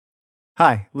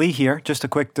Hi, Lee here. Just a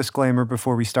quick disclaimer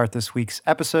before we start this week's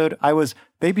episode. I was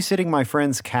babysitting my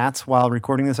friend's cats while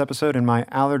recording this episode, and my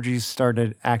allergies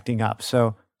started acting up.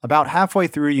 So, about halfway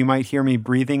through, you might hear me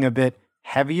breathing a bit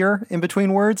heavier in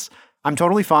between words. I'm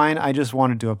totally fine. I just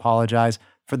wanted to apologize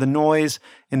for the noise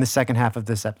in the second half of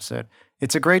this episode.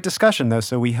 It's a great discussion, though,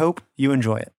 so we hope you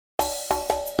enjoy it.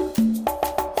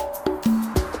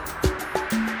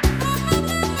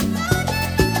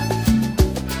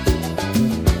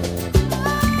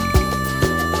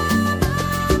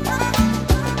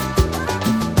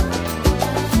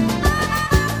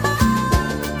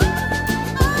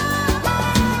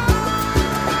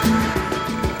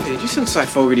 Since I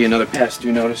forwarded you another past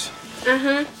due notice.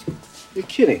 Uh-huh. You're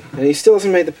kidding. And he still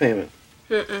hasn't made the payment.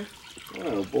 Uh-uh.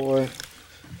 Oh, boy.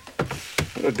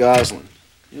 What a Goslin.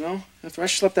 You know, after I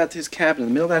schlepped out to his cabin in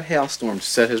the middle of that hailstorm to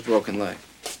set his broken leg.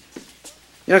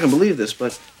 You're not gonna believe this,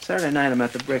 but Saturday night I'm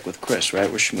at the break with Chris, right?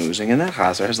 We're schmoozing, and that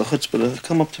Hazer has the chutzpah to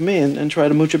come up to me and try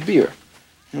to mooch a beer.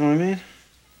 You know what I mean?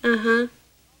 Uh-huh.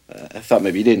 I thought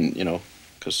maybe he didn't, you know,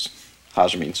 because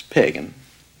Hazer means pig, and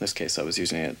in this case, I was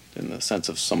using it in the sense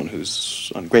of someone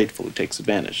who's ungrateful, who takes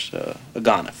advantage. A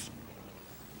gonif.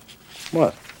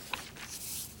 What?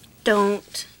 Don't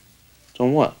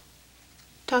what?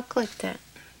 talk like that.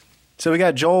 So we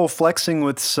got Joel flexing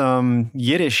with some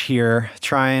Yiddish here,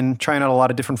 trying out a lot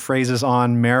of different phrases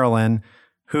on Marilyn,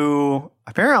 who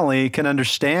apparently can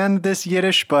understand this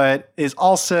Yiddish, but is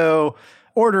also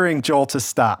ordering Joel to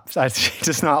stop. She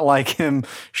does not like him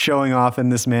showing off in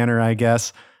this manner, I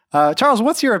guess. Charles,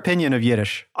 what's your opinion of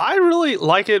Yiddish? I really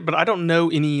like it, but I don't know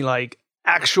any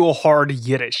actual hard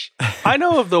Yiddish. I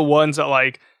know of the ones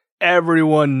that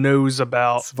everyone knows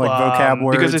about. It's like vocab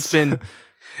words. Because it's been,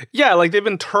 they've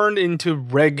been turned into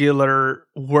regular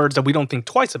words that we don't think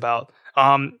twice about.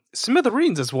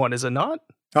 Smithereens is one, is it not?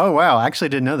 Oh, wow. I actually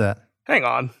didn't know that. Hang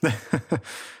on.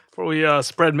 Before we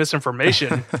spread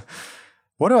misinformation.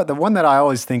 What about the one that I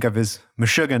always think of is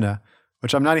Meshuggah,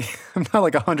 which I'm not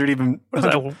like 100 even. What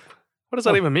does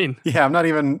that even mean? Yeah, I'm not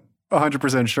even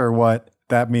 100% sure what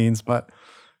that means, but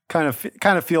kind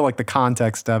of feel like the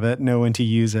context of it, know when to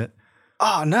use it.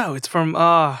 Oh no, it's from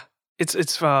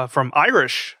it's from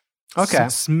Irish. Okay,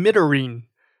 smithereen.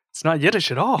 It's not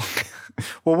Yiddish at all.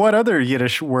 Well, what other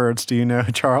Yiddish words do you know,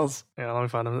 Charles? Yeah, let me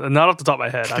find them. Not off the top of my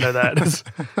head. I know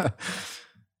that.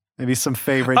 Maybe some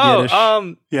favorite Yiddish.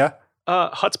 Yeah.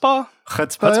 Chutzpah?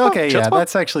 Chutzpah? Okay, yeah,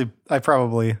 that's actually, I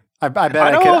bet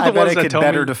I could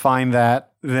better define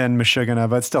that than Meshuggah,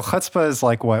 but still, chutzpah is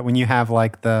like what? When you have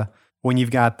when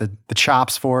you've got the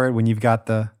chops for it, when you've got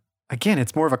again,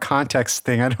 it's more of a context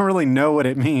thing. I don't really know what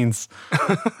it means.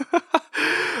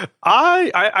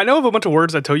 I know of a bunch of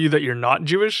words that tell you that you're not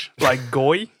Jewish, like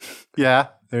goy. Yeah,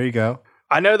 there you go.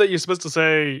 I know that you're supposed to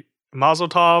say mazel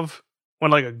tov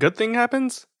when a good thing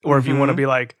happens, or if you want to be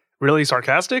really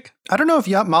sarcastic. I don't know if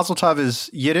Mazel Tov is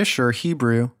Yiddish or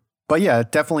Hebrew, but yeah,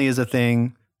 it definitely is a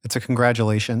thing. It's a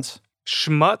congratulations.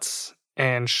 Schmutz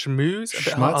and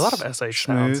schmooze. A lot of SH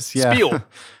sounds. Yeah. Spiel.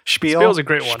 Spiel is a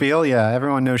great one. Spiel, yeah.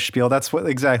 Everyone knows Spiel. That's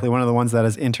exactly one of the ones that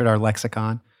has entered our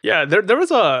lexicon. Yeah, there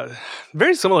was a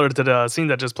very similar to the scene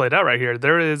that just played out right here.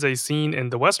 There is a scene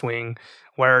in The West Wing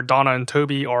where Donna and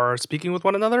Toby are speaking with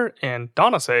one another, and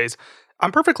Donna says,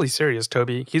 "I'm perfectly serious,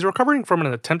 Toby. He's recovering from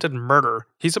an attempted murder.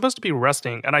 He's supposed to be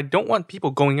resting, and I don't want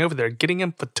people going over there getting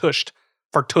him fatushed.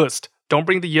 Fartushed. Don't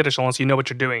bring the Yiddish unless you know what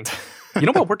you're doing." You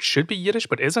know what word should be Yiddish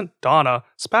but isn't? Donna.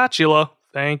 Spatula.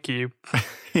 Thank you.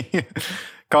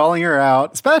 Calling her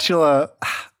out. Spatula,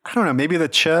 I don't know, maybe the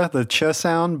ch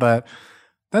sound, but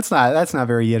that's not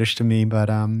very Yiddish to me, but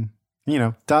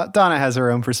Donna has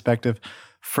her own perspective.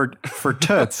 For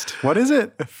tutst. What is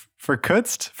it? For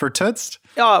kutzt? For tutst?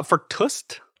 For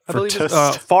tust. I believe it's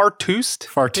fartust.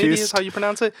 Fartust. Maybe is how you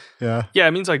pronounce it. Yeah. Yeah,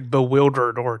 it means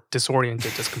bewildered or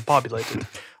disoriented, discombobulated.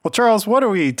 Well, Charles, what are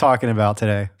we talking about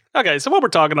today? Okay, so what we're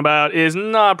talking about is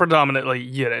not predominantly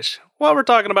Yiddish. What we're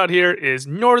talking about here is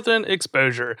Northern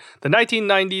Exposure, the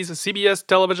 1990s CBS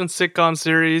television sitcom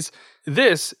series.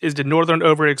 This is the Northern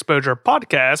Overexposure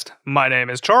podcast. My name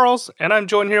is Charles, and I'm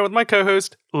joined here with my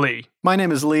co-host, Lee. My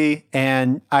name is Lee,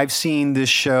 and I've seen this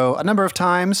show a number of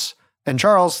times. And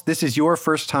Charles, this is your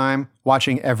first time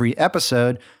watching every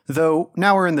episode, though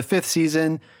now we're in the 5th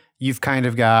season. You've kind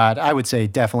of got, I would say,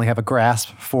 definitely have a grasp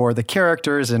for the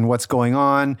characters and what's going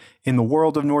on in the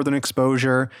world of Northern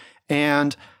Exposure.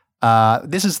 And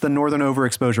this is the Northern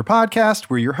Overexposure podcast.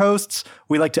 We're your hosts.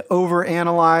 We like to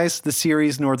overanalyze the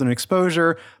series Northern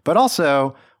Exposure, but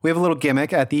also we have a little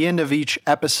gimmick. At the end of each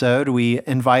episode, we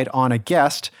invite on a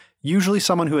guest, usually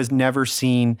someone who has never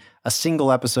seen a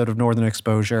single episode of Northern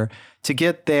Exposure, to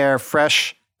get their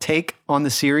fresh take on the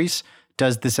series,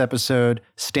 Does this episode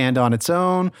stand on its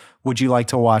own? Would you like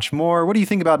to watch more? What do you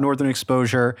think about Northern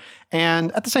Exposure?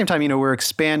 And at the same time, we're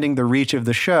expanding the reach of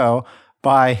the show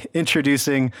by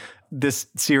introducing this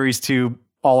series to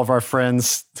all of our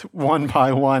friends one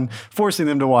by one, forcing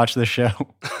them to watch the show.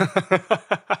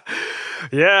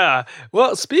 Yeah.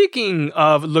 Well, speaking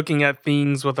of looking at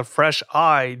things with a fresh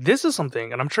eye, this is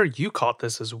something, and I'm sure you caught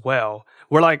this as well,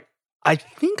 where I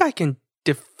think I can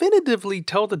definitively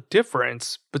tell the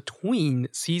difference between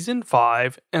season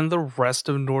 5 and the rest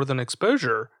of Northern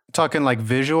Exposure. Talking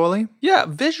visually? Yeah,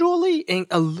 visually and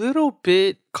a little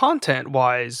bit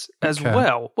content-wise as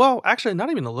well. Well, actually, not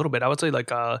even a little bit. I would say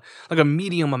like a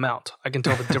medium amount. I can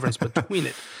tell the difference between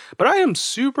it. But I am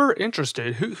super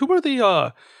interested. Who was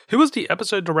the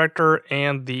episode director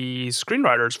and the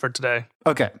screenwriters for today?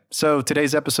 Okay, so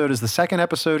today's episode is the second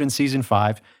episode in season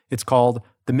 5. It's called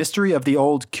The Mystery of the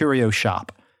Old Curio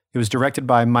Shop. It was directed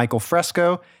by Michael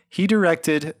Fresco. He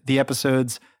directed the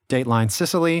episodes Dateline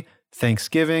Sicily,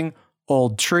 Thanksgiving,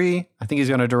 Old Tree. I think he's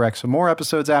going to direct some more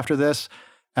episodes after this.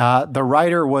 The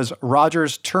writer was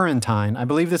Rogers Turrentine. I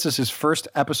believe this is his first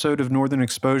episode of Northern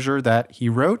Exposure that he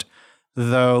wrote,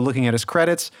 though looking at his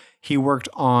credits, he worked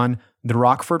on The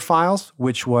Rockford Files,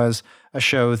 which was a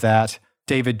show that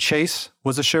David Chase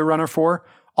was a showrunner for.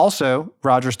 Also,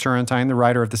 Rogers Turrentine, the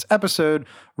writer of this episode,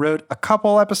 wrote a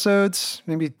couple episodes,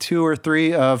 maybe 2 or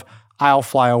 3, of I'll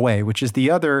Fly Away, which is the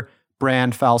other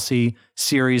Brand Falsey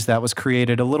series that was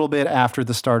created a little bit after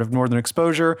the start of Northern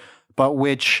Exposure, but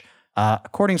which,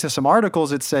 according to some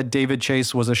articles, it said David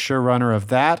Chase was a showrunner of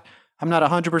that. I'm not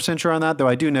 100% sure on that, though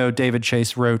I do know David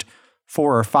Chase wrote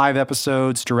 4 or 5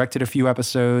 episodes, directed a few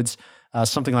episodes,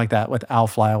 something like that with I'll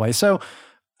Fly Away. So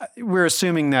we're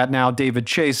assuming that now David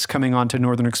Chase, coming on to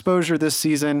Northern Exposure this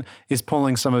season, is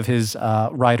pulling some of his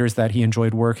writers that he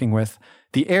enjoyed working with.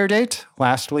 The air date,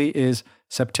 lastly, is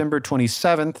September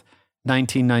 27th,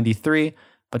 1993.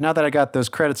 But now that I got those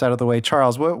credits out of the way,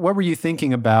 Charles, what were you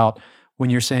thinking about when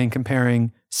you're saying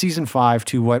comparing season 5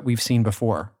 to what we've seen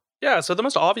before? Yeah, so the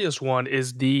most obvious one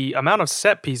is the amount of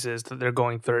set pieces that they're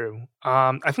going through.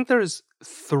 I think there's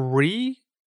 3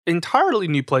 entirely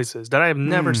new places that I have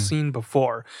never seen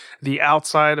before. The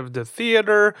outside of the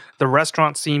theater, the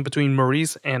restaurant scene between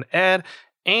Maurice and Ed,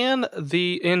 and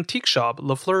the antique shop,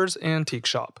 LaFleur's Antique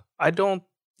Shop.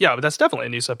 Yeah, but that's definitely a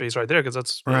new set piece right there because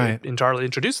that's entirely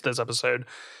introduced this episode.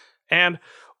 And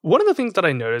one of the things that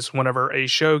I notice whenever a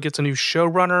show gets a new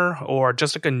showrunner or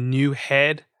just a new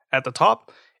head at the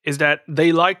top is that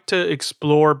they like to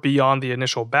explore beyond the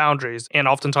initial boundaries. And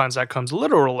oftentimes that comes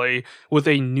literally with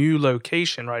a new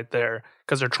location right there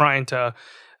because they're trying to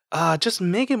just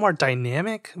make it more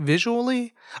dynamic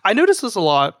visually. I noticed this a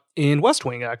lot in West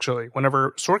Wing, actually.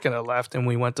 Whenever Sorkin had left and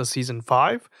we went to season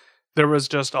 5, there was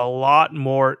just a lot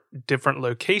more different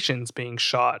locations being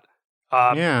shot.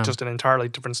 Just an entirely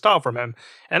different style from him.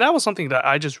 And that was something that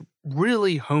I just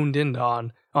really honed in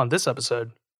on this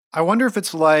episode. I wonder if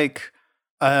it's like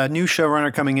a new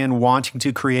showrunner coming in wanting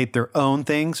to create their own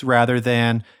things rather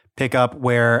than pick up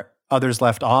where others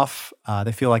left off.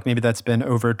 They feel like maybe that's been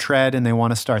overtread and they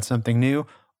want to start something new.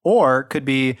 Or could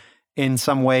be in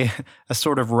some way a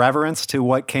sort of reverence to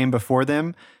what came before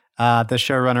them. The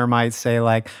showrunner might say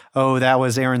oh, that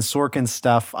was Aaron Sorkin's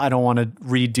stuff. I don't want to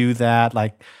redo that.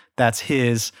 That's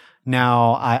his.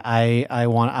 Now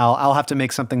I'll have to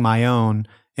make something my own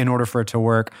in order for it to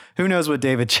work. Who knows what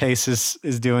David Chase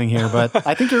is doing here, but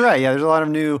I think you're right. Yeah, there's a lot of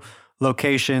new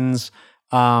locations.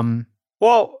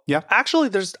 Actually,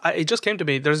 it just came to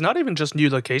me, there's not even just new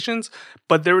locations,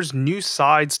 but there's new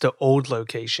sides to old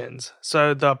locations.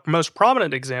 So the most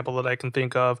prominent example that I can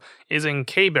think of is in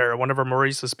K-Bear. Whenever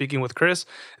Maurice is speaking with Chris,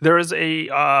 there is a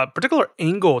particular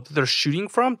angle that they're shooting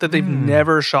from that they've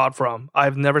never shot from.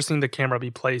 I've never seen the camera be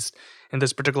placed in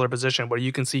this particular position where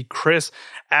you can see Chris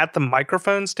at the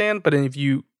microphone stand, but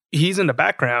he's in the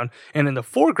background, and in the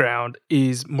foreground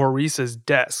is Maurice's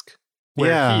desk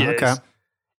where he is. Okay.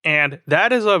 And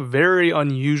that is a very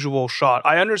unusual shot.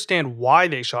 I understand why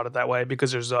they shot it that way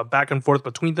because there's a back and forth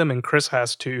between them, and Chris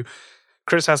has to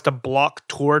block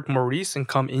toward Maurice and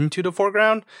come into the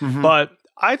foreground. But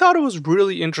I thought it was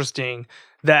really interesting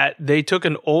that they took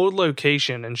an old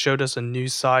location and showed us a new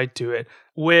side to it,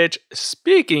 which,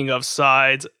 speaking of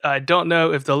sides, I don't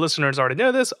know if the listeners already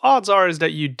know this. Odds are is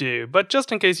that you do. But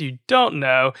just in case you don't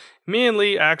know, me and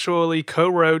Lee actually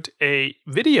co-wrote a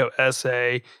video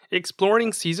essay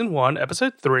exploring Season 1,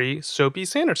 Episode 3, Soapy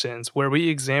Sandersons, where we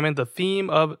examined the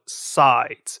theme of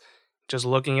sides. Just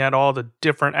looking at all the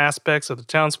different aspects of the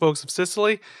townsfolk of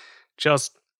Sicily,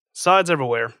 just sides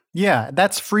everywhere. Yeah,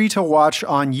 that's free to watch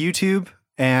on YouTube.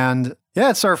 And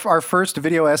Yeah, it's our first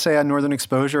video essay on Northern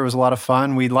Exposure. It was a lot of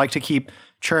fun. We'd like to keep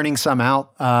churning some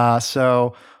out.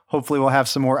 So hopefully we'll have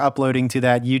some more uploading to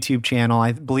that YouTube channel.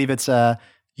 I believe it's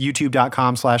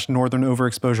youtube.com/Northern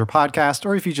Overexposure Podcast,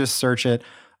 or if you just search it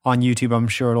on YouTube, I'm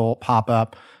sure it'll pop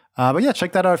up. But yeah,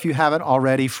 check that out if you haven't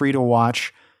already. Free to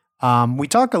watch. We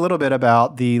talk a little bit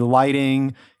about the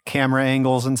lighting, camera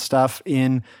angles and stuff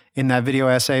in that video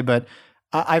essay, but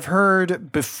I've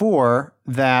heard before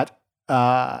that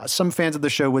some fans of the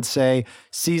show would say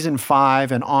season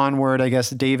 5 and onward, I guess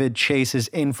David Chase's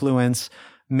influence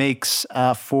makes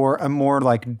for a more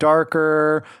like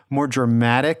darker, more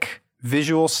dramatic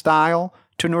visual style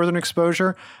to Northern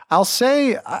Exposure. I'll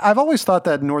say I've always thought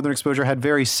that Northern Exposure had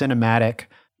very cinematic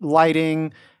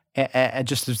lighting,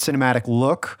 just a cinematic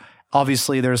look.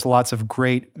 Obviously, there's lots of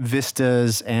great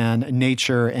vistas and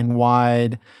nature and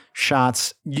wide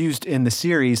shots used in the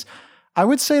series. I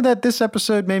would say that this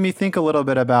episode made me think a little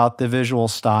bit about the visual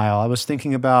style. I was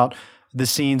thinking about the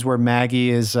scenes where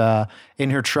Maggie is in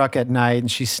her truck at night and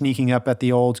she's sneaking up at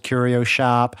the old curio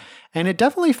shop. And it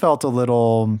definitely felt a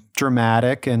little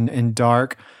dramatic and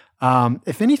dark.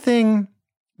 If anything,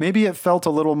 maybe it felt a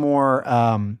little more,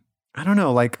 I don't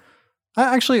know, like,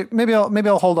 actually, maybe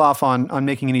I'll hold off on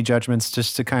making any judgments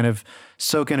just to kind of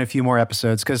soak in a few more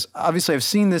episodes, because obviously I've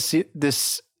seen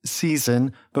this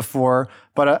season before,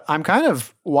 but I'm kind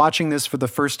of watching this for the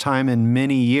first time in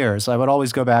many years. I would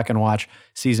always go back and watch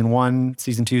season 1,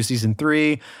 season 2, season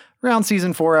 3. Around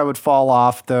season 4, I would fall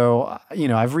off, though. You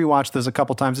know, I've rewatched those a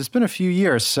couple times. It's been a few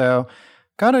years, so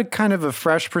got a kind of a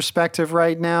fresh perspective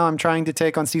right now. I'm trying to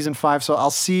take on season 5, so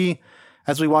I'll see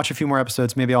as we watch a few more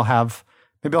episodes. Maybe I'll have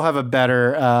a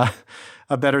better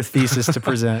thesis to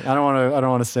present. I don't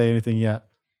want to say anything yet.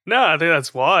 No, I think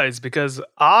that's wise, because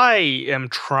I am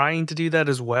trying to do that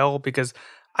as well, because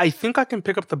I think I can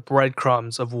pick up the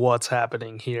breadcrumbs of what's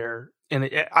happening here. And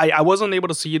I wasn't able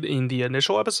to see it in the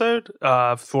initial episode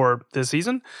for this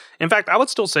season. In fact, I would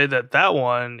still say that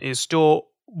one is still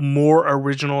more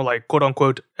original, like quote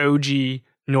unquote OG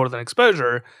Northern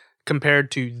Exposure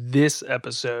compared to this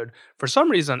episode. For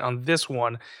some reason on this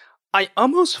one, I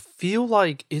almost feel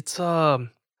like it's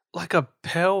like a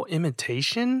pale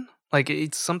imitation. Like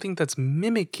it's something that's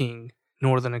mimicking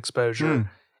Northern Exposure.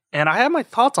 And I have my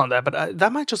thoughts on that, but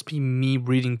that might just be me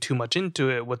reading too much into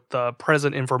it with the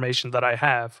present information that I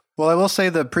have. Well, I will say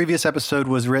the previous episode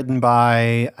was written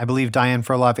by, I believe, Diane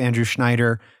Furloff, Andrew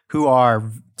Schneider, who are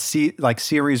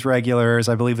series regulars.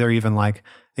 I believe they're even like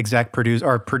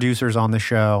producers on the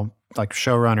show, like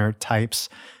showrunner types.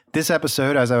 This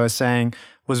episode, as I was saying,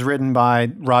 was written by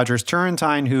Rogers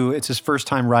Turrentine, who it's his first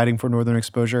time writing for Northern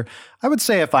Exposure. I would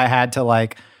say if I had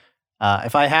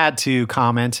to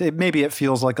comment, maybe it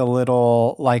feels like a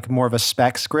little like more of a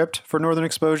spec script for Northern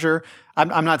Exposure.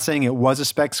 I'm not saying it was a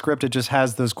spec script. It just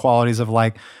has those qualities of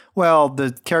like, well,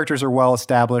 the characters are well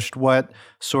established. What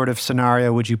sort of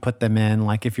scenario would you put them in?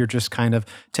 Like if you're just kind of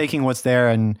taking what's there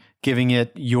and giving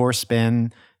it your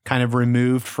spin, kind of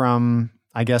removed from,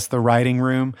 I guess, the writing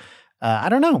room. I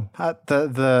don't know I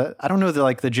don't know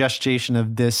the gestation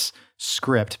of this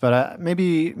script, but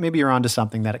maybe you're onto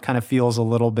something, that it kind of feels a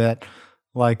little bit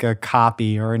like a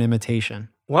copy or an imitation.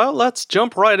 Well, let's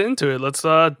jump right into it. Let's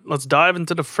dive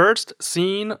into the first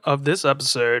scene of this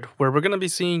episode, where we're going to be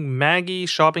seeing Maggie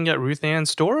shopping at Ruth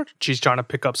Ann's store. She's trying to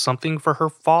pick up something for her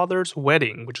father's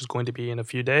wedding, which is going to be in a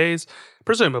few days.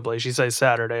 Presumably, she says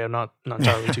Saturday. I'm not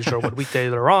entirely too sure what weekday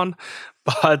they're on,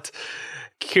 but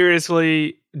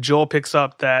curiously, Joel picks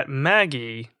up that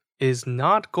Maggie is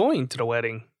not going to the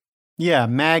wedding. Yeah,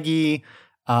 Maggie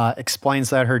explains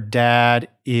that her dad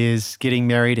is getting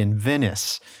married in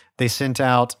Venice. They sent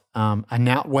out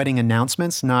wedding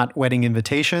announcements, not wedding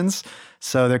invitations.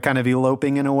 So they're kind of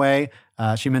eloping in a way.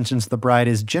 She mentions the bride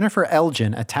is Jennifer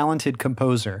Elgin, a talented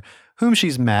composer, whom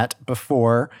she's met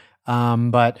before.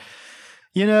 But,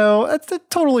 you know, it's a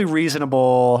totally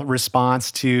reasonable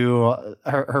response to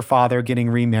her father getting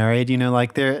remarried. You know,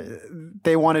 like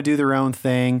they want to do their own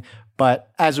thing. But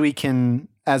as we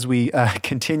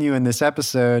continue in this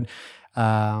episode,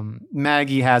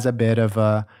 Maggie has a bit of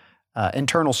a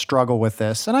internal struggle with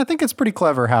this, and I think it's pretty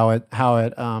clever how it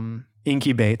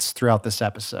incubates throughout this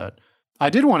episode. I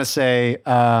did want to say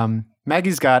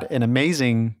Maggie's got an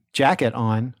amazing jacket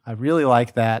on. I really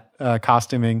like that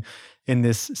costuming in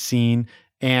this scene,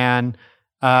 and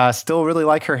still really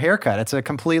like her haircut. It's a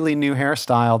completely new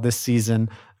hairstyle this season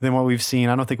than what we've seen.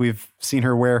 I don't think we've seen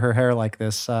her wear her hair like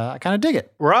this. I kind of dig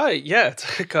it. Right? Yeah,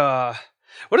 it's like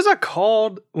what is that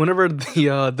called? Whenever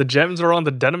the gems are on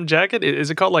the denim jacket,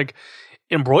 is it called like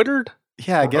embroidered?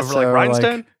 Yeah, I guess so. Like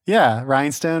rhinestone. Like, yeah,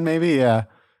 rhinestone maybe. Yeah,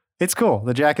 It's cool.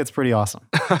 The jacket's pretty awesome.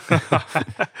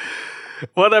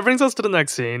 Well, that brings us to the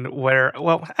next scene where,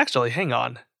 well, actually, hang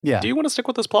on. Yeah. Do you want to stick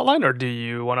with this plotline, or do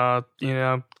you want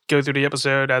to, go through the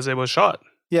episode as it was shot?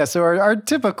 Yeah, so our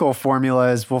typical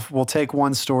formula is we'll take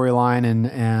one storyline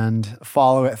and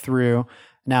follow it through.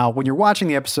 Now, when you're watching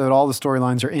the episode, all the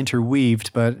storylines are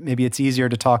interweaved, but maybe it's easier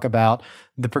to talk about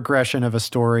the progression of a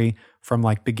story from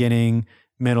like beginning,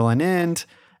 middle, and end.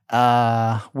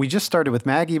 We just started with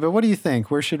Maggie, but what do you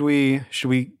think? Where should we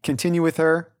continue with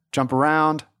her? Jump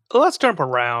around? Let's jump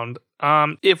around.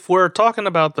 If we're talking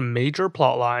about the major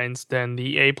plot lines, then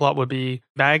the A plot would be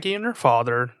Maggie and her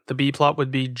father. The B plot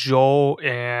would be Joel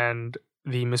and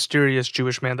the mysterious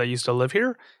Jewish man that used to live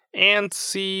here. And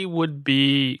C would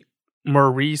be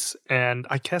Maurice, and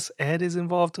I guess Ed is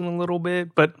involved in a little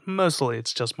bit, but mostly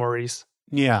it's just Maurice.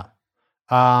 Yeah.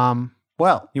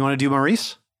 Well, you want to do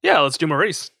Maurice? Yeah, let's do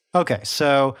Maurice. Okay,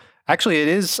 so actually it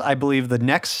is, I believe, the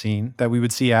next scene that we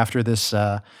would see after this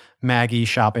Maggie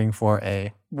shopping for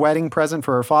a wedding present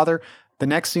for her father. The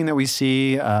next scene that we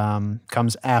see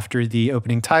comes after the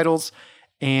opening titles,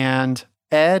 and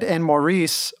Ed and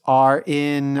Maurice are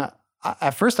in...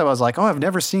 At first I was like, oh, I've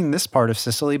never seen this part of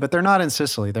Sicily, but they're not in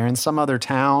Sicily. They're in some other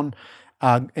town,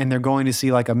 and they're going to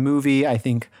see like a movie. I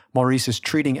think Maurice is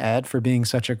treating Ed for being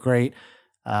such a great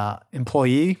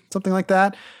employee, something like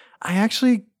that.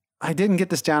 I didn't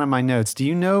get this down in my notes. Do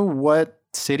you know what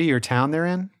city or town they're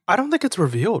in? I don't think it's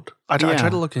revealed. I tried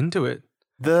to look into it.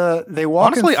 They walk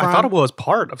Honestly, in front, I thought it was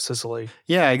part of Sicily.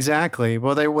 Yeah, exactly.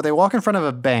 Well, they walk in front of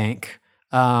a bank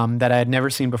that I had never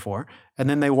seen before. And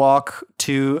then they walk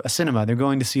to a cinema. They're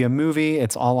going to see a movie.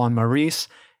 It's all on Maurice.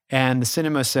 And the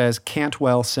cinema says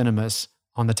Cantwell Cinemas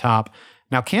on the top.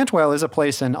 Now, Cantwell is a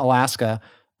place in Alaska,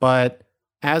 but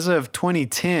as of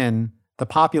 2010, the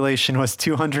population was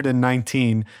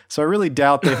 219. So I really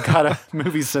doubt they've got a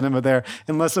movie cinema there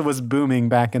unless it was booming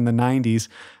back in the 90s.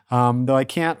 Though I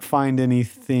can't find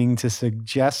anything to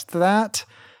suggest that.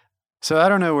 So I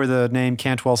don't know where the name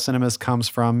Cantwell Cinemas comes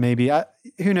from. Maybe,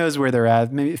 who knows where they're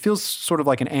at. Maybe it feels sort of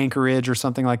like an Anchorage or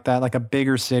something like that, like a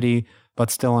bigger city,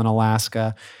 but still in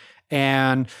Alaska.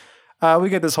 And we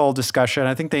get this whole discussion.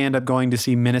 I think they end up going to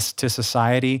see Menace to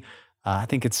Society. I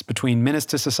think it's between Menace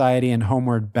to Society and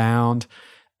Homeward Bound.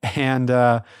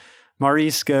 And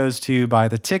Maurice goes to buy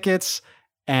the tickets,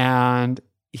 and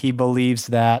he believes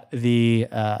that the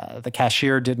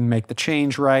cashier didn't make the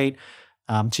change right.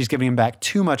 She's giving him back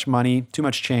too much money, too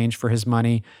much change for his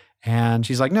money. And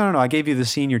she's like, no, I gave you the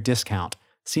senior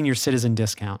citizen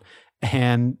discount.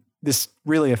 And this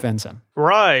really offends him.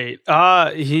 Right.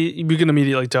 You can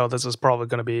immediately tell this is probably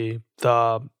going to be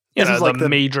the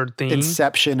major theme.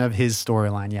 Inception of his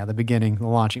storyline. Yeah, the beginning, the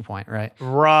launching point, right?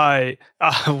 Right.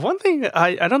 One thing,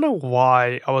 I don't know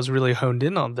why I was really honed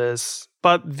in on this,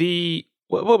 but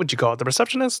what would you call it? The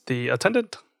receptionist? The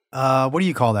attendant? What do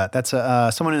you call that? That's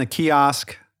someone in a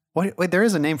kiosk. Wait, there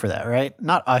is a name for that, right?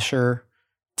 Not usher,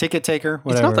 ticket taker,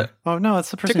 whatever. Oh no,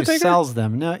 it's the person who sells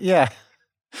them. No, yeah,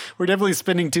 we're definitely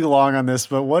spending too long on this.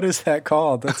 But what is that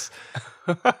called? That's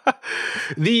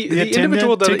the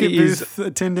individual that ticket is booth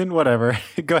attendant, whatever.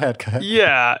 Go ahead.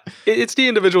 Yeah, it's the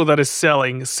individual that is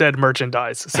selling said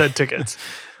merchandise, said tickets.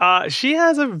 She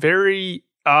has a very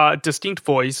distinct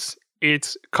voice.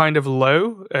 It's kind of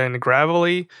low and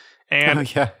gravelly,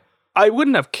 and yeah. I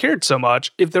wouldn't have cared so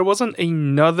much if there wasn't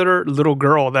another little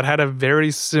girl that had a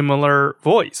very similar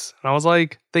voice. And I was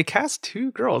like, they cast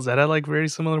two girls that had like very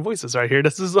similar voices right here.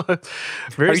 This is very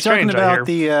strange. Are you talking about right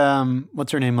the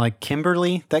what's her name, like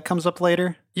Kimberly? That comes up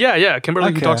later. Yeah,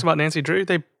 Kimberly who talks about Nancy Drew.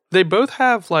 They both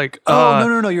have like.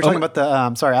 No. You're talking about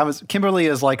the. Sorry, Kimberly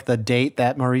is like the date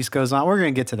that Maurice goes on. We're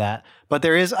going to get to that, but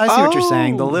there is. I see what you're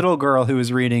saying. The little girl who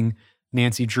is reading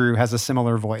Nancy Drew has a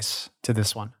similar voice to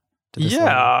this one.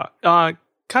 Yeah,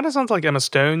 kind of sounds like Emma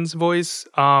Stone's voice.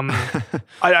 I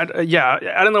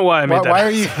don't know why I made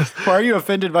that. Why are you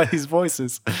offended by these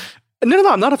voices? No,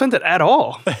 I'm not offended at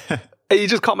all. It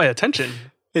just caught my attention.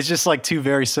 It's just like two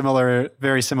very similar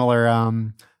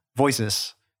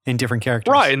voices in different characters.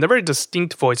 Right, and they're very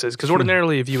distinct voices, because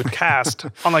ordinarily if you would cast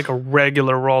on like a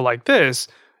regular role like this,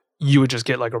 you would just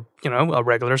get like a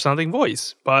regular sounding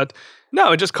voice. But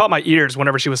no, it just caught my ears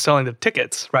whenever she was selling the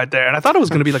tickets right there. And I thought it was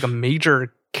going to be like a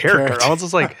major character. I was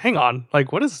just like, hang on,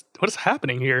 like what is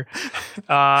happening here?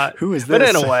 Who is this? But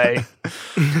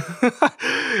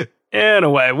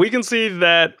anyway, we can see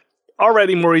that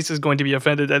already Maurice is going to be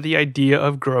offended at the idea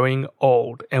of growing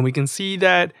old. And we can see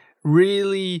that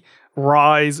really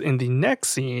rise in the next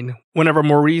scene whenever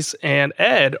Maurice and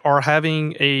Ed are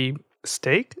having a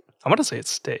steak. I want to say it's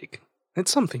steak.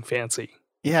 It's something fancy.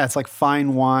 Yeah, it's like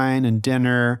fine wine and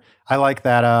dinner. I like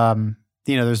that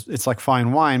it's like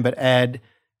fine wine, but Ed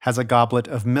has a goblet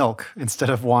of milk instead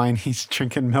of wine. He's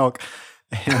drinking milk.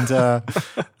 And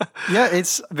yeah,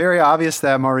 it's very obvious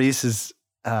that Maurice is,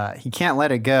 he can't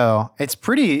let it go.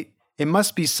 It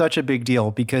must be such a big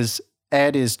deal because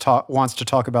Ed wants to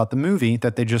talk about the movie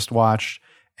that they just watched,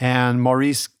 and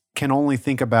Maurice can only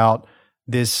think about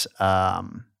this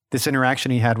this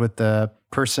interaction he had with the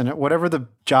person, whatever the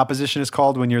job position is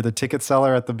called when you're the ticket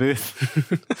seller at the booth.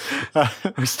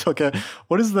 We still get,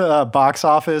 what is the box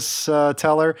office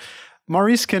teller?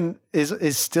 Maurice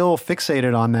is still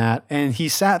fixated on that, and he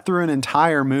sat through an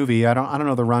entire movie. I don't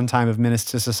know the runtime of Menace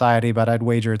to Society, but I'd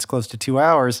wager it's close to 2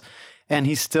 hours. And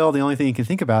he's still, the only thing he can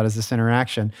think about is this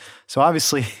interaction. So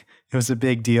obviously it was a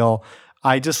big deal.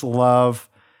 I just love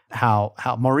how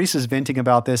Maurice is venting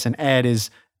about this, and Ed is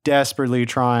desperately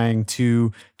trying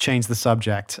to change the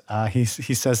subject. He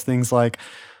says things like,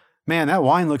 "Man, that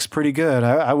wine looks pretty good.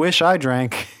 I wish I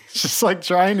drank." It's just like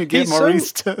trying to get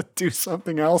Maurice to do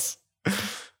something else.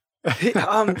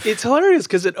 It's hilarious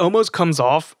because it almost comes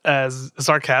off as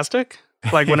sarcastic.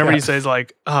 Like whenever he says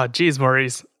like, "Oh, geez,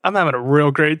 Maurice, I'm having a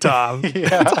real great time."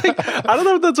 It's like, I don't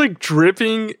know if that's like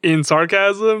dripping in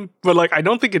sarcasm, but like I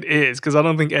don't think it is because I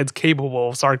don't think Ed's capable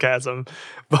of sarcasm,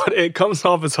 but it comes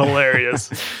off as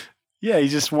hilarious. Yeah, he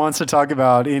just wants to talk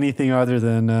about anything other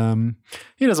than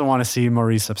he doesn't want to see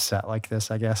Maurice upset like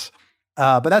this, I guess.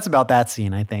 But that's about that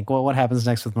scene, I think. Well, what happens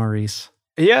next with Maurice?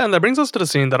 Yeah, and that brings us to the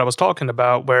scene that I was talking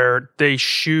about where they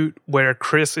shoot where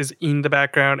Chris is in the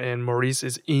background and Maurice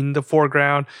is in the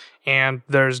foreground. And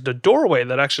there's the doorway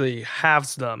that actually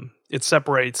halves them. It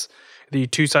separates the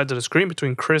two sides of the screen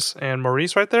between Chris and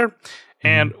Maurice right there.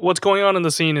 And what's going on in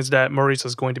the scene is that Maurice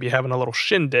is going to be having a little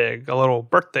shindig, a little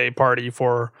birthday party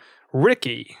for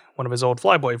Ricky, one of his old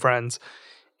flyboy friends.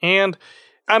 And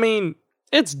I mean,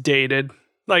 it's dated.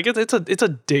 Like it's a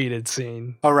dated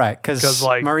scene. Oh, right. Because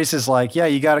like, Maurice is like, yeah,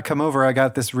 you got to come over. I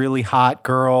got this really hot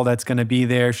girl that's going to be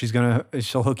there.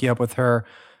 She'll hook you up with her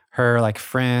like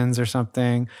friends or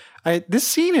something. This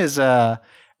scene is, I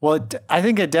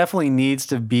think it definitely needs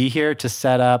to be here to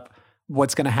set up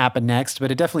what's going to happen next. But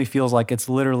it definitely feels like it's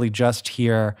literally just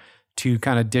here to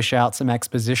kind of dish out some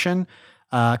exposition.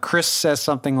 Chris says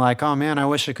something like, "Oh man, I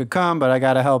wish I could come, but I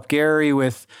got to help Gary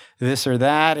with this or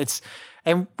that."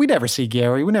 And we never see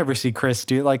Gary. We never see Chris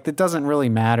do it. Like, it doesn't really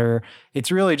matter. It's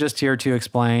really just here to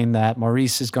explain that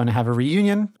Maurice is going to have a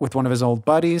reunion with one of his old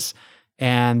buddies.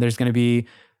 And there's going to be,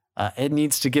 it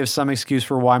needs to give some excuse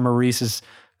for why Maurice is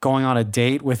going on a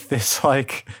date with this,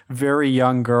 like, very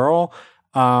young girl.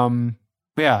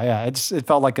 Yeah. It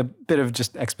felt like a bit of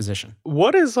just exposition.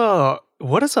 What is a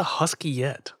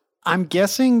Huskyette? I'm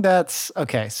guessing that's,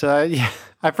 okay. So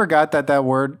I forgot that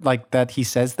word, like, that he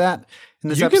says that.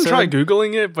 You can try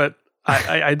Googling it, but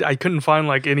I couldn't find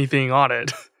like anything on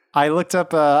it. I looked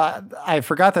up, I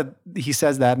forgot that he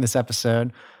says that in this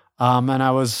episode. And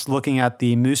I was looking at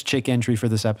the Moose Chick entry for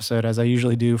this episode, as I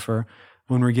usually do for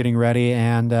when we're getting ready.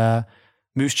 And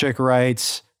Moose Chick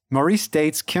writes, "Maurice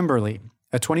dates Kimberly,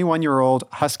 a 21-year-old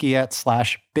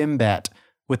Huskyette / Bimbette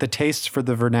with a taste for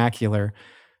the vernacular."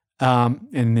 And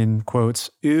then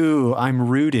quotes, "Ooh, I'm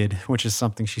rooted," which is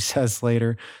something she says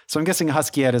later. So I'm guessing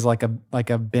Huskyette is like a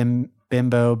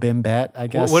bimbette, I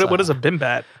guess. What is a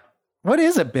bimbat? What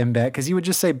is a bimbette? Because you would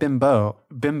just say bimbo,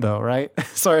 right?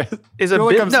 Sorry. Is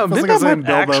bimbat might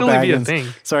actually be a thing.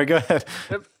 Sorry, go ahead.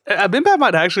 A bimbat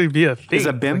might actually be a thing. Is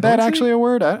a bimbette actually a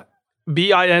word?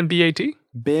 BINBAT?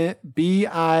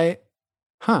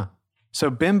 So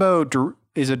bimbo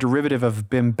is a derivative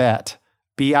of bimbette.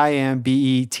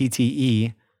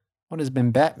 BIMBETTE. What does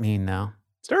bimbette mean now?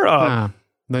 Stir up.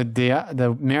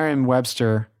 The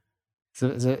Merriam-Webster,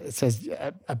 it says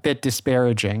a bit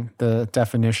disparaging, the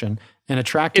definition. An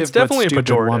attractive it's definitely but stupid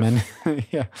a pejorative woman.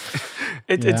 Yeah.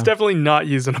 It's definitely not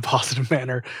used in a positive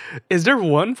manner. Is there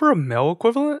one for a male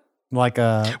equivalent? Like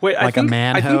a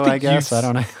manho, I guess. I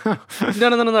don't know.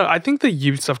 No. I think the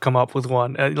youths have come up with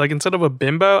one. Like instead of a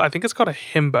bimbo, I think it's called a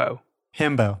himbo.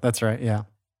 Himbo, that's right. Yeah.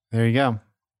 There you go.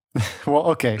 Well,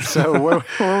 okay. So what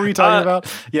were we talking about?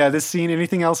 Yeah, this scene.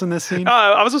 Anything else in this scene?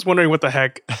 I was just wondering what the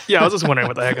heck. Yeah, I was just wondering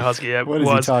what the heck a Huskyette was.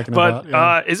 What is he talking about?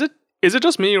 But is it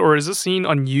just me, or is this scene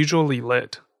unusually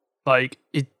lit? Like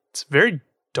it's very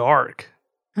dark.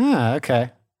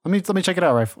 Okay. Let me check it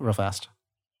out real fast.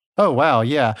 Oh wow,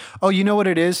 yeah. Oh, you know what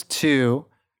it is too?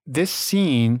 This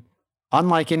scene,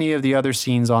 unlike any of the other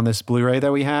scenes on this Blu-ray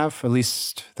that we have, at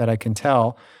least that I can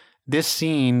tell, this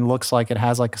scene looks like it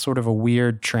has like sort of a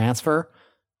weird transfer.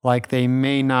 Like they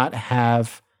may not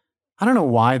have, I don't know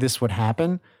why this would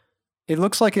happen. It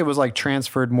looks like it was like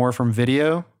transferred more from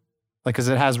video, like because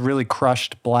it has really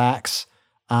crushed blacks.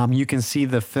 you can see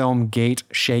the film gate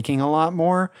shaking a lot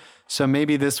more. So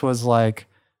maybe this was like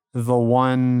the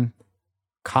one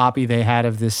copy they had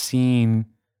of this scene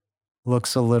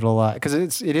looks a little,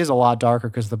 because it is a lot darker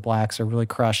because the blacks are really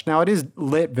crushed. Now it is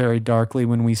lit very darkly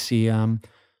when we see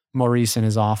Maurice in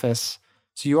his office.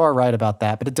 So you are right about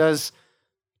that, but it does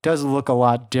look a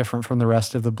lot different from the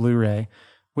rest of the Blu-ray,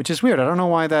 which is weird. I don't know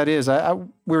why that is.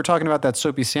 We were talking about that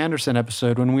Soapy Sanderson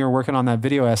episode when we were working on that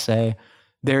video essay.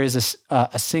 There is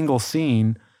a single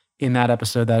scene in that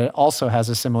episode that it also has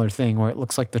a similar thing where it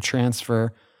looks like the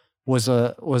transfer was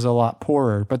a lot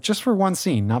poorer, but just for one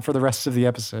scene, not for the rest of the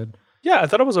episode. Yeah, I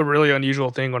thought it was a really unusual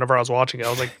thing whenever I was watching it. I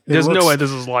was like, there's no way this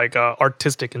is like a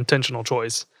artistic, intentional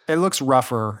choice. It looks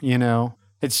rougher, you know.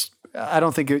 It's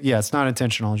not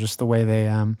intentional, just the way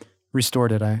they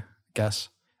restored it, I guess.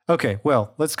 Okay,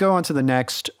 well, let's go on to the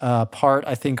next part.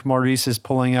 I think Maurice is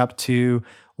pulling up to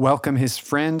welcome his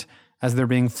friend as they're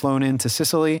being flown into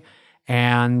Sicily,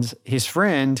 and his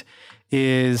friend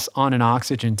is on an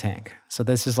oxygen tank. So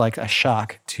this is like a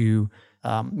shock to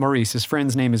Maurice. His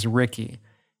friend's name is Ricky.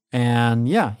 And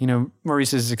yeah, you know,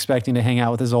 Maurice is expecting to hang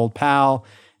out with his old pal,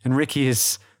 and Ricky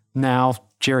is now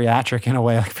geriatric in a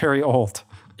way, like very old.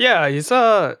 Yeah, he's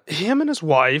him and his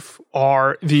wife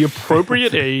are the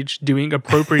appropriate age doing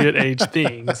appropriate age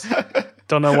things.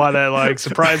 Don't know why that like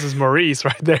surprises Maurice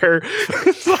right there.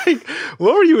 It's like,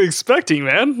 what were you expecting,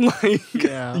 man? Like,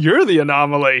 You're the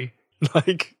anomaly.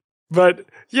 Like, but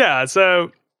yeah,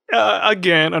 so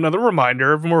again, another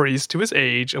reminder of Maurice to his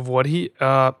age of what he's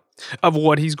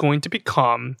going to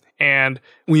become, and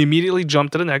we immediately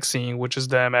jump to the next scene, which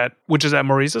is at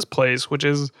Maurice's place, which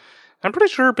is, I'm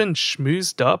pretty sure, been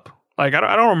schmoozed up. Like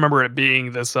I don't remember it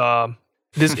being this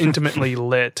intimately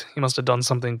lit. He must have done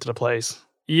something to the place.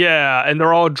 Yeah, and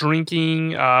they're all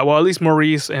drinking. Well, at least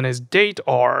Maurice and his date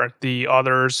are. The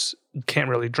others can't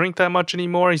really drink that much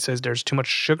anymore. He says there's too much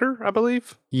sugar, I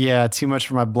believe. Yeah, too much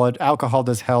for my blood. Alcohol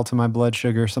does hell to my blood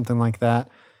sugar, something like that.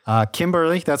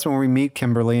 Kimberly, that's when we meet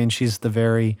Kimberly, and she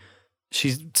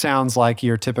sounds like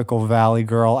your typical Valley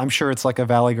girl. I'm sure it's like a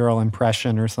Valley girl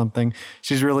impression or something.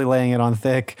 She's really laying it on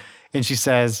thick. And she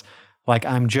says, like,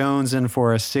 I'm jonesing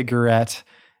for a cigarette,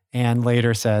 and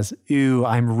later says, ooh,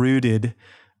 I'm rooted.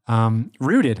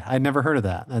 Rooted. I'd never heard of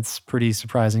that. That's pretty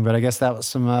surprising, but I guess that was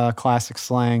some classic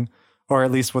slang, or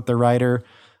at least what the writer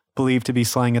believed to be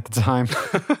slang at the time.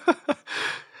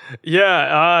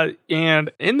 Yeah,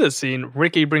 and in this scene,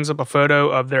 Ricky brings up a photo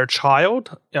of their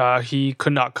child. He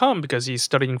could not come because he's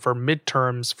studying for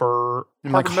midterms for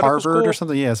Harvard or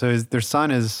something. Yeah, so their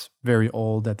son is very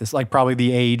old at this, like probably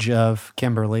the age of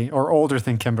Kimberly, or older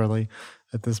than Kimberly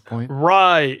at this point.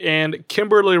 Right, and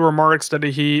Kimberly remarks that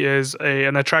he is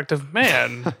an attractive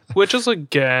man, which is,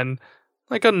 again,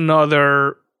 like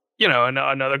another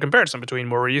comparison between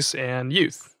Maurice and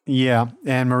youth. Yeah,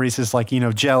 and Maurice is like,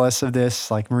 jealous of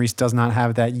this. Like Maurice does not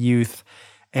have that youth,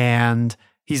 and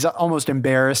he's almost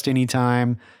embarrassed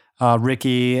anytime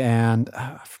Ricky and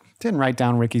didn't write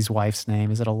down Ricky's wife's name.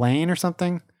 Is it Elaine or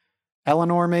something?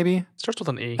 Eleanor, maybe? Starts with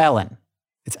an E. Ellen.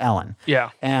 It's Ellen.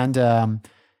 Yeah. And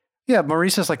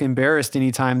Maurice is like embarrassed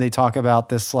anytime they talk about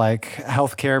this like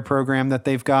healthcare program that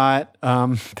they've got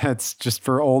that's just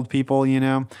for old people,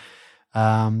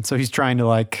 So he's trying to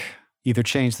like either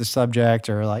change the subject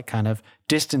or like kind of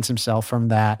distance himself from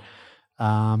that.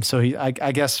 So I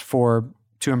guess to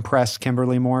impress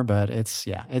Kimberly more, but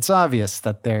it's obvious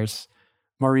that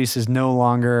Maurice is no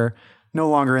longer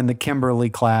in the Kimberly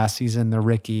class. He's in the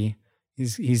Ricky.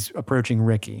 He's approaching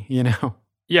Ricky,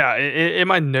 Yeah. In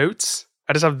my notes,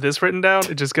 I just have this written down.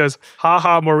 It just goes, "Ha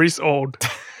ha, Maurice old."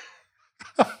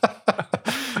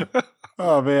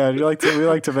 Oh man, we like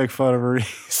to make fun of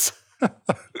Maurice.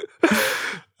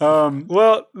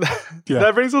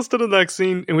 That brings us to the next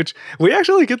scene, in which we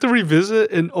actually get to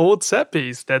revisit an old set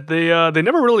piece that they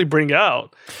never really bring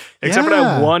out, except for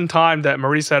that one time that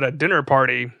Maurice had a dinner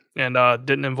party and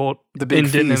didn't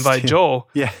invite Joel.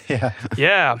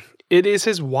 Yeah. It is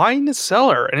his wine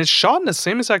cellar, and it's shot in the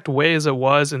same exact way as it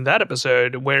was in that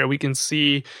episode, where we can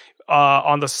see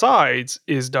on the sides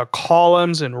is the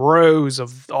columns and rows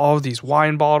of all of these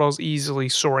wine bottles, easily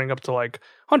soaring up to like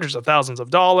hundreds of thousands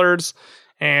of dollars.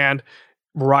 And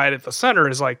right at the center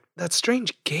is like that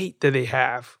strange gate that they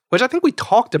have, which I think we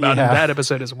talked about in that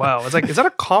episode as well. It's like, is that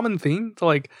a common thing to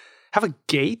like have a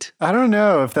gate? I don't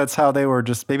know if that's how they were,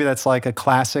 just maybe that's like a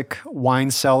classic wine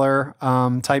cellar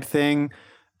type thing.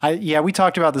 We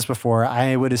talked about this before.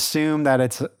 I would assume that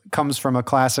it comes from a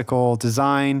classical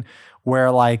design where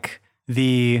like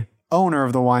the owner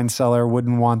of the wine cellar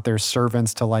wouldn't want their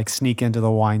servants to like sneak into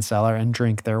the wine cellar and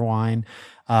drink their wine.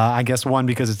 I guess one,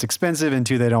 because it's expensive, and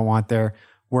two, they don't want their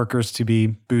workers to be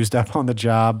boozed up on the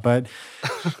job, but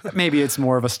maybe it's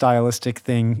more of a stylistic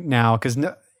thing now because,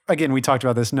 again, we talked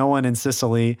about this. No one in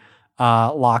Sicily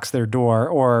locks their door,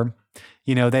 or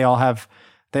they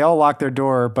all lock their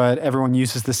door, but everyone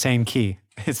uses the same key.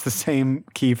 It's the same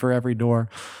key for every door.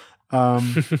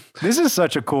 This is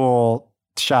such a cool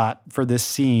shot for this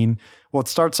scene. Well, it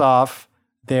starts off,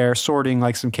 they're sorting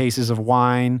like some cases of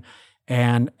wine,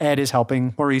 and Ed is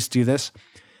helping Maurice do this.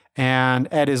 And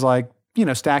Ed is like,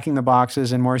 stacking the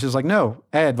boxes, and Maurice is like, no,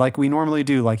 Ed, like we normally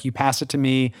do, like you pass it to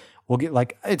me. We'll get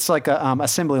it's like a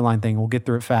assembly line thing. We'll get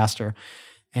through it faster.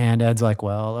 And Ed's like,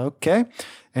 well, okay.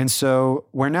 And so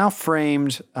we're now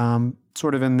framed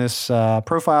sort of in this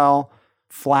profile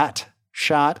flat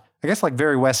shot, I guess like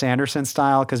very Wes Anderson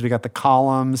style, because we got the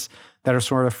columns that are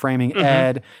sort of framing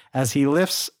Ed as he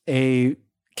lifts a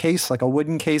case, like a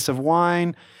wooden case of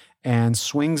wine, and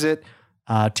swings it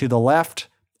to the left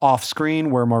off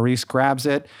screen where Maurice grabs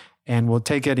it, and we'll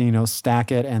take it and,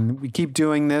 stack it. And we keep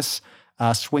doing this,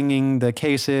 swinging the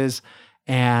cases,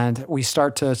 and we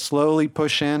start to slowly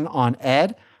push in on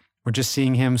Ed. We're just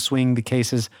seeing him swing the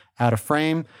cases out of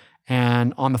frame.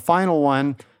 And on the final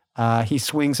one, he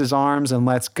swings his arms and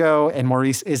lets go, and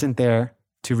Maurice isn't there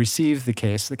to receive the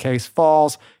case. The case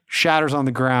falls, shatters on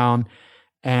the ground,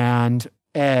 and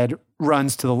Ed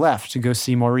runs to the left to go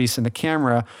see Maurice in the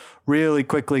camera really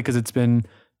quickly because it's been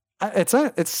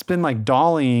like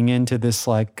dollying into this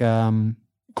like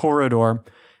corridor.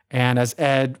 And as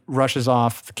Ed rushes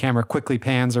off, the camera quickly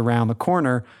pans around the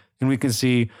corner, and we can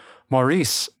see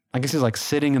Maurice. I guess he's like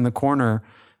sitting in the corner,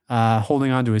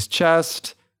 holding onto his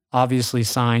chest. Obviously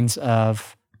signs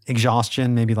of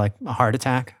exhaustion, maybe like a heart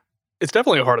attack. It's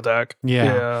definitely a heart attack.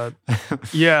 Yeah.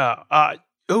 Yeah.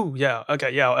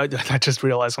 Okay. Yeah. I just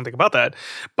realized something about that.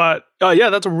 But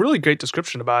that's a really great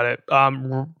description about it.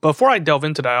 Before I delve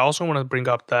into that, I also want to bring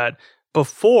up that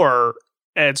before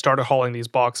Ed started hauling these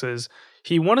boxes,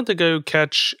 he wanted to go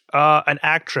catch an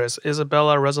actress,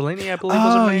 Isabella Rossellini, I believe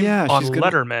was her name, on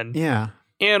Letterman. Yeah.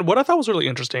 And what I thought was really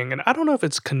interesting, and I don't know if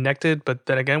it's connected, but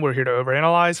then again, we're here to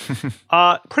overanalyze.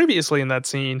 Previously in that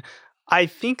scene, I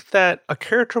think that a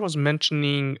character was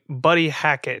mentioning Buddy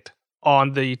Hackett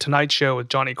on the Tonight Show with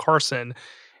Johnny Carson.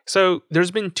 So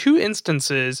there's been 2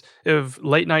 instances of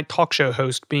late night talk show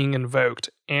host being invoked.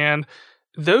 And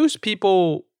those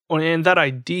people and that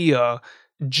idea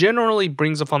generally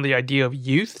brings upon the idea of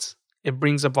youths. It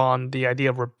brings upon the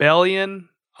idea of rebellion.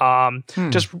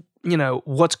 Just,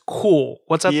 what's cool,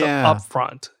 what's at the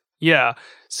upfront. Yeah.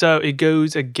 So it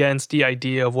goes against the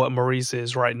idea of what Maurice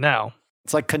is right now.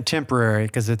 It's like contemporary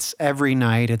because it's every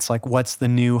night. It's like, what's the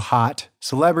new hot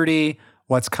celebrity?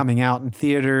 What's coming out in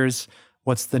theaters?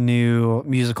 What's the new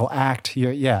musical act?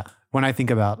 Yeah. When I think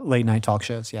about late night talk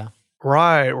shows, yeah.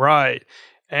 Right.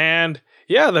 And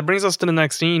yeah, that brings us to the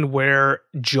next scene where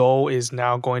Joel is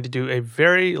now going to do a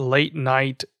very late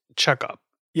night checkup.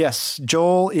 Yes,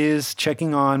 Joel is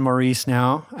checking on Maurice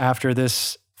now after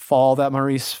this fall that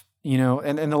Maurice,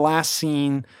 and in the last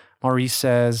scene, Maurice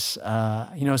says,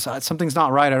 something's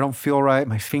not right. I don't feel right.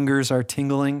 My fingers are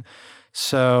tingling.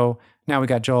 So now we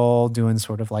got Joel doing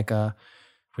sort of like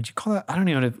what'd you call it? I don't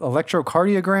know, an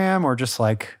electrocardiogram, or just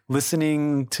like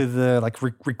listening to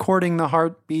the, recording the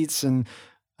heartbeats and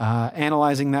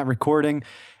analyzing that recording.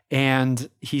 And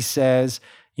he says,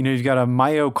 you've got a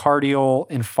myocardial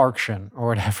infarction or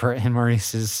whatever. And Maurice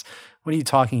says, what are you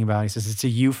talking about? He says, it's a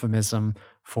euphemism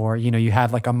for, you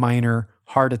had like a minor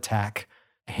heart attack.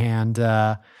 And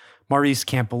Maurice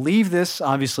can't believe this.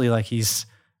 Obviously, like he's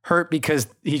hurt because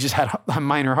he just had a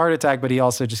minor heart attack, but he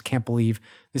also just can't believe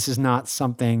this is not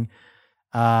something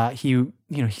he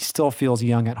still feels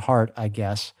young at heart, I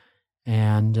guess.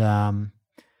 And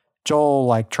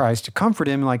Joel tries to comfort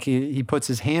him. He puts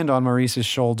his hand on Maurice's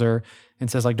shoulder and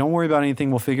says, don't worry about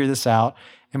anything. We'll figure this out.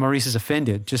 And Maurice is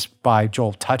offended just by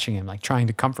Joel touching him, trying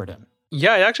to comfort him.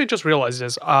 Yeah, I actually just realized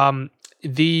this.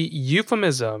 The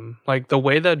euphemism, the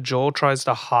way that Joel tries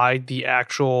to hide the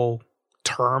actual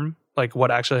term, what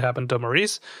actually happened to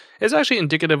Maurice, is actually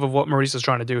indicative of what Maurice is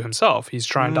trying to do himself. He's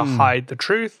trying to hide the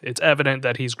truth. It's evident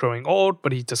that he's growing old,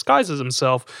 but he disguises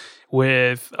himself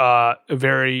with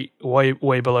very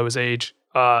way below his age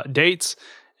dates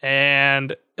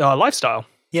and lifestyle.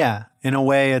 Yeah, in a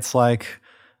way, it's like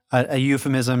a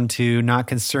euphemism to not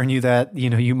concern you that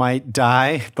you might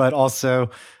die, but also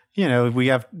we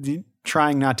have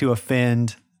trying not to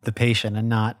offend the patient and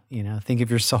not think of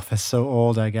yourself as so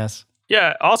old, I guess.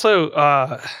 Yeah. Also,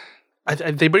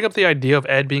 they bring up the idea of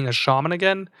Ed being a shaman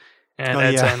again, and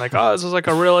Ed saying this is a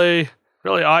really,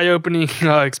 really eye-opening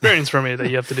experience for me that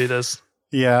you have to do this.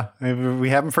 Yeah, we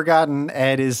haven't forgotten.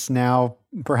 Ed is now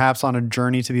perhaps on a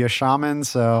journey to be a shaman.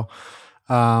 So,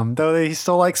 though he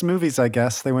still likes movies, I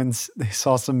guess they went. They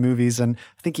saw some movies, and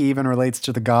I think he even relates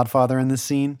to The Godfather in this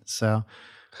scene. So,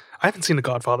 I haven't seen The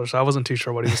Godfather, so I wasn't too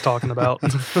sure what he was talking about.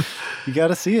 you got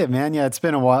to see it, man. Yeah, it's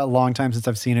been a long time since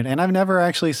I've seen it, and I've never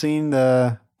actually seen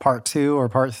the part 2 or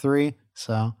part 3.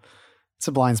 So, it's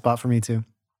a blind spot for me too.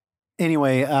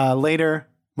 Anyway, later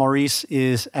Maurice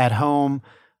is at home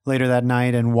later that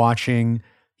night and watching.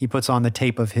 He puts on the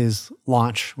tape of his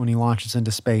launch when he launches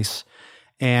into space.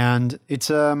 And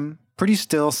it's a pretty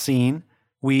still scene.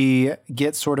 We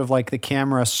get sort of like the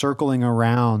camera circling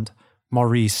around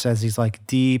Maurice as he's like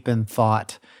deep in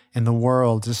thought, and the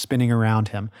world is spinning around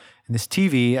him. And this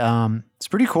TV, it's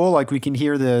pretty cool. Like we can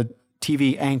hear the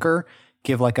TV anchor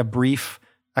give like a brief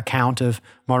account of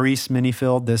Maurice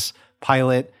Minifield, this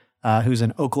pilot who's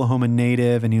an Oklahoma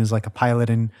native, and he was like a pilot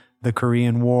in the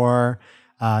Korean War.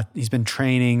 He's been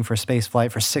training for space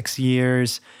flight for 6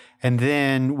 years. And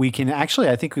then we can actually,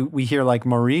 I think we hear like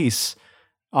Maurice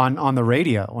on the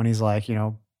radio when he's like,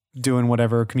 doing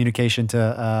whatever communication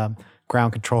to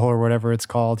ground control or whatever it's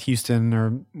called, Houston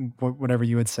or whatever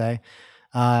you would say.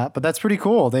 But that's pretty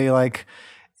cool. They like,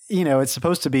 it's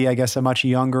supposed to be, I guess, a much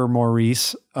younger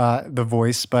Maurice, the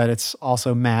voice, but it's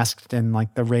also masked in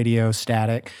like the radio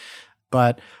static.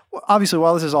 But obviously,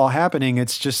 while this is all happening,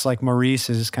 it's just like Maurice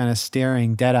is kind of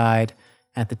staring dead-eyed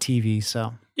at the TV.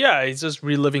 So yeah, he's just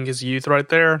reliving his youth right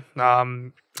there.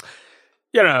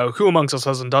 Who amongst us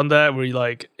hasn't done that? Where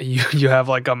you have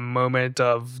like a moment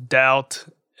of doubt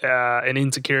and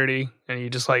insecurity, and you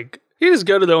just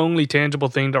go to the only tangible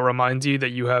thing that reminds you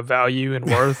that you have value and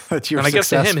worth. That you're and I guess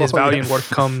to him, his value yeah. and worth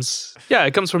comes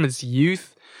from his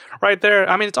youth, right there.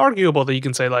 I mean, it's arguable that you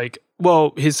can say like,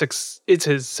 well, it's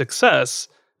his success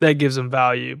that gives him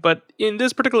value. But in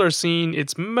this particular scene,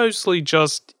 it's mostly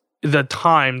just the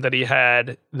time that he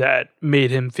had that made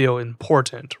him feel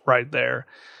important right there.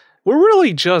 We're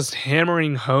really just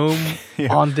hammering home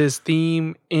on this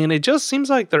theme, and it just seems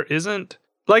like there isn't,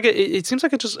 like, it seems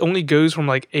like it just only goes from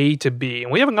like A to B,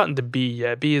 and we haven't gotten to B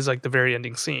yet. B is like the very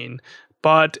ending scene.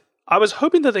 But I was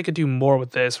hoping that they could do more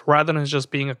with this rather than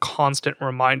just being a constant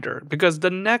reminder, because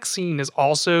the next scene is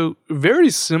also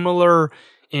very similar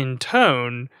in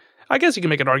tone. I guess you can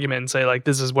make an argument and say like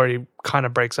this is where he kind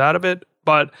of breaks out of it.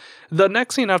 But the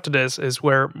next scene after this is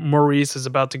where Maurice is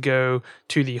about to go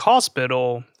to the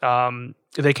hospital.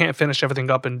 They can't finish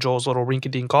everything up in Joel's little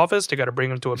rinky-dink office. They got to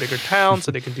bring him to a bigger town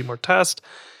so they can do more tests.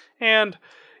 And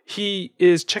he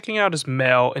is checking out his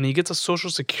mail, and he gets a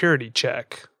social security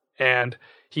check. And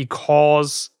he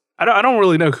calls. I don't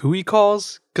really know who he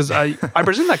calls, because I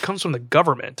presume that comes from the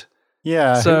government.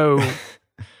 Yeah. So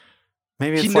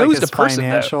maybe it's he like knows his the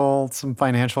person, some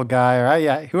financial guy,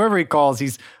 or whoever he calls,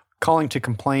 he's calling to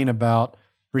complain about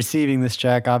receiving this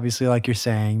check, obviously, like you're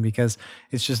saying, because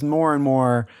it's just more and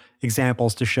more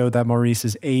examples to show that Maurice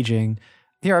is aging.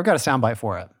 Here, I've got a soundbite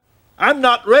for it. I'm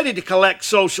not ready to collect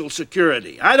Social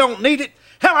Security. I don't need it.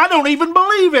 Hell, I don't even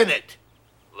believe in it.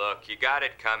 Look, you got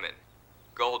it coming.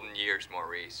 Golden years,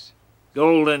 Maurice.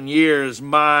 Golden years,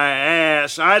 my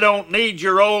ass. I don't need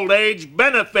your old age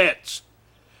benefits.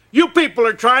 You people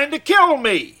are trying to kill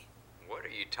me. What are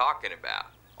you talking about?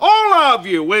 All of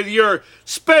you, with your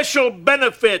special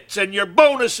benefits and your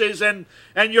bonuses and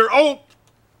your old...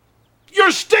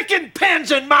 You're sticking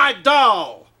pins in my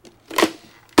doll.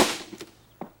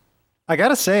 I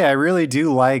gotta say, I really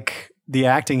do like the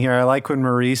acting here. I like when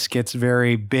Maurice gets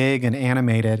very big and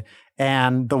animated,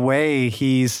 and the way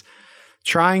he's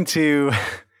trying to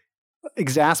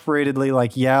exasperatedly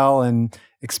like yell and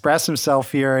express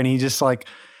himself here, and he just like...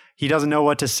 He doesn't know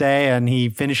what to say, and he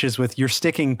finishes with, "You're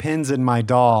sticking pins in my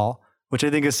doll," which I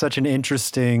think is such an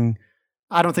interesting...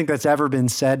 I don't think that's ever been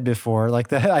said before. Like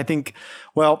that, I think,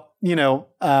 well,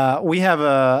 we have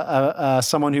a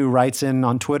someone who writes in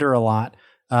on Twitter a lot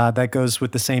that goes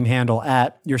with the same handle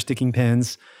at "You're Sticking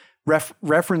Pins,"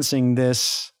 referencing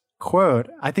this quote.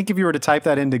 I think if you were to type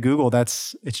that into Google,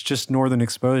 it's just Northern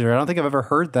Exposure. I don't think I've ever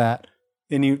heard that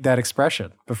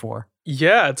expression before.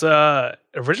 Yeah, it's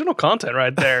original content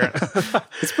right there.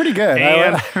 It's pretty good.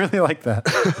 I really like that.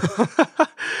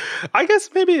 I guess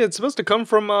maybe it's supposed to come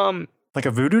from like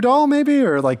a voodoo doll, maybe,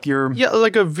 or like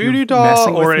like a voodoo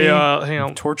doll, or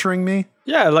torturing me.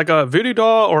 Yeah, like a voodoo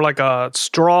doll, or like a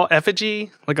straw effigy,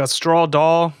 like a straw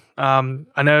doll.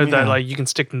 I know that like you can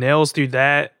stick nails through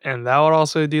that, and that would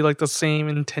also do like the same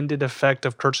intended effect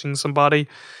of cursing somebody.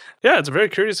 Yeah, it's a very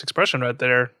curious expression right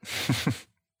there.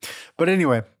 But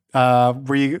anyway,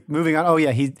 were you moving on? Oh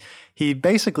yeah, he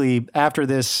basically, after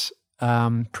this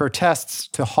protests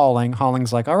to Halling.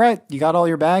 Halling's like, all right, you got all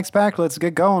your bags packed. Let's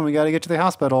get going. We got to get to the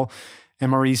hospital.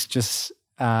 And Maurice just,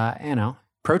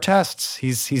 protests.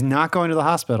 He's not going to the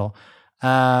hospital.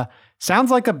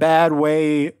 Sounds like a bad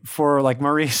way for like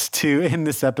Maurice to end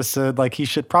this episode. Like he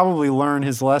should probably learn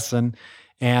his lesson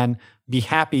and be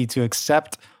happy to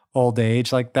accept old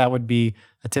age. Like that would be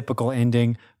a typical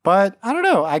ending. But I don't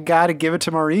know. I got to give it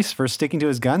to Maurice for sticking to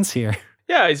his guns here.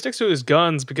 Yeah, he sticks to his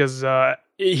guns because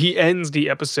he ends the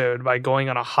episode by going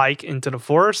on a hike into the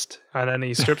forest, and then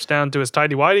he strips down to his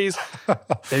tidy whities.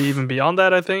 Maybe even beyond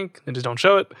that, I think. They just don't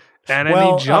show it. And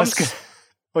then he jumps.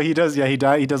 Well, he does. Yeah, he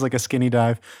does like a skinny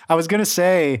dive. I was gonna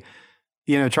say,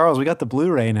 Charles, we got the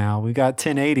Blu-ray now. We got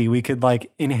 1080. We could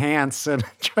like enhance and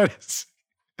try to.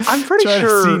 I'm pretty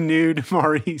sure to see nude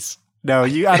Maurice. No,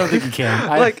 I don't think you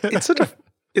can.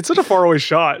 It's such a far away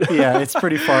shot. Yeah, it's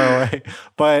pretty far away,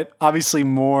 but obviously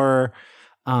more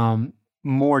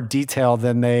detail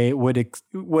than they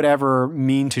would ever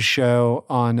mean to show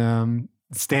on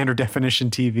standard definition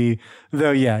TV.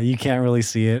 Though, yeah, you can't really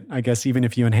see it. I guess even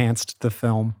if you enhanced the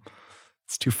film,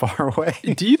 it's too far away.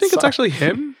 Do you think it's actually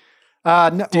him? No,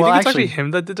 Do you think it's actually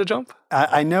him that did the jump?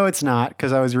 I know it's not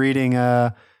because I was reading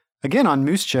again on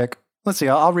Moose Chick. Let's see,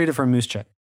 I'll read it from Moose Chick.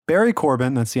 Barry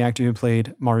Corbin, that's the actor who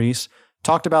played Maurice,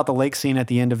 talked about the lake scene at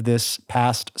the end of this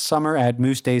past summer at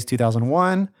Moose Days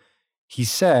 2001. He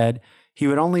said he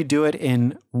would only do it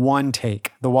in one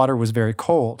take. The water was very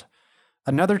cold.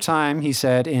 Another time, he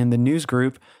said in the news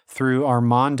group through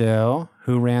Armando,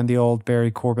 who ran the old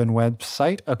Barry Corbin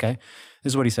website. Okay,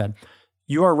 this is what he said.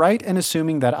 You are right in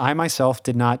assuming that I myself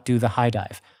did not do the high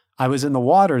dive. I was in the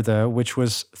water, though, which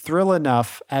was thrill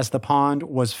enough as the pond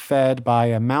was fed by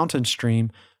a mountain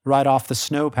stream right off the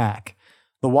snowpack.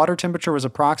 The water temperature was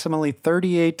approximately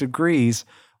 38 degrees,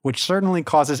 which certainly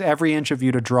causes every inch of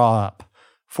you to draw up.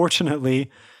 Fortunately,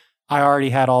 I already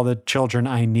had all the children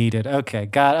I needed. Okay,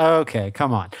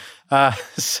 come on.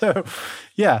 So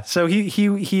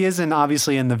he is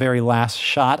obviously in the very last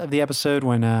shot of the episode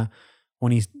when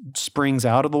he springs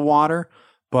out of the water,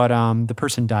 but the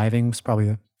person diving was probably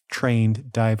a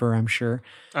trained diver, I'm sure.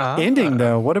 Ending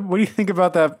though, what do you think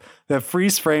about that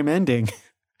freeze frame ending?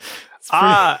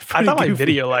 I thought my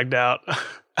video lagged out.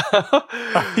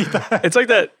 It's like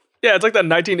that. Yeah, it's like that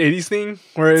 1980s thing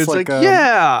where it's like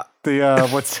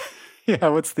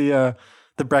what's the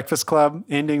Breakfast Club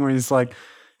ending where he's like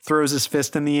throws his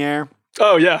fist in the air.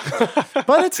 Oh yeah.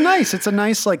 But it's nice. It's a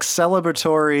nice like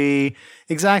celebratory,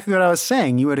 exactly what I was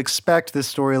saying. You would expect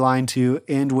this storyline to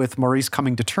end with Maurice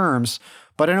coming to terms,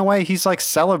 but in a way he's like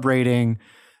celebrating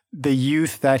the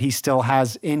youth that he still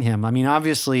has in him. I mean,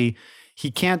 obviously he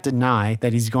can't deny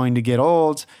that he's going to get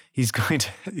old. He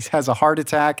has a heart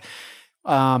attack.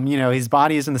 His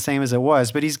body isn't the same as it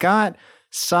was, but he's got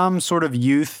some sort of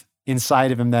youth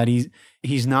inside of him that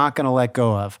he's not going to let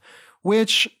go of,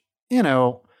 which,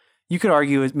 you could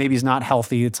argue maybe is not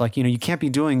healthy. It's like, you can't be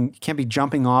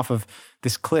jumping off of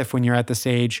this cliff when you're at this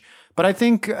age. But I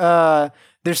think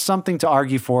there's something to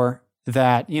argue for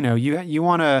that, you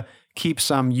want to keep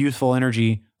some youthful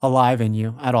energy alive in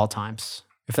you at all times,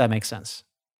 if that makes sense.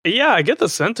 Yeah, I get the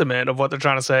sentiment of what they're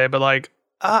trying to say, but like,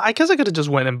 I guess I could have just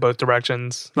went in both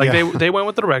directions. Like they went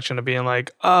with the direction of being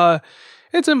like,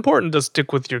 it's important to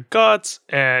stick with your guts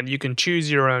and you can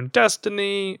choose your own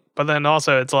destiny. But then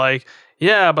also it's like,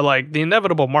 yeah, but like the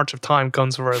inevitable march of time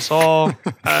comes for us all.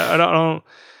 I don't know.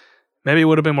 Maybe it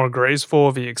would have been more graceful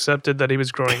if he accepted that he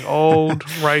was growing old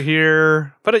right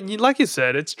here. But like you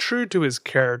said, it's true to his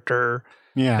character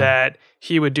that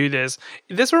he would do this.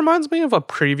 This reminds me of a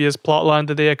previous plotline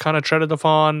that they had kind of treaded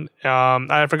upon.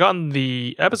 I had forgotten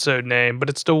the episode name, but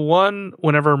it's the one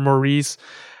whenever Maurice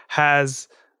has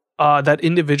that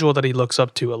individual that he looks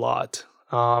up to a lot.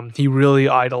 He really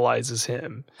idolizes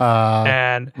him.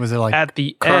 And was it like at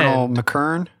the Colonel end,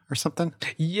 McKern or something?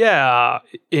 Yeah.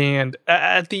 And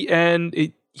at the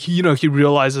end, he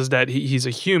realizes that he's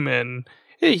a human.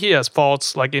 He has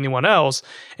faults like anyone else,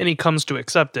 and he comes to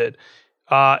accept it.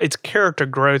 It's character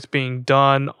growth being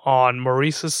done on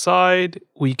Maurice's side.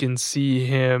 We can see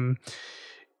him,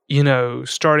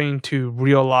 starting to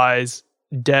realize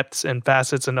depths and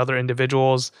facets in other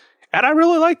individuals. And I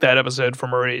really like that episode for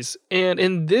Maurice. And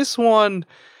in this one,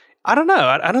 I don't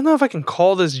know. I don't know if I can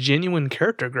call this genuine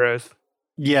character growth.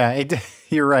 Yeah,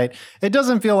 you're right. It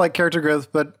doesn't feel like character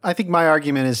growth, but I think my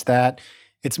argument is that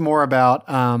it's more about,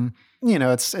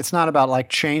 it's not about like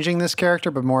changing this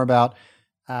character, but more about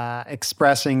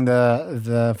expressing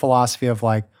the philosophy of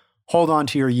like, hold on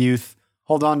to your youth,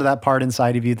 hold on to that part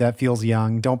inside of you that feels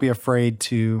young. Don't be afraid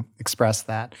to express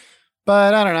that.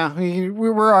 But I don't know.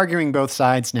 We're arguing both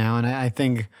sides now, and I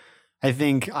think I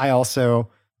think I also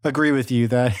agree with you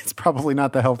that it's probably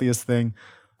not the healthiest thing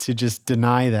to just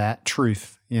deny that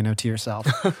truth, to yourself.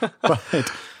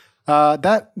 But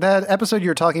that episode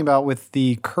you're talking about with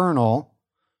the Colonel,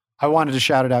 I wanted to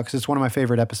shout it out because it's one of my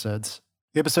favorite episodes.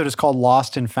 The episode is called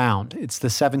Lost and Found. It's the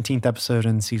 17th episode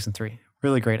in season 3.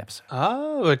 Really great episode.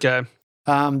 Oh, okay.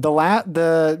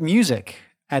 The music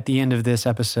at the end of this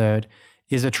episode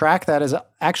is a track that has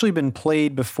actually been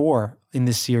played before in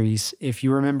this series. If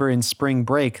you remember in Spring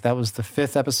Break, that was the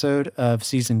 5th episode of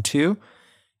season 2.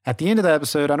 At the end of that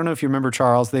episode, I don't know if you remember,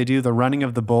 Charles, they do the running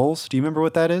of the bulls. Do you remember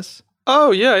what that is?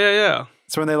 Oh, yeah.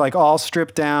 So when they like all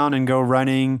strip down and go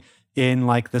running in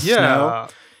like the snow.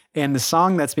 And the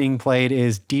song that's being played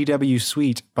is D.W.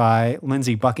 Sweet by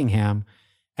Lindsey Buckingham.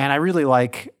 And I really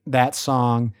like that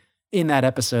song in that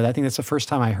episode. I think that's the first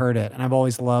time I heard it. And I've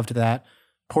always loved that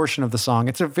portion of the song.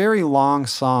 It's a very long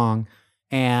song.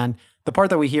 And the part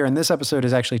that we hear in this episode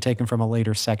is actually taken from a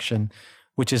later section,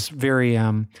 which is very,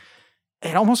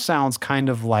 it almost sounds kind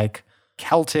of like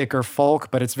Celtic or folk,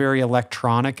 but it's very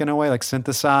electronic in a way, like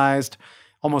synthesized,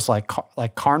 almost like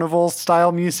carnival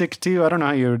style music too. I don't know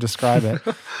how you would describe it,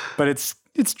 but it's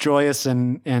joyous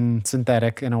and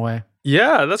synthetic in a way.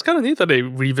 Yeah, that's kind of neat that they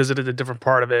revisited a different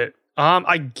part of it.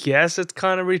 I guess it's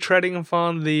kind of retreading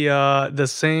upon the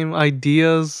same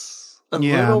ideas a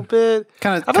little bit.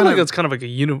 I feel like it's kind of like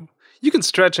you can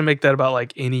stretch and make that about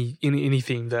like any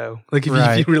theme though. Like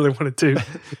if you really wanted to.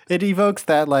 It evokes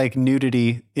that like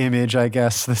nudity image, I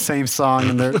guess, the same song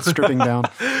and they're stripping down.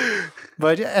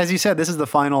 But as you said, this is the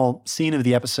final scene of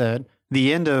the episode,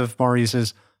 the end of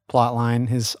Maurice's plot line,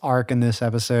 his arc in this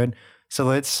episode. So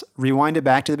let's rewind it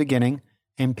back to the beginning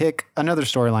and pick another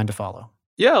storyline to follow.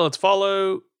 Yeah, let's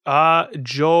follow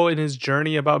Joel in his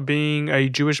journey about being a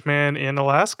Jewish man in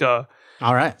Alaska.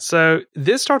 All right. So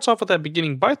this starts off with that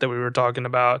beginning bite that we were talking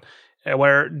about,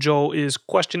 where Joel is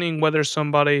questioning whether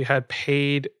somebody had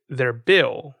paid their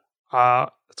bill.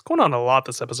 It's going on a lot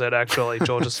this episode, actually.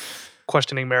 Joel just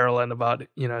questioning Marilyn about,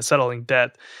 settling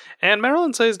debt. And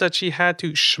Marilyn says that she had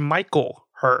to schmeichel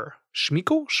her.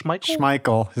 Schmeichel?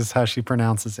 Schmeichel is how she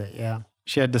pronounces it, yeah.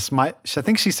 She had to I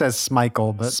think she says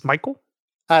Schmeichel, but... Schmeichel?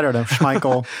 I don't know,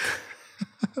 Schmeichel.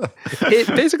 It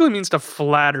basically means to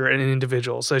flatter an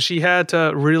individual. So she had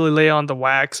to really lay on the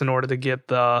wax in order to get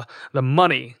the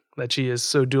money that she is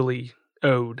so duly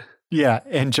owed. Yeah,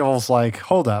 and Joel's like,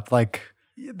 hold up, like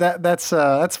that's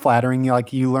flattering.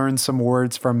 Like you learned some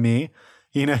words from me.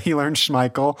 He learned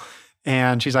Schmeichel,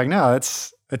 and she's like, no,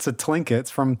 it's a Tlingit.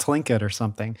 It's from Tlingit or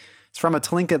something. It's from a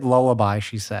Tlingit lullaby,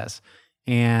 she says,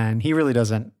 and he really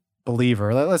doesn't believe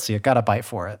her. Let's see, I got a bite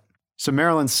for it. So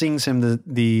Marilyn sings him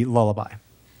the lullaby.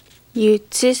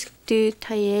 Yutsistu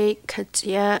taye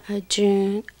katya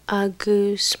ajun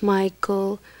agu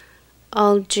Schmeichel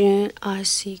aljun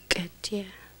asikatya.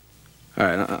 All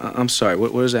right, I'm sorry.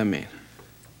 What does that mean?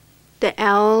 The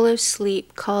owl of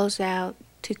sleep calls out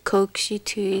to coax you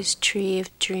to his tree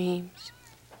of dreams.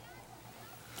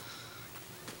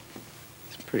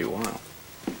 It's pretty wild.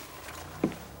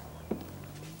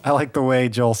 I like the way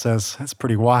Joel says, that's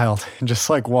pretty wild, and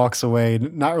just like walks away,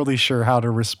 not really sure how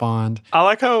to respond. I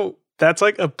like how that's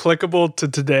like applicable to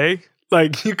today.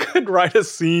 Like you could write a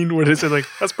scene where they say like,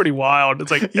 that's pretty wild. It's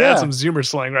like, yeah, some Zoomer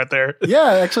slang right there.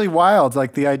 Yeah, actually wild.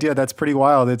 Like the idea that's pretty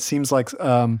wild. It seems like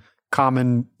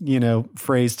common,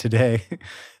 phrase today,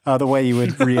 the way you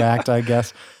would react, I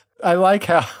guess. I like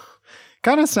how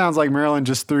kind of sounds like Marilyn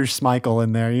just threw Schmeichel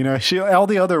in there. All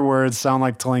the other words sound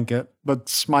like Tlingit, but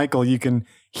Schmeichel, you can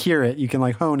hear it. You can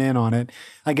like hone in on it.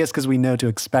 I guess because we know to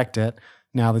expect it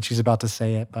now that she's about to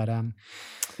say it. But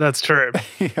that's true.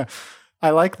 Yeah.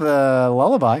 I like the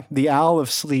lullaby. The owl of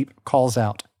sleep calls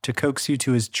out to coax you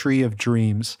to his tree of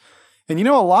dreams. And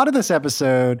a lot of this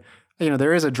episode,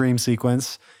 there is a dream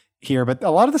sequence here, but a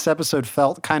lot of this episode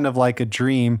felt kind of like a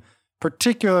dream,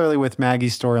 particularly with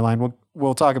Maggie's storyline.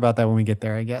 We'll talk about that when we get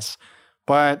there, I guess.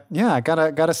 But yeah, I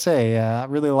gotta say, I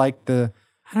really like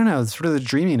sort of the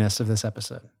dreaminess of this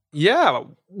episode. Yeah,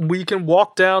 we can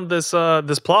walk down this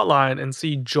plot line and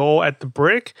see Joel at the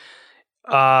brick.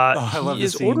 I love he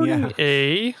is scene,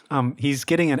 ordering he's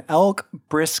getting an elk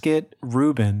brisket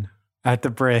Reuben at the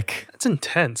brick. That's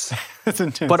intense. That's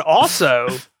intense. But also,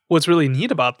 what's really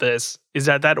neat about this is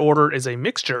that order is a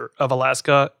mixture of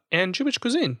Alaska and Jewish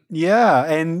cuisine. Yeah,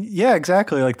 and yeah,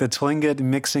 exactly. Like the Tlingit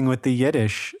mixing with the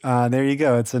Yiddish. There you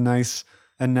go. It's a nice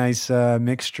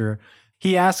mixture.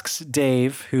 He asks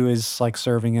Dave, who is like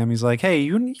serving him, he's like, hey,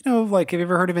 like, have you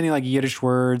ever heard of any like Yiddish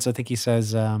words? I think he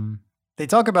says, they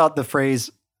talk about the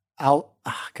phrase, I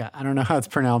don't know how it's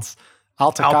pronounced.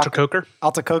 Altakoker.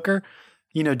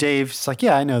 Dave's like,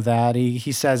 yeah, I know that.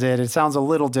 He says it. It sounds a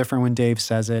little different when Dave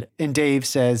says it. And Dave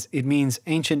says it means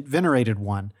ancient venerated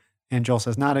one. And Joel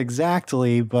says, not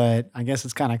exactly, but I guess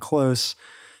it's kind of close.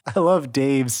 I love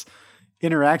Dave's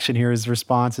interaction here. His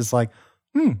response is like,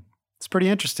 it's pretty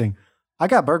interesting. I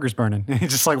got burgers burning. And he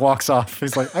just like walks off.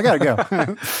 He's like, I got to go.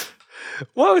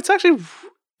 Well,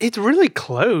 it's really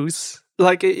close.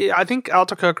 Like, I think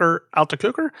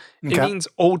Altakucker, it means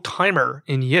old timer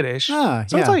in Yiddish. So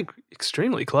it's like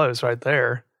extremely close right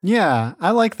there. Yeah,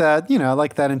 I like that. I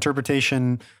like that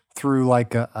interpretation through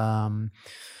like a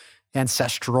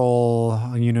ancestral,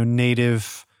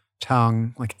 native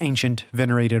tongue, like ancient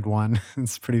venerated one.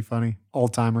 It's pretty funny.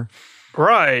 Old timer.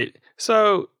 Right.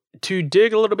 So to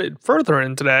dig a little bit further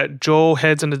into that, Joel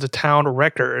heads into the town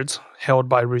records held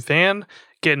by Ruth Ann,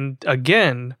 getting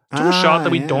again to a shot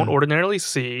that we don't ordinarily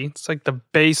see. It's like the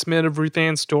basement of Ruth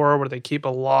Ann's store where they keep a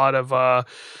lot of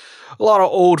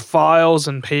old files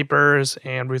and papers.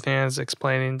 And Ruth Ann's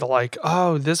explaining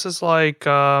this is like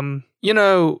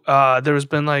there's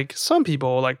been like some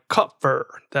people like Kupfer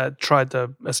that tried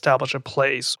to establish a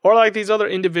place, or like these other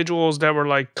individuals that were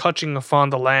like touching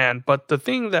upon the land. But the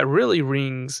thing that really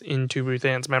rings into Ruth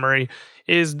Ann's memory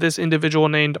is this individual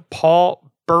named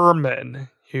Paul Berman,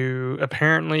 who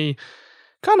apparently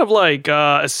kind of like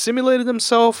assimilated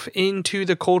himself into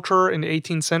the culture in the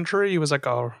 18th century. He was like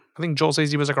I think Joel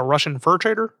says he was like a Russian fur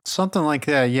trader. Something like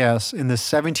that, yes. In the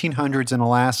 1700s in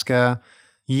Alaska.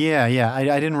 Yeah.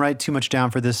 I didn't write too much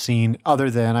down for this scene other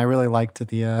than I really liked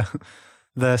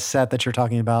the set that you're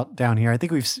talking about down here. I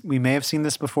think we may have seen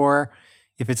this before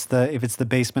if it's the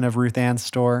basement of Ruth Ann's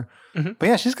store. Mm-hmm. But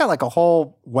yeah, she's got like a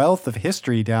whole wealth of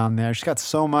history down there. She's got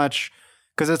so much.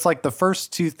 Because it's like the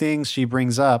first two things she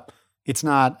brings up, it's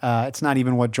not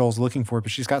even what Joel's looking for, but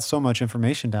she's got so much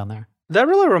information down there. That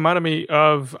really reminded me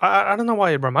of, I don't know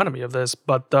why it reminded me of this,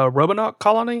 but the Roanoke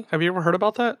colony. Have you ever heard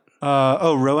about that?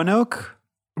 Roanoke?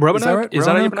 Roanoke? Is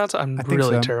that how you pronounce it? I'm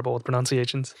really terrible with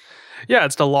pronunciations. Yeah,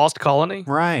 it's the Lost Colony.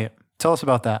 Right. Tell us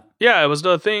about that. Yeah, it was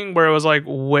the thing where it was like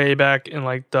way back in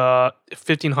like the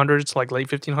 1500s, like late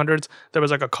 1500s. There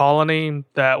was like a colony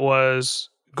that was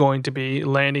going to be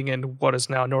landing in what is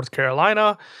now North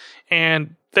Carolina,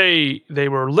 and they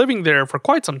were living there for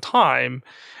quite some time,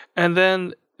 and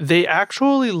then they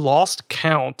actually lost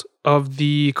count of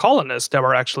the colonists that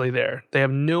were actually there. They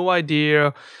have no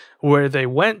idea where they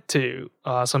went to.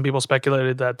 Some people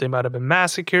speculated that they might have been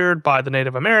massacred by the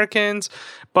Native Americans,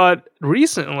 but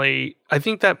recently I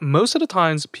think that most of the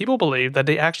times people believe that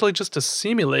they actually just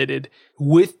assimilated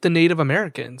with the Native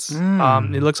Americans.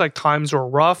 It looks like times were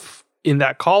rough in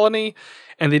that colony,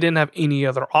 and they didn't have any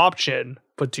other option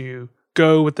but to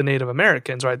go with the Native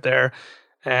Americans right there.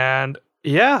 And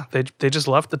yeah, they just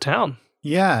left the town.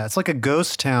 Yeah, it's like a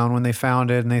ghost town when they found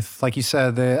it. And they, like you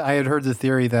said, I had heard the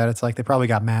theory that it's like they probably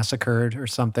got massacred or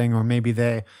something, or maybe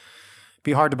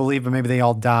be hard to believe, but maybe they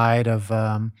all died of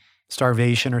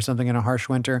starvation or something in a harsh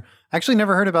winter. I actually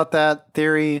never heard about that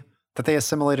theory that they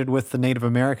assimilated with the Native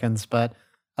Americans, but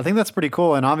I think that's pretty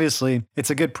cool, and obviously it's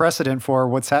a good precedent for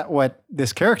what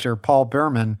this character Paul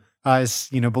Berman is,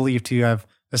 believed to have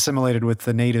assimilated with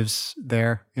the natives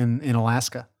there in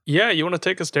Alaska. Yeah, you want to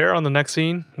take us there on the next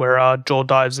scene where Joel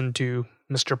dives into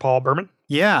Mr. Paul Berman?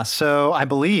 Yeah, so I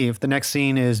believe the next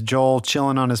scene is Joel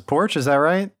chilling on his porch. Is that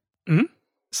right? Mm-hmm.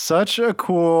 Such a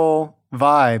cool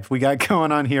vibe we got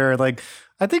going on here. Like,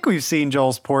 I think we've seen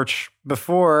Joel's porch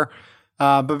before.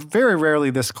 But very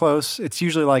rarely this close. It's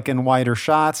usually like in wider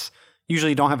shots.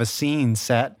 Usually you don't have a scene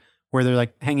set where they're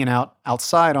like hanging out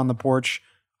outside on the porch.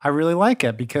 I really like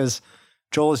it because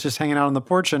Joel is just hanging out on the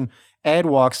porch and Ed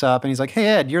walks up and he's like, hey,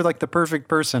 Ed, you're like the perfect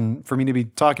person for me to be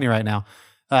talking to right now.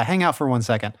 Hang out for 1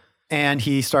 second. And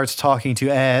he starts talking to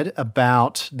Ed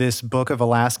about this book of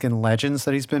Alaskan legends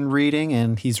that he's been reading.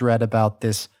 And he's read about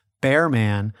this bear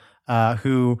man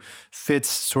who fits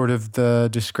sort of the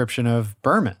description of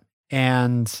Berman.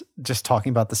 And just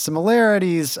talking about the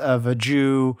similarities of a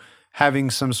Jew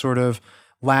having some sort of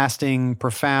lasting,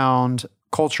 profound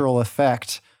cultural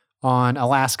effect on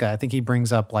Alaska. I think he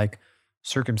brings up like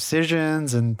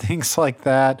circumcisions and things like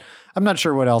that. I'm not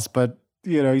sure what else, but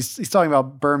he's talking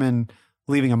about Berman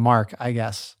leaving a mark, I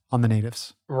guess, on the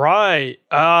natives. Right.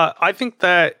 I think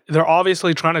that they're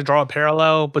obviously trying to draw a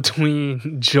parallel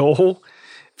between Joel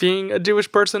being a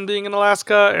Jewish person being in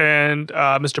Alaska and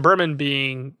Mr. Berman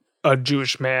being a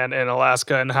Jewish man in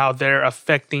Alaska and how they're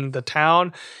affecting the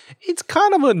town. It's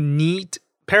kind of a neat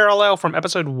parallel from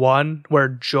episode 1 where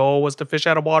Joel was the fish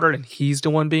out of water and he's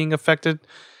the one being affected.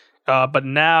 But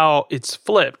now it's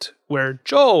flipped where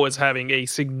Joel is having a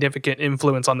significant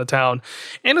influence on the town.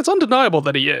 And it's undeniable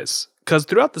that he is. because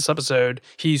throughout this episode,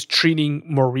 he's treating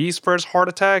Maurice for his heart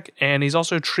attack, and he's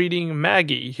also treating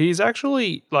Maggie. He's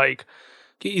actually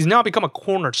he's now become a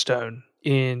cornerstone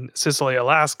in Cicely,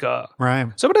 Alaska.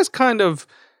 Right. So it's kind of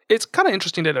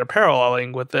interesting that they're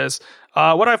paralleling with this.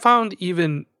 What I found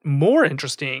even more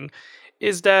interesting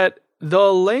is that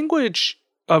the language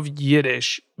of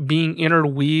Yiddish being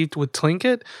interweaved with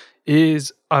Tlingit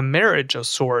is a marriage of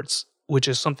sorts, which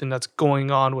is something that's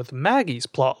going on with Maggie's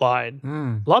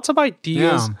plotline. Lots of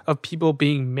ideas of people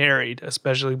being married,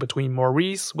 especially between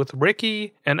Maurice with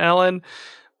Ricky and Ellen,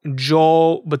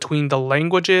 Joel between the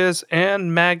languages,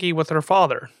 and Maggie with her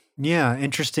father. Yeah,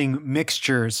 interesting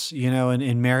mixtures,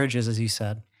 in marriages, as you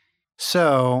said.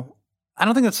 So I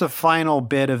don't think that's the final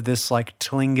bit of this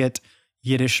Tlingit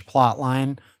Yiddish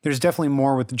plotline. There's definitely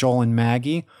more with Joel and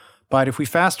Maggie. But if we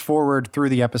fast forward through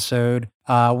the episode,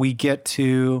 we get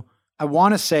to, I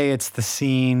want to say it's the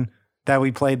scene that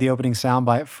we played the opening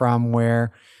soundbite from,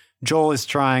 where Joel is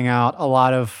trying out a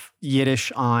lot of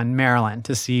Yiddish on Marilyn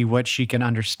to see what she can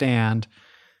understand.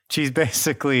 She's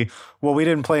basically, well, we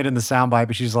didn't play it in the soundbite,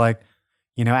 but she's like,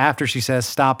 after she says,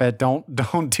 "Stop it,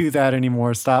 don't do that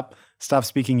anymore. Stop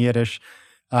speaking Yiddish."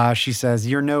 She says,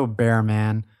 "You're no bear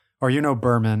man," or "You're no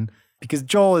Berman," because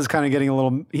Joel is kind of getting a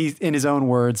little, he's, in his own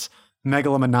words,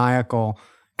 megalomaniacal,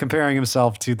 comparing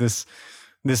himself to this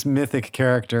mythic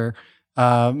character.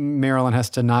 Marilyn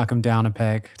has to knock him down a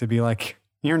peg to be like,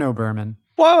 "You're no Berman."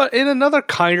 Well, in another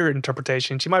kinder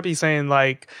interpretation, she might be saying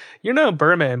 "You're no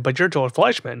Berman, but you're Joel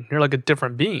Fleischman. You're like a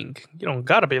different being. You don't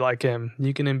gotta be like him.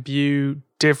 You can imbue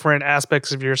different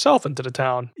aspects of yourself into the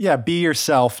town." Yeah, be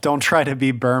yourself. Don't try to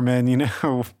be Berman.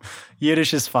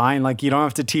 Yiddish is fine. You don't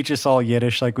have to teach us all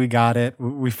Yiddish. We got it.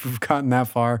 We've gotten that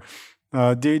far.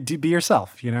 Do be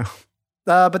yourself.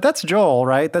 But that's Joel,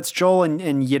 right? That's Joel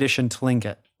in Yiddish and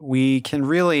Tlingit. We can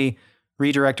really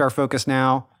redirect our focus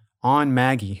now on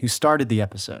Maggie, who started the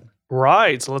episode.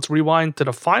 Right. So let's rewind to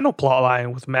the final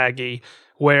plotline with Maggie,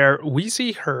 where we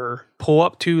see her pull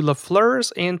up to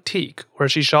LaFleur's Antique, where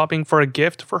she's shopping for a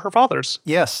gift for her father's.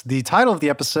 Yes, the title of the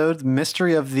episode,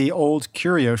 Mystery of the Old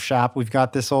Curio Shop. We've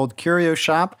got this old curio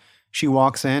shop. She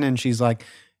walks in and she's like,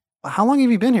 "How long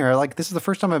have you been here? This is the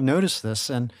first time I've noticed this."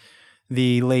 And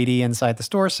the lady inside the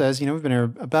store says, "We've been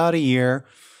here about a year.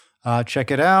 Check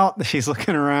it out." She's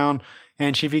looking around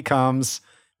and she becomes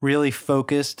really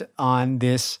focused on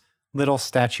this little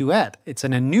statuette. It's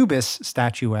an Anubis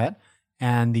statuette.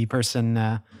 And the person,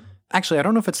 actually, I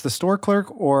don't know if it's the store clerk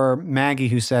or Maggie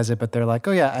who says it, but they're like,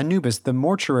 "Oh yeah, Anubis, the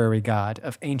mortuary god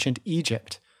of ancient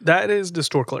Egypt." That is the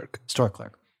store clerk. Store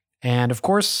clerk. And of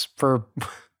course, for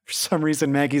some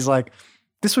reason, Maggie's like,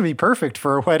 "This would be perfect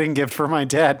for a wedding gift for my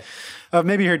dad."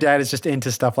 Maybe her dad is just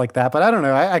into stuff like that, but I don't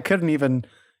know. I couldn't even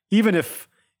if,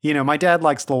 my dad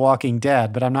likes The Walking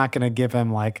Dead, but I'm not going to give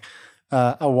him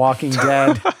a Walking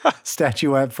Dead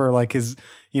statuette for his,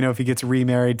 if he gets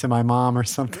remarried to my mom or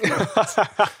something.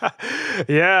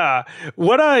 Yeah.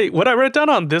 What I wrote down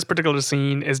on this particular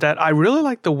scene is that I really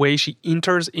like the way she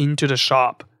enters into the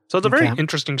shop. So it's a very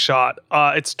interesting shot.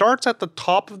 It starts at the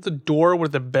top of the door where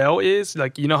the bell is.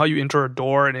 How you enter a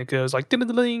door and it goes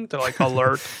ding-a-ding to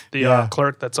alert the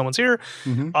clerk that someone's here.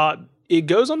 Mm-hmm. It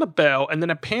goes on the bell and then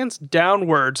it pans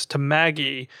downwards to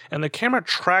Maggie and the camera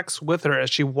tracks with her as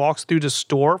she walks through the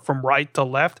store from right to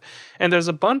left. And there's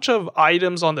a bunch of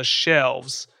items on the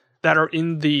shelves that are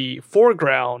in the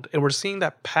foreground and we're seeing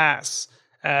that pass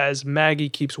as Maggie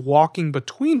keeps walking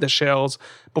between the shelves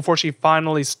before she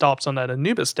finally stops on that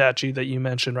Anubis statue that you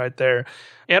mentioned right there.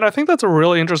 And I think that's a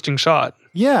really interesting shot.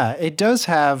 Yeah, it does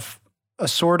have a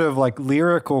sort of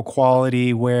lyrical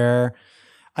quality where,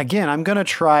 again, I'm going to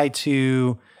try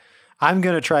to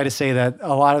say that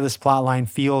a lot of this plotline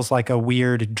feels like a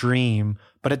weird dream,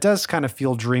 but it does kind of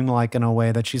feel dreamlike in a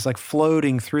way that she's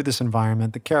floating through this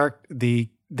environment.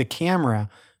 The camera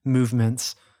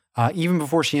movements, even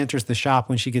before she enters the shop,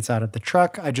 when she gets out of the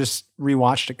truck, I just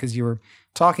rewatched it because you were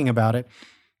talking about it,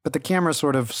 but the camera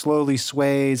sort of slowly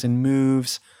sways and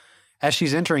moves as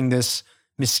she's entering this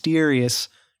mysterious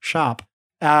shop.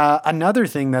 Another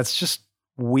thing that's just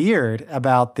weird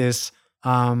about this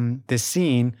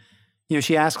scene,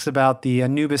 she asks about the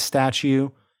Anubis statue,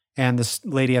 and this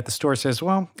lady at the store says,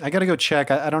 "Well, I got to go check.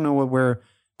 I don't know what we're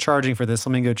charging for this.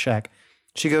 Let me go check."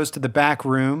 She goes to the back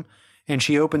room and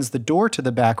she opens the door to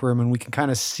the back room, and we can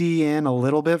kind of see in a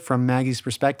little bit from Maggie's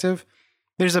perspective.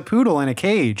 There's a poodle in a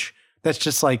cage that's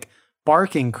just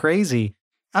barking crazy.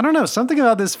 I don't know. Something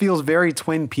about this feels very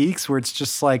Twin Peaks, where it's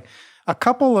just a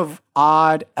couple of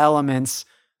odd elements.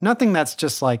 Nothing that's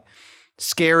just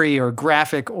scary or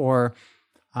graphic or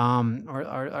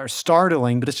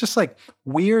startling, but it's just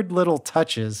weird little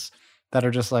touches that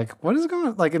are just like, what is going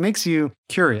on? Like, it makes you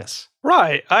curious.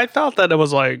 Right. I felt that it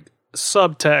was like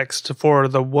subtext for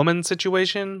the woman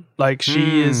situation. Like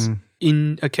she is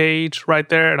in a cage right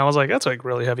there. And I was like, that's like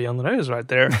really heavy on the nose right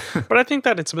there. But I think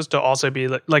that it's supposed to also be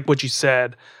like what you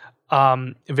said,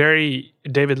 very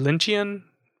David Lynchian,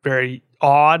 very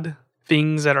odd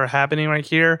things that are happening right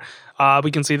here.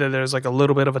 We can see that there's like a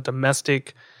little bit of a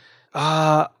domestic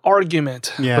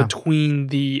argument between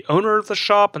the owner of the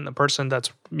shop and the person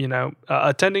that's,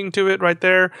 attending to it right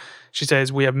there. She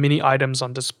says, we have many items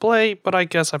on display, but I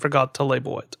guess I forgot to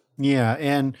label it. Yeah.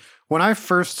 And when I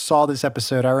first saw this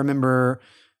episode, I remember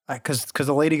because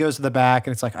the lady goes to the back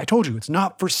and it's like, I told you, it's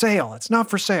not for sale. It's not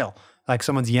for sale. Like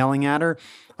someone's yelling at her.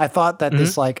 I thought that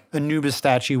this like Anubis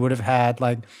statue would have had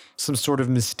like some sort of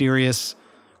mysterious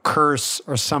curse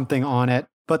or something on it.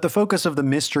 But the focus of the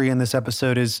mystery in this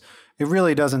episode is it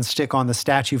really doesn't stick on the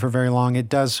statue for very long. It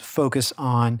does focus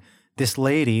on this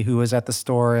lady who is at the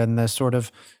store and the sort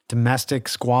of domestic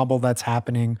squabble that's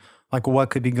happening, like what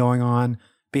could be going on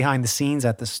behind the scenes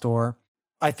at the store.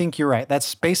 I think you're right.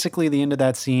 That's basically the end of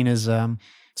that scene is,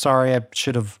 sorry, I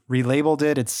should have relabeled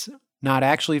it. It's not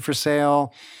actually for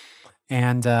sale.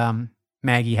 And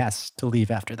Maggie has to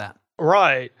leave after that.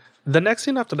 Right. The next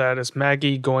scene after that is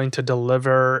Maggie going to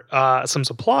deliver some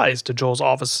supplies to Joel's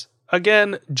office.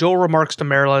 Again, Joel remarks to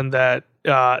Marilyn that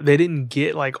they didn't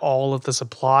get like all of the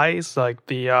supplies. Like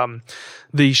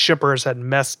the shippers had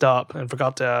messed up and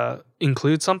forgot to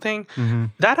include something. Mm-hmm.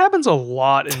 That happens a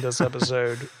lot in this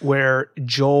episode where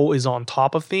Joel is on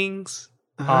top of things.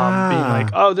 Being like,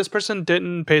 oh, this person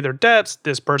didn't pay their debts.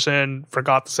 This person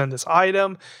forgot to send this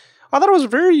item. I thought it was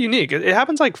very unique. It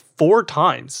happens like 4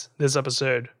 times this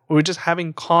episode. We're just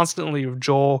having constantly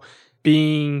Joel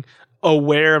being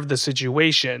aware of the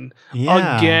situation.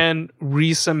 Yeah. Again,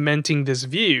 re-cementing this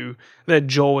view that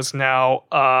Joel is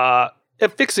now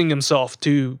affixing himself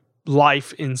to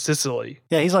life in Sicily.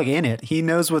 Yeah, he's like in it. He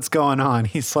knows what's going on.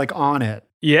 He's like on it.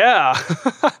 Yeah.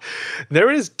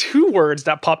 There is 2 words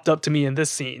that popped up to me in this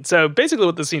scene. So basically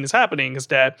what the scene is happening is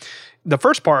that the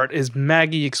first part is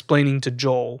Maggie explaining to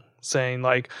Joel, saying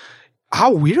like,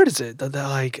 how weird is it that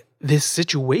like this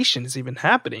situation is even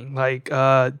happening? Like,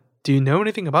 do you know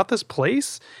anything about this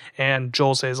place? And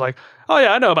Joel says like, oh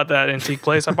yeah, I know about that antique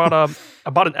place. I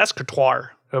bought an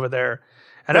escritoire over there.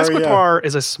 An escritoire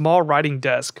is a small writing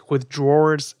desk with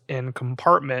drawers and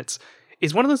compartments.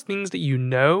 It's one of those things that you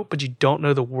know, but you don't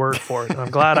know the word for it. And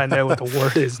I'm glad I know what the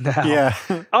word is now. Yeah.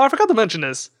 Oh, I forgot to mention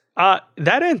this.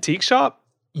 That antique shop,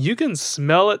 you can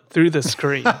smell it through the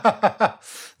screen.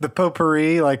 The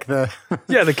potpourri, like the...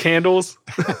 Yeah, the candles.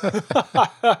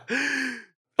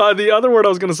 The other word I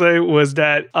was going to say was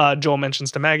that Joel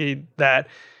mentions to Maggie that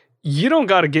you don't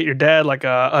got to get your dad like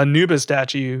a Anubis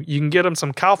statue. You can get him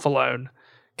some Calphalone.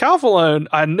 Calphalone,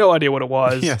 I had no idea what it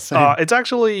was. Yeah,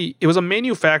 it was a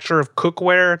manufacturer of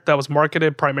cookware that was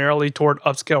marketed primarily toward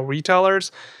upscale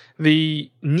retailers.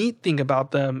 The neat thing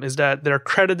about them is that they're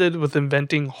credited with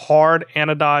inventing hard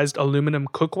anodized aluminum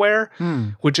cookware,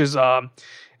 which is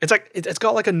it's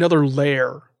got like another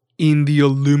layer in the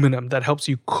aluminum that helps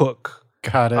you cook.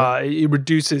 Got it. It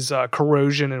reduces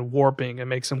corrosion and warping and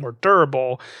makes them more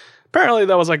durable. Apparently,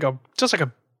 that was like a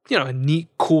neat,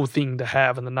 cool thing to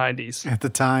have in the 90s. At the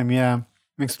time, yeah.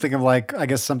 Makes me think of like, I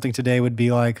guess something today would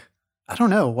be like, I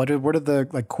don't know, what are the,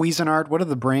 like Cuisinart, what are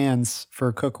the brands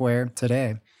for cookware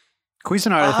today?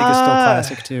 Cuisinart, I think, is still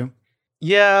classic too.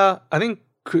 Yeah, I think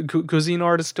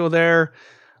Cuisinart is still there.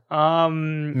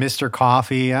 Mr.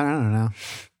 Coffee, I don't know.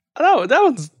 I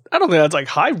don't think that's like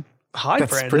high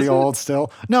that's brand. Pretty old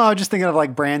still. No, I'm just thinking of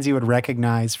like brands you would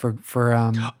recognize for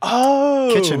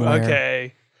kitchenware.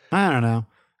 Okay. I don't know.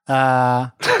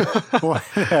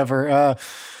 Whatever.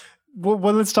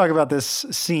 Well, let's talk about this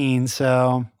scene.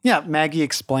 So, yeah, Maggie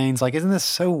explains, like, isn't this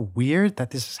so weird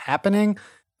that this is happening?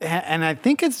 And I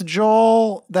think it's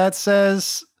Joel that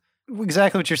says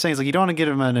exactly what you're saying. It's like, you don't want to give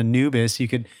him an Anubis. He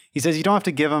says you don't have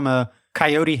to give him a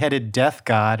coyote-headed death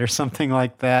god or something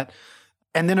like that.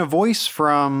 And then a voice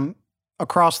from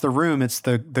across the room, it's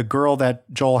the girl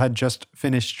that Joel had just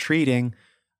finished treating,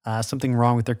 something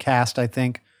wrong with their cast, I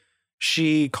think.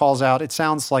 She calls out, it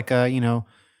sounds like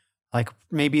like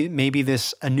maybe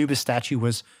this Anubis statue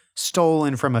was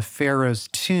stolen from a pharaoh's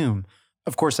tomb.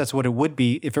 Of course, that's what it would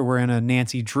be if it were in a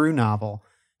Nancy Drew novel.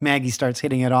 Maggie starts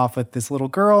hitting it off with this little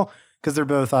girl because they're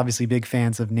both obviously big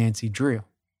fans of Nancy Drew.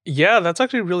 Yeah, that's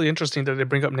actually really interesting that they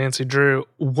bring up Nancy Drew.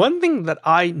 One thing that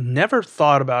I never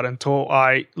thought about until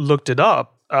I looked it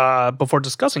up before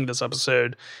discussing this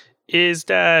episode is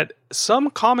that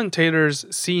some commentators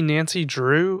see Nancy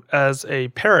Drew as a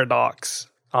paradox.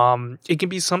 It can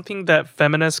be something that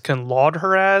feminists can laud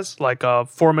her as, like a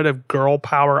formative girl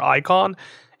power icon,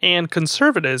 and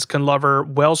conservatives can love her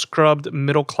well-scrubbed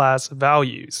middle-class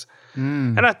values.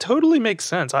 And that totally makes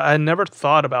sense. I never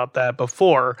thought about that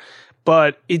before,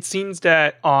 but it seems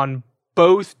that on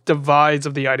both divides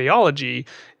of the ideology,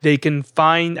 they can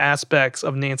find aspects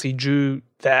of Nancy Drew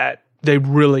that they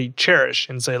really cherish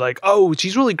and say like, oh,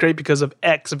 she's really great because of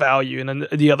X value. And then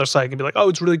the other side can be like, oh,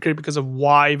 it's really great because of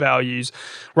Y values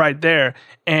right there.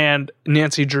 And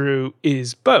Nancy Drew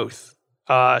is both.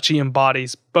 She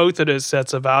embodies both of those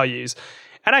sets of values.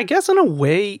 And I guess in a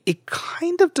way, it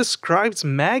kind of describes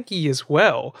Maggie as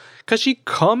well, because she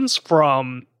comes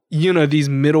from, these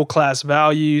middle-class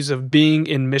values of being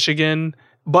in Michigan,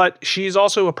 but she's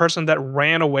also a person that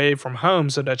ran away from home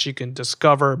so that she can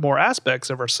discover more aspects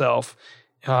of herself.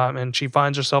 And she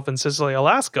finds herself in Sicily,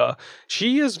 Alaska.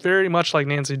 She is very much like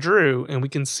Nancy Drew, and we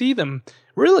can see them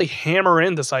really hammer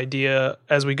in this idea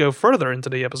as we go further into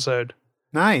the episode.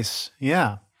 Nice.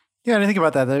 Yeah. Yeah, I didn't think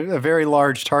about that. A very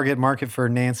large target market for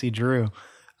Nancy Drew.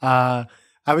 I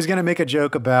was going to make a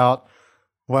joke about,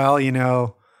 they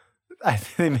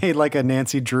made like a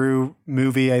Nancy Drew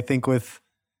movie, I think, with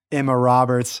Emma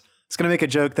Roberts. I was going to make a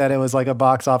joke that it was like a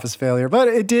box office failure, but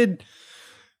it did.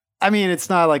 I mean, it's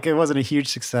not like it wasn't a huge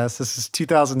success. This is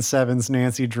 2007's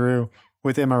Nancy Drew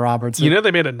with Emma Roberts.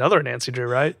 They made another Nancy Drew,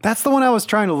 right? That's the one I was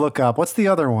trying to look up. What's the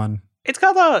other one? It's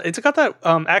got that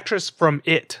actress from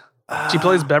It. She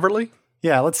plays Beverly.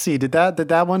 Yeah, let's see. Did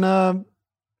that one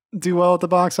do well at the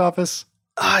box office?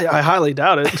 I highly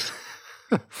doubt it.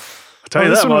 I'll tell you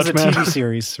this that one much, was a man. TV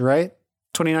series, right?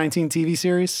 2019 TV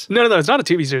series? No, it's not a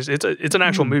TV series. It's an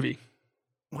actual movie.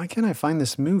 Why can't I find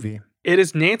this movie? It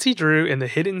is Nancy Drew and the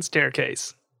Hidden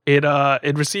Staircase.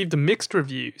 It received mixed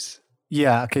reviews.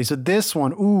 Yeah. Okay. So this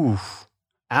one, ooh,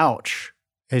 ouch!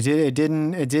 It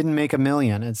didn't make $1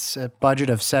 million. It's a budget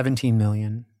of $17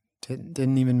 million.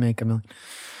 Didn't even make $1 million.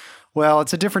 Well,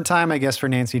 it's a different time, I guess, for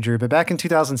Nancy Drew. But back in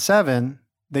 2007,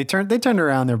 they turned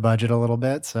around their budget a little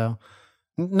bit. So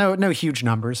no huge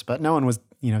numbers, but no one was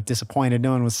disappointed.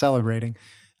 No one was celebrating.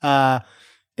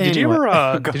 Did you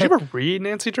ever read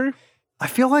Nancy Drew? I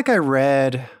feel like I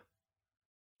read.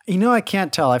 I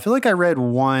can't tell. I feel like I read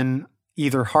one,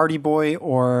 either Hardy Boy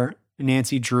or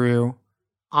Nancy Drew.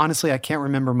 Honestly, I can't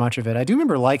remember much of it. I do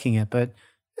remember liking it, but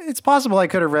it's possible I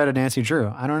could have read a Nancy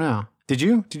Drew. I don't know. Did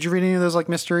you? Did you read any of those like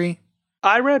mystery?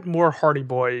 I read more Hardy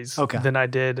Boys than I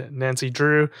did Nancy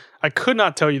Drew. I could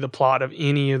not tell you the plot of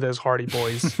any of those Hardy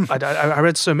Boys. I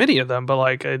read so many of them, but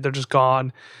like they're just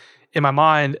gone in my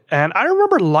mind. And I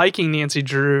remember liking Nancy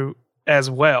Drew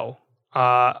as well.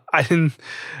 I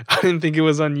didn't think it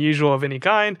was unusual of any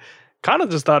kind. Kind of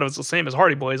just thought it was the same as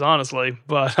Hardy Boys, honestly.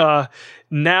 But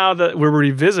now that we're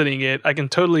revisiting it, I can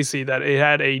totally see that it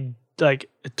had a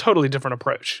totally different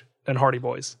approach than Hardy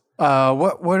Boys.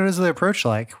 What is the approach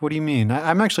like? What do you mean?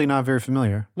 I'm actually not very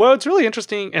familiar. Well, it's really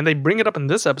interesting, and they bring it up in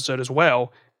this episode as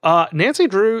well. Nancy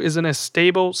Drew is in a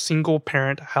stable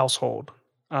single-parent household.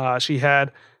 She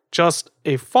had just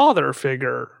a father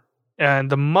figure,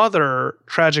 and the mother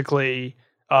tragically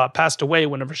passed away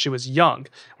whenever she was young.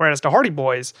 Whereas the Hardy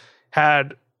Boys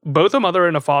had both a mother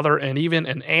and a father, and even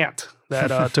an aunt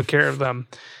that took care of them.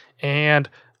 And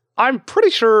I'm pretty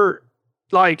sure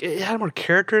it had more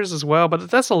characters as well,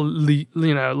 but that's a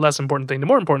less important thing. The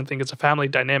more important thing is the family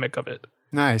dynamic of it.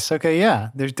 Nice. Okay, yeah,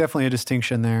 there's definitely a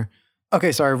distinction there.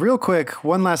 Okay, sorry, real quick,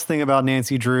 one last thing about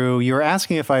Nancy Drew. You were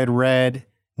asking if I had read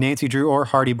Nancy Drew or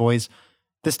Hardy Boys.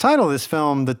 This title of this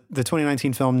film, the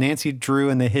 2019 film, Nancy Drew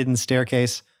and the Hidden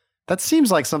Staircase, that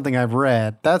seems like something I've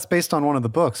read. That's based on one of the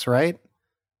books, right?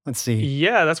 Let's see.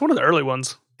 Yeah, that's one of the early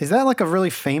ones. Is that like a really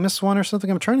famous one or something?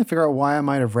 I'm trying to figure out why I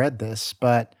might have read this,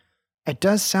 but it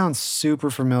does sound super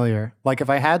familiar. Like if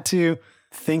I had to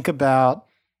think about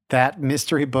that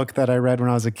mystery book that I read when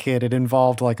I was a kid, it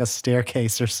involved like a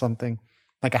staircase or something,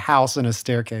 like a house and a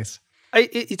staircase.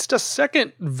 It's the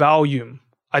second volume,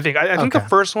 I think. I think the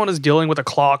first one is dealing with a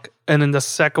clock, and then the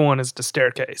second one is the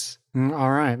staircase.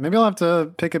 All right. Maybe I'll have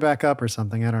to pick it back up or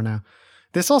something. I don't know.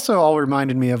 This also all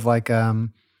reminded me of like,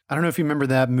 I don't know if you remember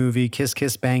that movie, Kiss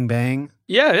Kiss Bang Bang.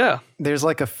 Yeah. There's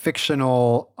like a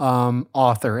fictional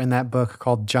author in that book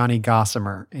called Johnny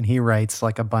Gossamer, and he writes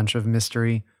like a bunch of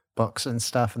mystery books and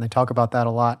stuff, and they talk about that a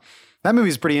lot. That movie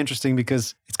is pretty interesting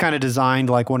because it's kind of designed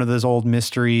like one of those old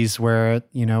mysteries where,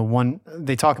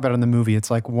 they talk about it in the movie.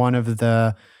 It's like one of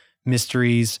the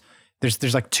mysteries.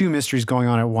 There's like two mysteries going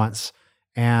on at once.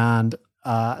 And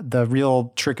the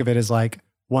real trick of it is like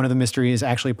one of the mysteries is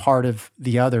actually part of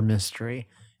the other mystery.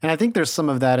 And I think there's some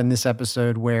of that in this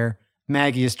episode where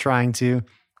Maggie is trying to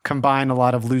combine a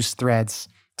lot of loose threads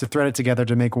to thread it together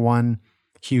to make one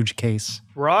huge case.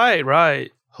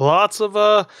 Right. Lots of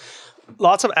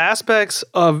aspects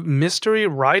of mystery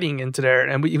writing into there,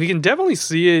 and we can definitely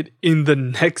see it in the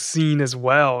next scene as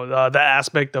well. The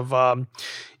aspect of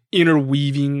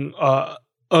interweaving a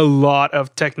lot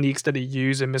of techniques that he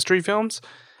used in mystery films,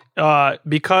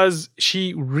 because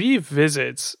she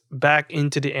revisits back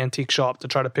into the antique shop to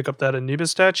try to pick up that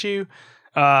Anubis statue.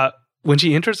 When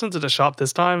she enters into the shop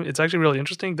this time, it's actually really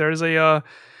interesting. There's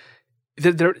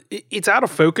it's out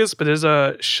of focus, but there's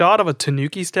a shot of a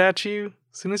Tanuki statue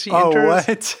as soon as she enters.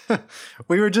 Oh, what?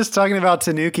 We were just talking about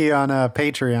Tanuki on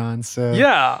Patreon. So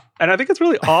yeah, and I think it's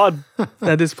really odd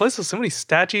that this place has so many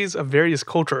statues of various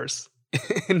cultures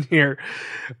in here.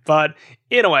 But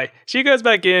anyway, she goes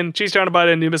back in. She's trying to buy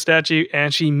the Anubis statue,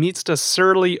 and she meets the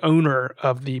surly owner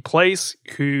of the place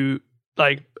who,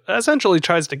 like, essentially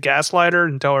tries to gaslight her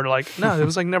and tell her, like, no, there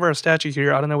was like never a statue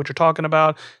here. I don't know what you're talking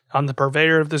about. I'm the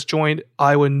purveyor of this joint.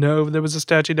 I would know if there was a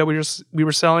statue that we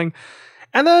were selling.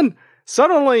 And then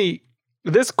suddenly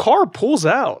this car pulls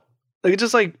out. Like, it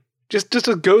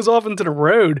just goes off into the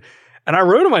road. And I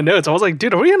wrote in my notes, I was like,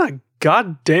 dude, are we in a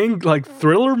god dang like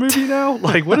thriller movie now?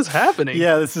 Like, what is happening?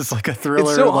 Yeah, this is like a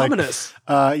thriller. It's so like, ominous.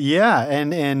 Yeah,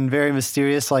 and very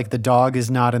mysterious. Like, the dog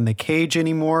is not in the cage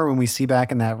anymore when we see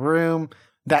back in that room.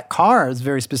 That car is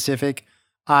very specific.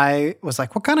 I was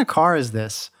like, what kind of car is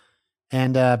this?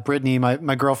 And Brittany,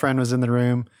 my girlfriend, was in the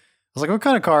room. I was like, what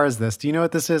kind of car is this? Do you know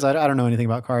what this is? I don't know anything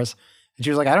about cars. And she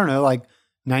was like, I don't know, like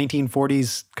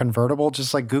 1940s convertible.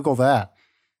 Just like Google that.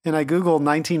 And I Googled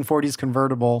 1940s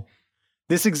convertible.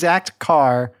 This exact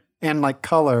car and like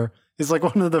color is like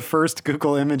one of the first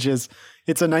Google images.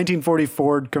 It's a 1940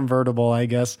 Ford convertible, I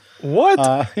guess. What?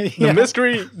 Yeah.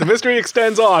 The mystery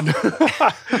extends on.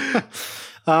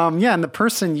 Yeah, and the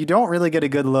person, you don't really get a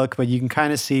good look, but you can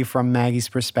kind of see from Maggie's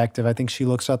perspective. I think she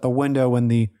looks out the window when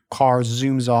the car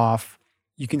zooms off.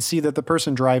 You can see that the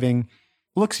person driving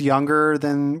looks younger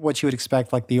than what you would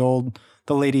expect, like the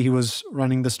lady who was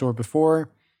running the store before.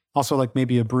 Also, like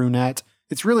maybe a brunette.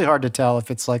 It's really hard to tell if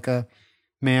it's like a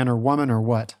man or woman or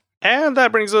what. And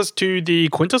that brings us to the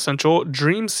quintessential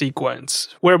dream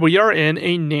sequence, where we are in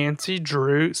a Nancy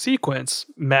Drew sequence.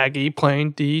 Maggie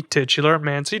playing the titular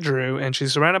Nancy Drew, and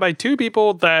she's surrounded by two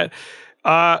people that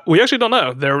we actually don't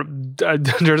know. They're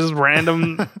just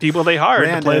random people they hired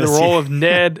to play the role of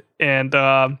Ned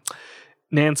and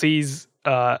Nancy's,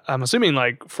 I'm assuming,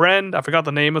 like, friend. I forgot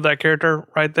the name of that character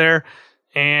right there.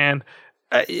 And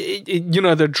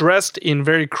they're dressed in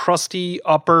very crusty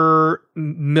upper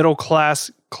middle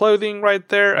class clothing right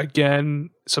there. Again,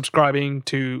 subscribing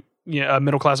to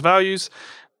middle class values.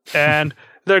 And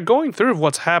they're going through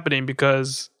what's happening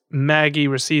because Maggie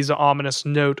receives an ominous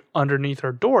note underneath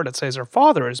her door that says her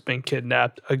father has been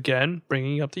kidnapped. Again,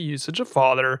 bringing up the usage of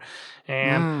father.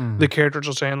 And the characters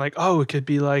are saying, like, oh, it could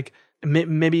be like,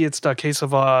 maybe it's the case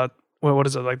of, what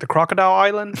is it, like the Crocodile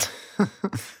Island?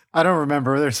 I don't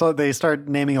remember. They start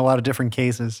naming a lot of different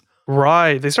cases.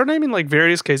 Right. They start naming like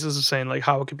various cases of saying like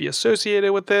how it could be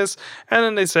associated with this. And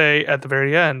then they say at the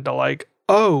very end, they're like,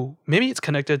 oh, maybe it's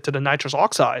connected to the nitrous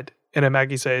oxide. And then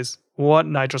Maggie says, what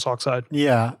nitrous oxide?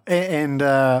 Yeah. And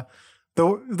the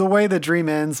way the dream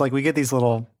ends, like we get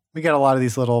a lot of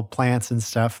these little plants and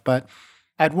stuff. But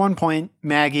at one point,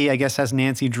 Maggie, I guess, as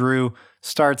Nancy Drew,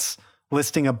 starts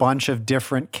listing a bunch of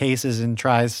different cases and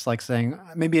tries like saying,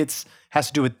 maybe has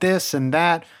to do with this and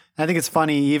that. And I think it's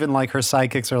funny, even like her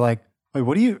sidekicks are like, wait,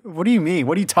 what do you mean?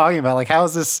 What are you talking about? Like, how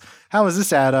does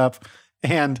this add up?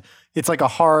 And it's like a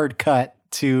hard cut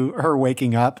to her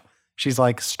waking up. She's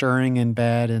like stirring in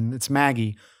bed, and it's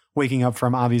Maggie waking up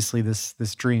from obviously this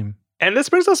dream. And this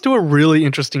brings us to a really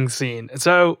interesting scene.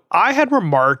 So I had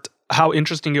remarked how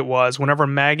interesting it was whenever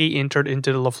Maggie entered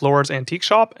into the LaFleur's antique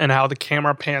shop and how the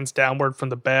camera pans downward from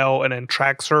the bell and then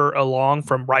tracks her along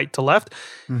from right to left.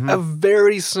 Mm-hmm. A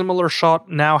very similar shot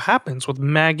now happens with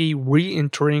Maggie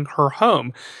re-entering her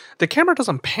home. The camera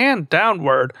doesn't pan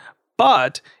downward,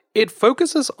 but it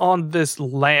focuses on this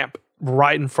lamp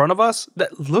right in front of us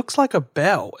that looks like a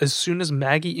bell as soon as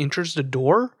Maggie enters the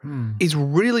door. It's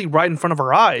really right in front of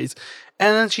her eyes.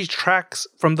 And then she tracks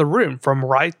from the room from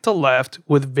right to left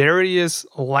with various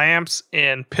lamps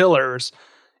and pillars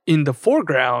in the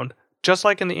foreground, just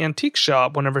like in the antique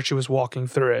shop whenever she was walking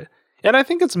through it. And I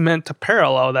think it's meant to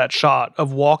parallel that shot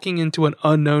of walking into an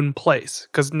unknown place,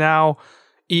 because now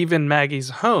even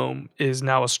Maggie's home is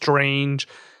now a strange,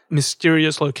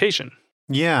 mysterious location.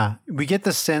 Yeah, we get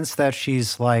the sense that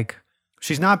she's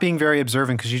not being very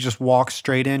observant because she just walks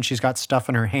straight in. She's got stuff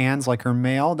in her hands, like her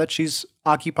mail that she's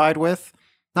occupied with,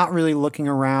 not really looking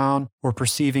around or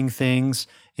perceiving things.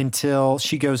 until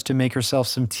she goes to make herself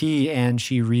some tea and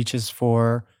she reaches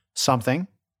for something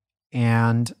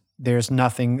and there's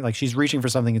nothing, like she's reaching for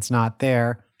something, it's not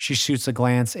there. She shoots a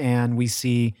glance and we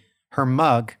see her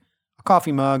mug, a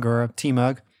coffee mug or a tea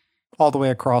mug, all the way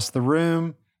across the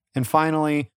room. And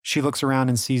finally, she looks around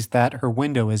and sees that her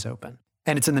window is open.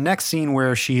 And it's in the next scene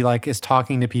where she like is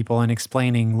talking to people and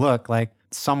explaining, look, like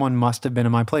someone must have been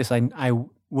in my place. I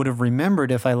would have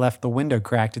remembered if I left the window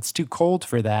cracked. It's too cold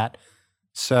for that.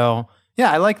 So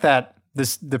yeah, I like that.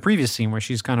 The previous scene where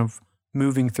she's kind of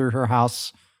moving through her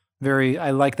house. I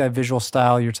like that visual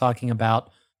style you're talking about,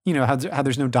 you know, how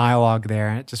there's no dialogue there.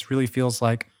 And it just really feels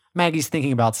like Maggie's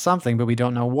thinking about something, but we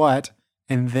don't know what.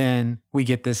 And then we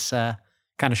get this kind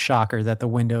of shocker that the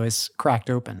window is cracked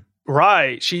open.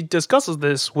 Right. She discusses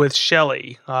this with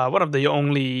Shelley, one of the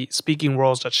only speaking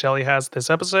roles that Shelley has this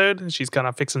episode. She's kind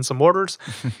of fixing some orders.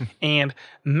 And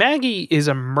Maggie is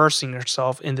immersing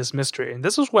herself in this mystery. And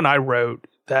this is when I wrote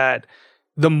that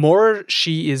the more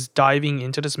she is diving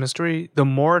into this mystery, the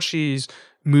more she's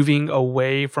moving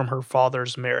away from her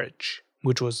father's marriage,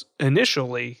 which was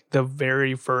initially the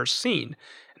very first scene.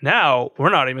 Now, we're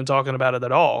not even talking about it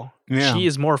at all. Yeah. She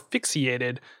is more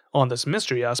fixated on this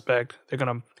mystery aspect. They're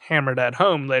going to hammer that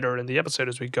home later in the episode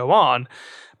as we go on.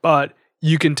 But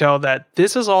you can tell that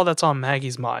this is all that's on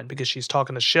Maggie's mind because she's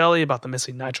talking to Shelley about the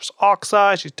missing nitrous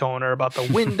oxide. She's telling her about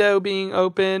the window being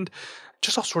opened.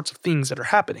 Just all sorts of things that are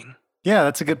happening. Yeah,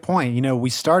 that's a good point. You know, we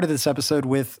started this episode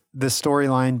with the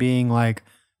storyline being like,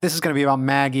 this is going to be about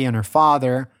Maggie and her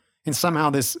father. And somehow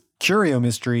this curio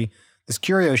mystery, this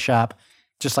curio shop,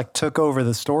 just like took over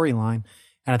the storyline.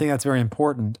 And I think that's very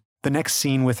important. The next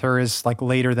scene with her is like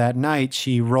later that night,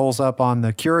 she rolls up on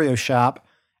the curio shop.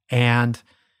 And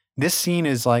this scene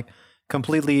is like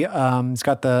completely, it's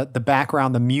got the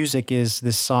background, the music is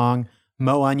this song,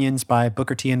 Mo Onions by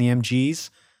Booker T and the MGs.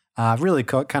 Really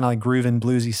kind of like grooving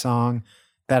bluesy song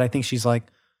that I think she's like,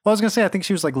 well, I was going to say, I think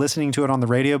she was like listening to it on the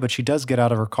radio, but she does get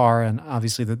out of her car and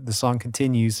obviously the song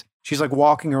continues. She's like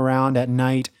walking around at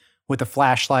night with a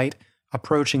flashlight,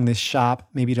 approaching this shop,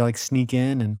 maybe to like sneak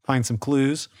in and find some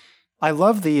clues. I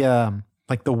love the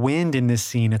like the wind in this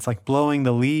scene. It's like blowing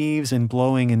the leaves and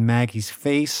blowing in Maggie's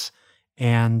face.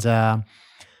 And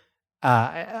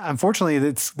unfortunately,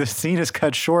 the scene is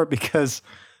cut short because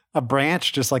a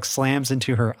branch just like slams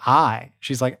into her eye.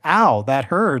 She's like, ow, that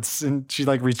hurts. And she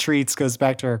like retreats, goes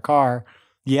back to her car.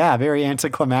 Yeah, very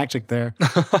anticlimactic there.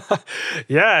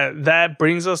 Yeah, that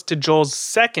brings us to Joel's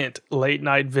second late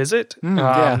night visit.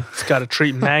 Yeah. He's got to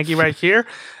treat Maggie right here.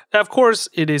 Of course,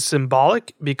 it is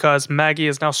symbolic because Maggie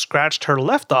has now scratched her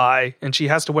left eye and she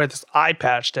has to wear this eye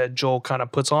patch that Joel kind of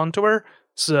puts onto her.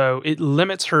 So it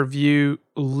limits her view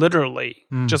literally,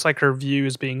 just like her view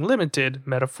is being limited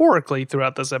metaphorically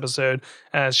throughout this episode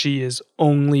as she is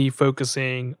only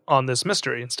focusing on this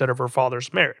mystery instead of her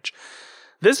father's marriage.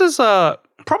 This is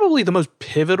probably the most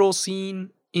pivotal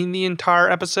scene in the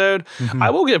entire episode. I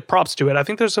will give props to it. I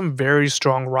think there's some very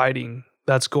strong writing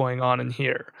that's going on in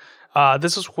here.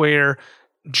 This is where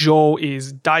Joel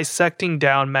is dissecting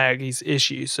down Maggie's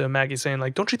issues. So Maggie's saying,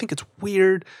 like, don't you think it's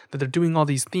weird that they're doing all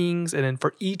these things? And then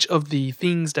for each of the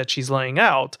things that she's laying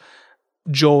out,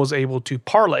 Joel is able to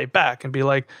parlay back and be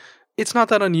like, it's not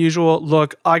that unusual.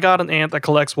 Look, I got an aunt that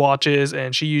collects watches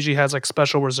and she usually has like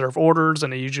special reserve orders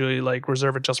and they usually like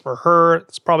reserve it just for her.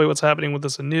 That's probably what's happening with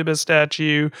this Anubis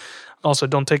statue. Also,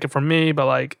 don't take it from me, but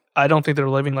like, I don't think they're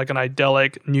living like an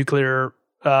idyllic nuclear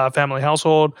family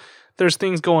household. There's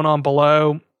things going on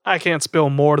below. I can't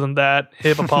spill more than that.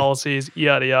 HIPAA policies,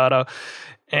 yada, yada.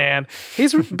 And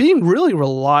he's being really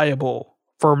reliable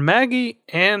for Maggie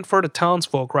and for the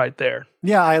townsfolk right there.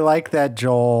 Yeah, I like that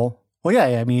Joel. Well,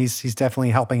 yeah, I mean, he's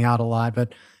definitely helping out a lot,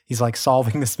 but he's like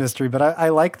solving this mystery. But I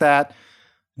like that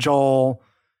Joel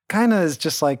kind of is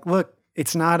just like, look,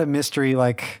 it's not a mystery.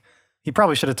 Like, he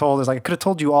probably should have told us, like, I could have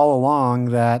told you all along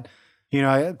that, you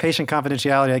know, patient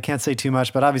confidentiality, I can't say too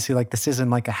much, but obviously, like, this isn't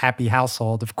like a happy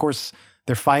household. Of course,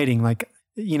 they're fighting. Like,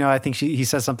 you know, I think he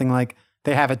says something like,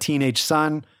 they have a teenage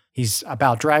son. He's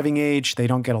about driving age. They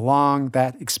don't get along.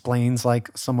 That explains,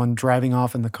 like, someone driving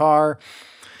off in the car.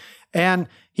 And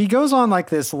he goes on, like,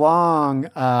 this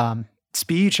long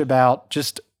speech about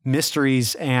just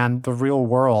mysteries and the real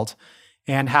world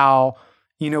and how,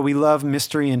 you know, we love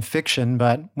mystery and fiction,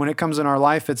 but when it comes in our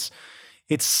life,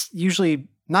 it's usually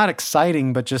not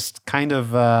exciting, but just kind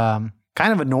of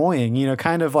annoying, you know,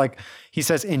 kind of like he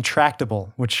says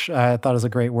intractable, which I thought is a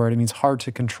great word. It means hard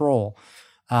to control,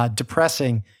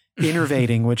 depressing,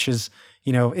 enervating, which is,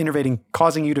 you know, enervating,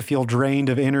 causing you to feel drained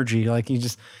of energy. Like you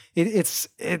just, it's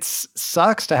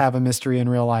sucks to have a mystery in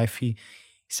real life. He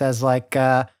says like,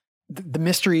 the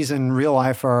mysteries in real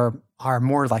life are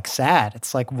more like sad.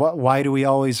 It's like, why do we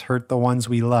always hurt the ones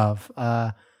we love?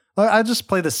 I'll just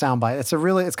play the soundbite.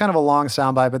 It's kind of a long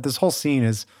soundbite, but this whole scene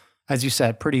is, as you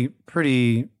said,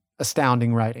 pretty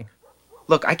astounding writing.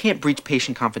 Look, I can't breach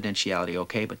patient confidentiality,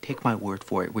 okay? But take my word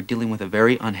for it. We're dealing with a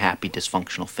very unhappy,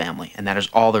 dysfunctional family, and that is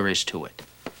all there is to it.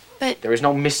 But There is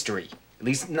no mystery. At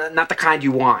least not the kind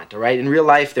you want, all right? In real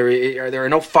life, there are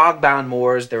no fog-bound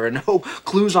moors. There are no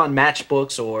clues on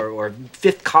matchbooks or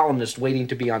fifth columnists waiting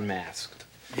to be unmasked.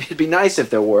 It'd be nice if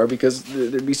there were, because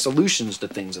there'd be solutions to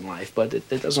things in life, but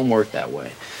it doesn't work that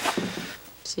way.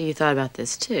 So you thought about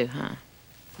this too, huh?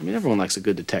 I mean, everyone likes a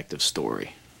good detective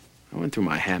story. I went through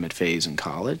my Hammett phase in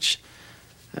college.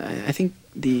 I think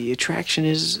the attraction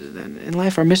is that in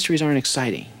life our mysteries aren't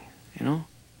exciting, you know?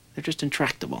 They're just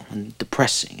intractable and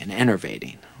depressing and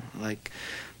enervating. Like,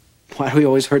 why do we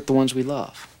always hurt the ones we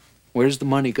love? Where does the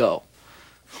money go?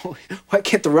 Why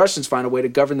can't the Russians find a way to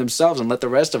govern themselves and let the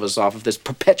rest of us off of this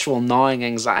perpetual gnawing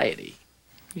anxiety?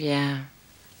 Yeah.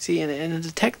 See, in a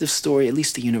detective story, at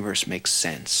least the universe makes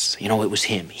sense. You know, it was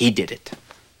him. He did it.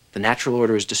 The natural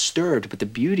order is disturbed, but the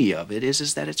beauty of it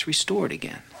is that it's restored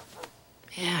again.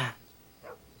 Yeah.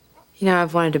 You know,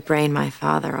 I've wanted to brain my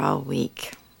father all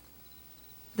week.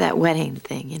 That wedding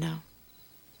thing, you know?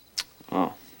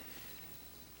 Oh,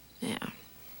 Yeah.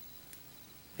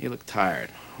 you look tired.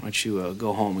 Why don't you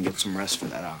go home and get some rest for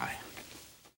that eye?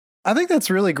 I think that's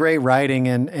really great writing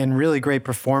and really great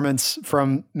performance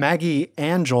from Maggie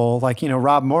and Joel. Like,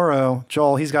 Rob Morrow,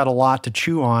 Joel, he's got a lot to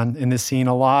chew on in this scene,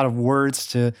 a lot of words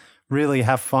to really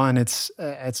have fun. It's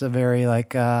a very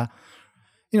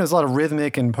there's a lot of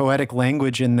rhythmic and poetic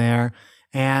language in there.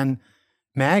 And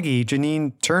Maggie,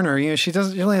 Janine Turner, she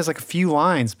only has like a few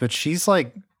lines, but she's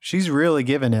really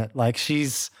giving it. Like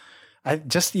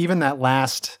even that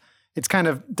last, it's kind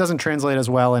of doesn't translate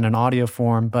as well in an audio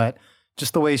form, but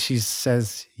just the way she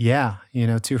says, yeah,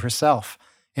 to herself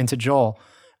and to Joel,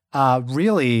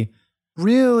 really,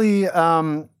 really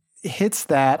hits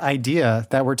that idea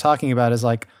that we're talking about is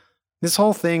like, this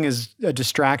whole thing is a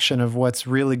distraction of what's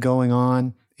really going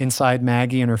on inside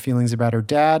Maggie and her feelings about her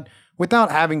dad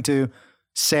without having to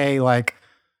say like,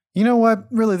 you know what,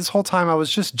 really this whole time I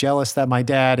was just jealous that my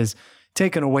dad is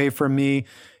taken away from me,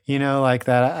 like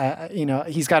that,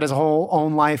 he's got his whole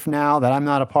own life now that I'm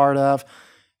not a part of.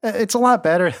 It's a lot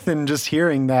better than just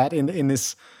hearing that in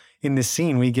this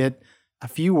scene. We get a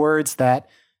few words that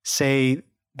say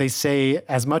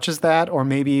as much as that, or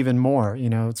maybe even more.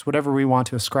 It's whatever we want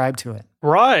to ascribe to it.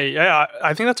 Right. Yeah.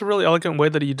 I think that's a really elegant way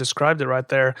that you described it right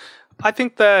there. I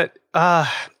think that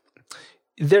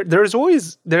there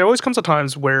always comes a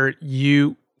times where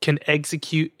you can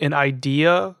execute an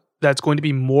idea that's going to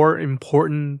be more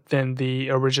important than the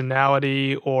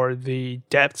originality or the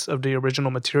depths of the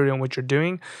original material in which you're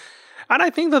doing. And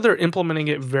I think that they're implementing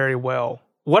it very well.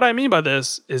 What I mean by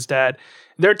this is that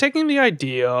they're taking the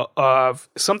idea of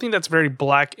something that's very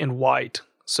black and white.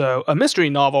 So a mystery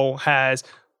novel has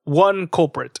one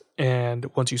culprit, and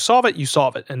once you solve it,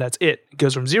 and that's it. It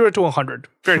goes from 0 to 100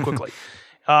 very quickly.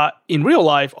 In real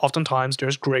life, oftentimes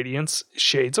there's gradients,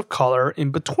 shades of color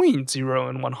in between 0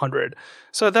 and 100.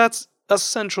 So that's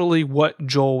essentially what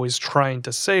Joel is trying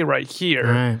to say right here.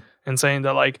 Right. And saying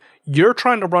that, like, you're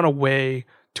trying to run away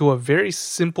to a very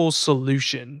simple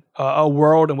solution, a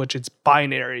world in which it's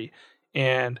binary,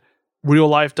 and real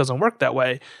life doesn't work that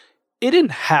way. It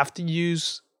didn't have to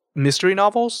use mystery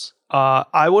novels.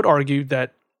 I would argue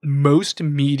that most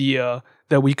media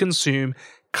that we consume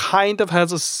kind of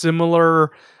has a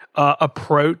similar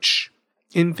approach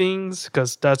in things,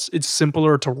 because it's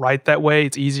simpler to write that way.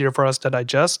 It's easier for us to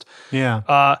digest.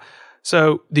 Yeah.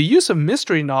 So the use of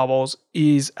mystery novels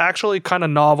is actually kind of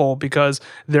novel because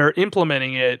they're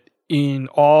implementing it in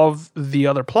all of the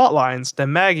other plot lines that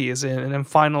Maggie is in, and then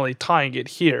finally tying it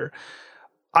here.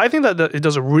 I think that it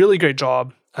does a really great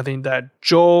job. I think that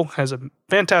Joel has a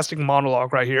fantastic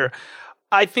monologue right here.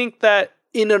 I think that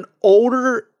in an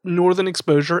older Northern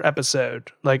Exposure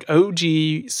episode, like OG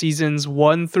seasons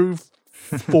 1 through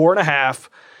 4.5,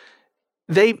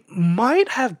 they might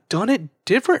have done it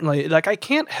differently. Like, I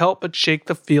can't help but shake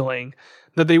the feeling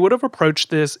that they would have approached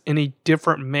this in a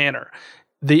different manner.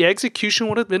 The execution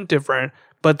would have been different,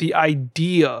 but the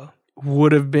idea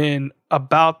would have been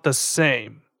about the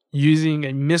same, using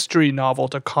a mystery novel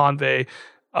to convey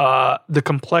the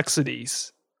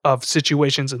complexities of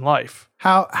situations in life.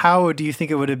 How do you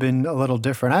think it would have been a little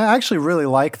different? I actually really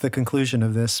like the conclusion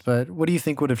of this, but what do you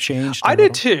think would have changed? I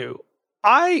did too.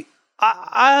 I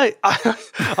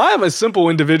am a simple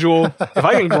individual. If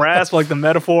I can grasp like the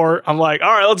metaphor, I'm like,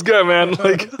 all right, let's go, man.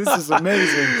 Like, this is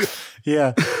amazing.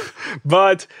 Yeah.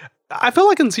 But I feel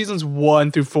like in seasons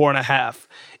 1 through 4.5,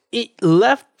 it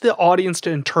left the audience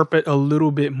to interpret a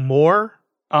little bit more.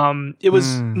 It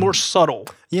was more subtle.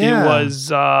 Yeah. It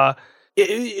was,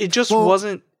 it just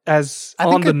wasn't as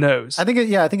on the nose. I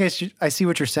think I see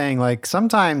what you're saying. Like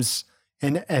sometimes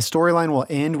a storyline will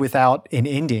end without an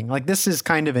ending. Like this is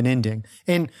kind of an ending.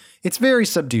 And it's very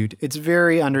subdued. It's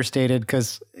very understated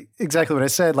because exactly what I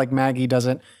said, like Maggie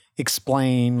doesn't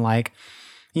explain like,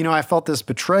 you know, I felt this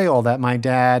betrayal that my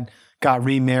dad got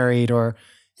remarried, or,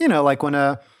 you know, like when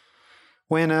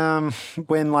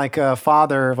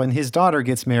his daughter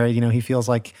gets married, you know, he feels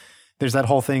like there's that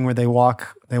whole thing where they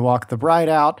walk the bride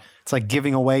out. It's like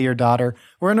giving away your daughter.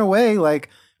 Where in a way, like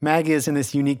Maggie is in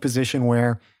this unique position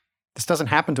where this doesn't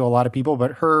happen to a lot of people,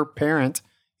 but her parent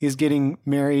is getting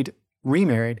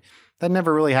remarried. That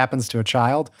never really happens to a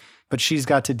child, but she's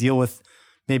got to deal with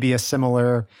maybe a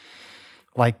similar,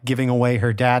 like giving away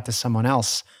her dad to someone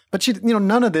else. But she, you know,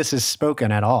 none of this is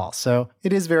spoken at all. So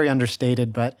it is very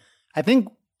understated, but I think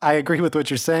I agree with what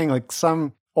you're saying. Like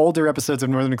some older episodes of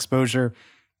Northern Exposure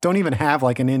don't even have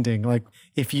like an ending. Like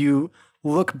if you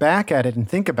look back at it and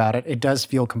think about it, it does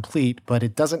feel complete, but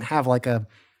it doesn't have like a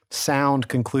sound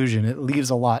conclusion. It leaves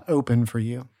a lot open for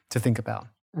you to think about.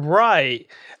 Right.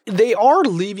 They are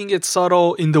leaving it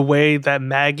subtle in the way that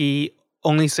Maggie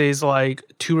only says like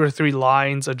 2 or 3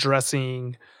 lines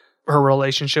addressing her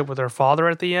relationship with her father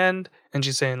at the end. And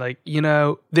she's saying like, you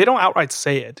know, they don't outright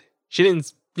say it. She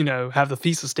didn't, you know, have the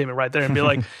thesis statement right there and be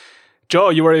like, Joe,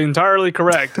 you are entirely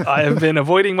correct. I have been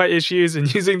avoiding my issues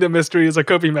and using the mystery as a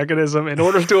coping mechanism in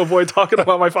order to avoid talking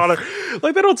about my father.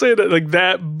 Like they don't say that like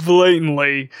that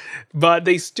blatantly, but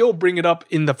they still bring it up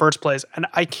in the first place. And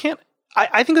I think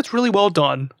it's really well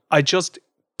done. I just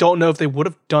don't know if they would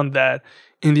have done that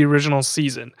in the original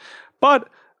season. But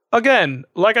again,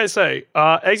 like I say,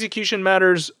 execution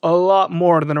matters a lot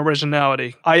more than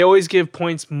originality. I always give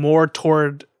points more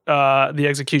toward the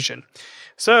execution.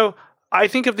 So I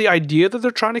think if the idea that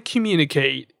they're trying to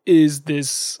communicate is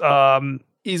this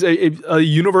is a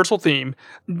universal theme,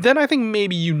 then I think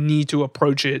maybe you need to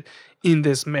approach it in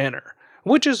this manner.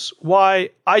 Which is why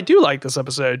I do like this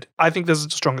episode. I think this is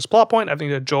the strongest plot point. I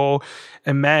think that Joel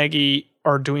and Maggie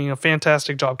are doing a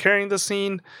fantastic job carrying this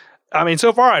scene. I mean,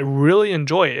 so far I really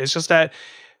enjoy it. It's just that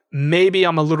maybe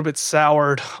I'm a little bit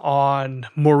soured on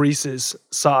Maurice's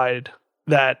side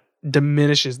that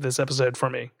diminishes this episode for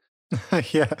me.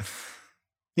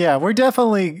 Yeah, we're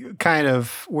definitely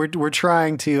we're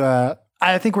trying to,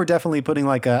 I think we're definitely putting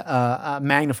like a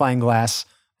magnifying glass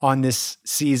on this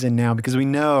season now because we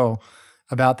know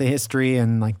about the history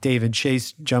and like David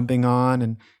Chase jumping on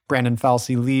and Brandon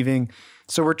Falsey leaving.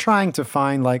 So we're trying to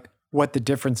find like what the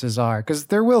differences are because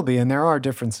there will be, and there are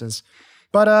differences.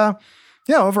 But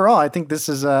yeah, overall, I think this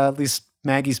is at least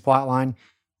Maggie's plotline.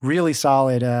 Really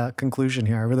solid conclusion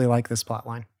here. I really like this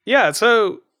plotline. Yeah,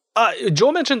 so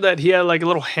Joel mentioned that he had like a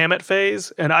little Hammett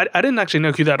phase, and I didn't actually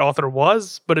know who that author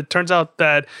was, but it turns out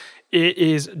that it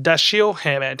is Dashiell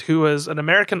Hammett, who is an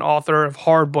American author of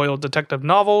hard-boiled detective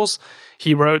novels.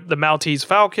 He wrote The Maltese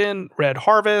Falcon, Red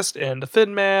Harvest, and The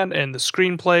Thin Man, and the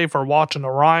screenplay for Watch and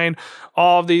Orion.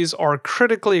 All of these are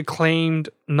critically acclaimed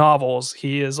novels.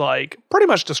 He is like pretty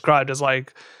much described as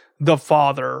like the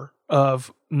father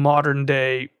of modern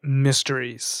day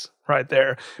mysteries right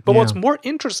there. But what's more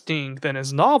interesting than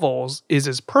his novels is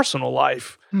his personal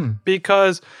life,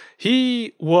 because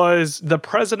he was the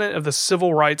president of the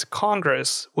Civil Rights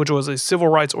Congress, which was a civil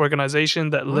rights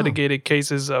organization that litigated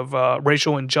cases of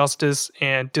racial injustice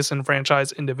and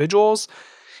disenfranchised individuals.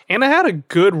 And it had a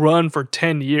good run for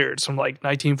 10 years from like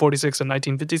 1946 and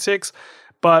 1956.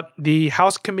 But the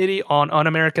House Committee on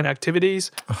Un-American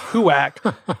Activities,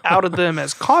 HUAC, outed them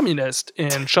as communist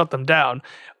and shut them down.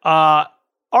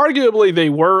 Arguably, they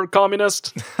were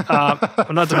communist.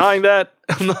 I'm not denying that.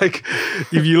 I'm like,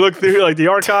 if you look through like the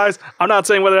archives, I'm not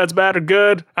saying whether that's bad or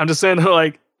good. I'm just saying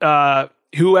like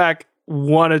HUAC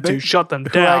wanted to shut them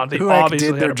down. They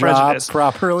obviously had a prejudice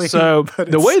properly. So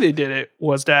the way they did it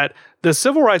was that the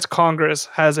Civil Rights Congress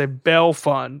has a bail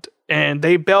fund, and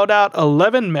they bailed out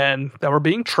 11 men that were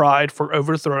being tried for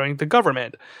overthrowing the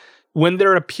government. When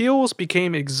their appeals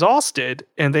became exhausted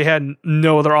and they had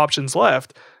no other options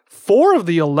left, 4 of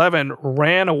the 11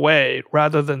 ran away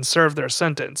rather than serve their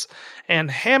sentence, and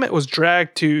Hammett was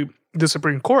dragged to the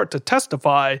Supreme Court to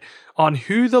testify on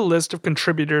who the list of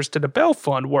contributors to the bail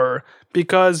fund were,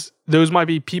 because those might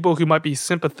be people who might be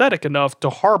sympathetic enough to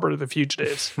harbor the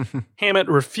fugitives. Hammett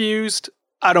refused.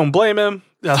 I don't blame him.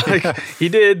 He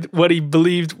did what he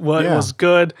believed was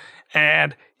good,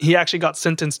 and he actually got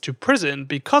sentenced to prison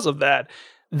because of that.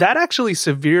 That actually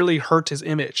severely hurt his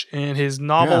image, and his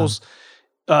novels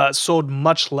sold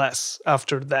much less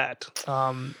after that.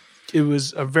 It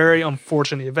was a very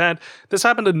unfortunate event. This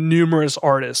happened to numerous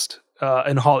artists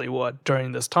in Hollywood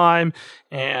during this time,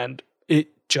 and it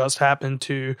just happened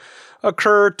to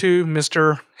occur to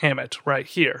Mr. Hammett right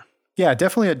here. Yeah,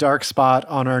 definitely a dark spot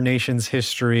on our nation's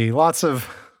history. Lots of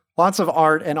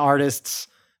art and artists.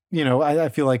 You know, I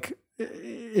feel like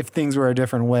if things were a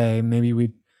different way, maybe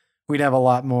we'd have a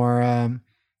lot more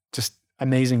just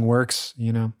amazing works,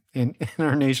 you know, in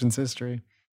our nation's history.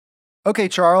 Okay,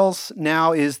 Charles,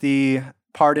 now is the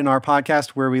part in our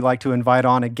podcast where we like to invite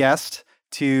on a guest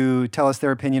to tell us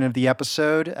their opinion of the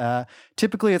episode.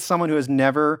 Typically, it's someone who has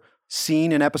never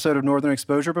seen an episode of Northern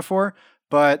Exposure before,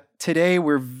 but today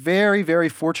we're very, very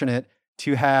fortunate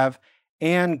to have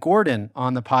Anne Gordon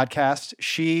on the podcast.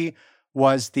 She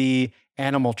was the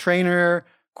animal trainer,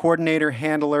 coordinator,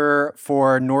 handler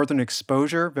for Northern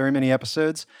Exposure, very many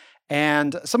episodes.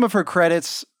 And some of her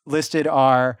credits listed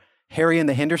are Harry and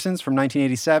the Hendersons from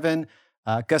 1987,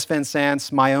 Gus Van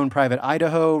Sant's My Own Private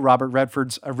Idaho, Robert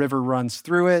Redford's A River Runs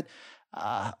Through It,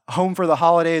 Home for the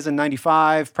Holidays in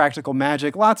 95, Practical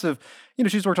Magic, lots of, you know,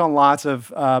 she's worked on lots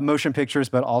of motion pictures,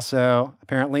 but also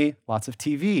apparently lots of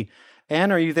TV.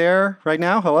 Anne, are you there right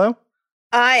now? Hello?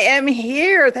 I am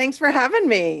here. Thanks for having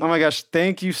me. Oh my gosh,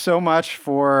 thank you so much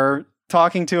for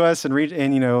talking to us and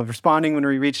you know, responding when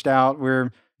we reached out.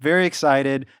 We're very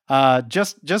excited.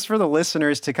 Just for the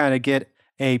listeners to kind of get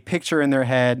a picture in their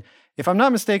head. If I'm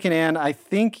not mistaken, Anne, I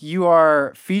think you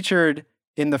are featured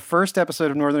in the first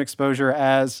episode of Northern Exposure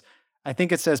as, I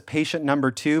think it says patient number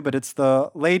 2, but it's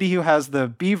the lady who has the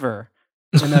beaver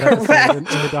in that episode in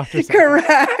the doctor's office.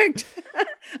 Correct.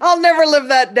 I'll never live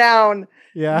that down.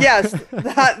 Yeah. Yes,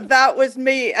 that was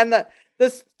me. And the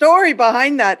story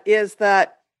behind that is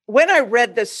that when I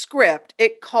read the script,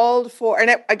 it called for,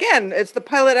 and again, it's the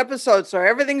pilot episode, so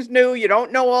everything's new. You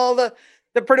don't know all the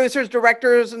producers,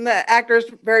 directors, and the actors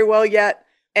very well yet.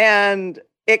 And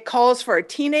it calls for a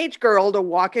teenage girl to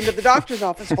walk into the doctor's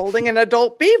office holding an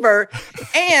adult beaver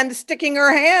and sticking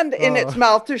her hand in its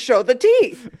mouth to show the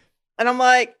teeth. And I'm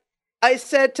like, I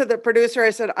said to the producer, I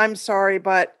said, I'm sorry,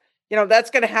 but you know, that's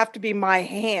going to have to be my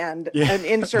hand, an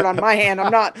insert on my hand.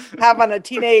 I'm not having a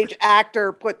teenage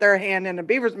actor put their hand in a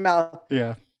beaver's mouth.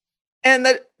 Yeah. And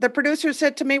the producer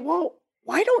said to me, well,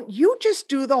 why don't you just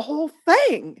do the whole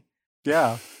thing?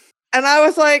 Yeah. And I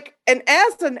was like, and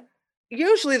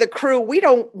usually the crew, we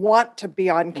don't want to be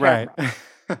on camera.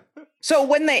 Right. So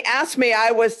when they asked me,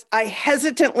 I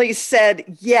hesitantly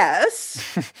said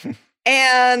yes.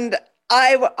 And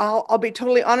I'll be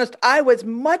totally honest, I was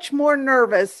much more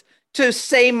nervous to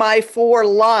say my 4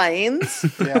 lines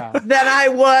than I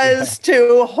was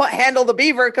to handle the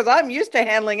beaver, because I'm used to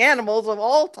handling animals of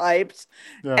all types.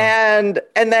 Yeah. And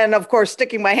then, of course,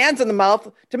 sticking my hands in the mouth,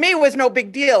 to me, was no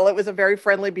big deal. It was a very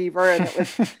friendly beaver, and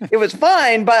it was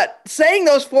fine. But saying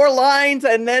those 4 lines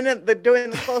and then doing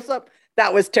the close-up,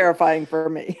 that was terrifying for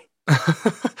me.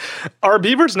 Are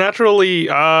beavers naturally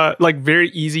like very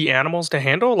easy animals to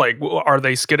handle? Like, are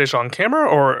they skittish on camera,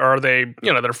 or are they,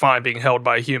 you know, they're fine being held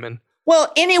by a human?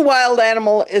 Well, any wild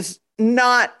animal is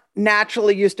not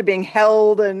naturally used to being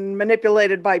held and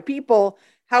manipulated by people.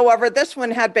 However, this one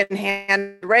had been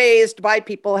hand raised by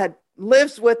people,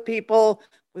 lives with people,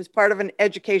 was part of an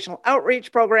educational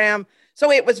outreach program.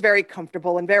 So it was very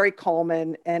comfortable and very calm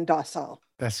and docile.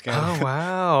 That's good. Oh,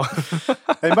 wow.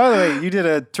 And by the way, you did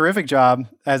a terrific job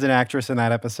as an actress in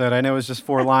that episode. I know it was just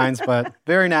 4 lines, but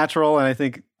very natural. And I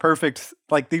think perfect,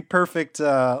 like the perfect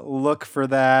look for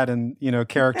that and, you know,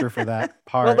 character for that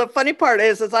part. Well, the funny part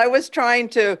is I was trying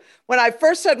to, when I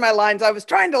first said my lines, I was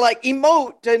trying to like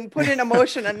emote and put in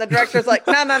emotion. And the director's like,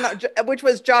 no, which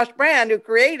was Josh Brand who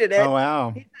created it. Oh,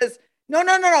 wow. He says,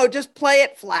 no, just play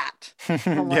it flat.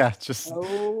 Yeah, just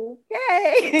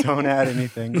okay. Don't add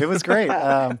anything. It was great.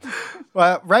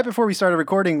 Well, right before we started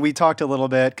recording, we talked a little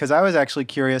bit because I was actually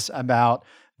curious about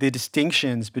the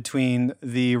distinctions between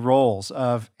the roles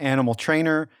of animal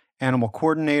trainer, animal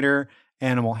coordinator,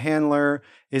 animal handler.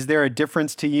 Is there a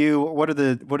difference to you? What are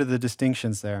the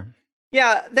distinctions there?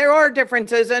 Yeah, there are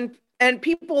differences, and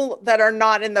people that are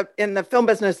not in the film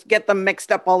business get them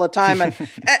mixed up all the time. And,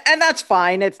 and that's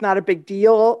fine. It's not a big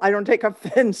deal. I don't take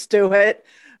offense to it.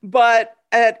 But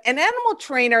an animal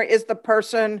trainer is the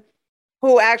person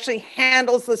who actually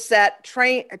handles the set,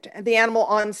 the animal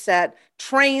on set,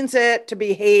 trains it to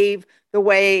behave the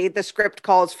way the script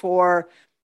calls for,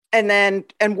 and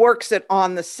works it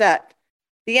on the set.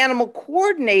 The animal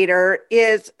coordinator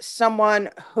is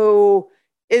someone who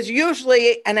is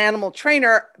usually an animal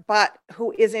trainer, but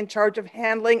who is in charge of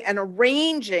handling and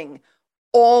arranging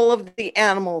all of the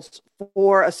animals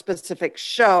for a specific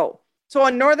show. So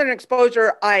on Northern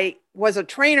Exposure, I was a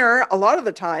trainer a lot of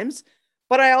the times,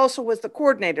 but I also was the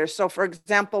coordinator. So for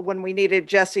example, when we needed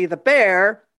Jesse the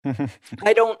bear,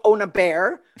 I don't own a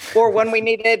bear. Or when we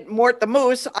needed Mort the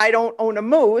moose, I don't own a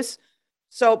moose.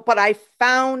 So, but I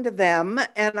found them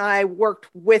and I worked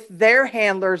with their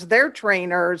handlers, their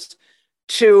trainers,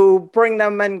 to bring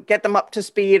them and get them up to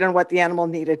speed on what the animal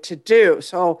needed to do.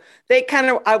 So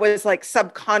I was like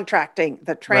subcontracting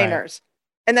the trainers. Right.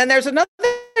 And then there's another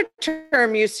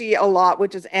term you see a lot,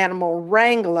 which is animal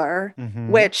wrangler,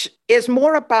 which is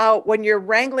more about when you're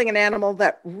wrangling an animal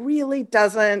that really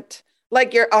doesn't,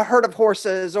 like you're a herd of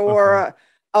horses or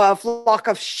a flock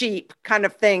of sheep kind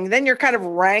of thing. Then you're kind of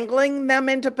wrangling them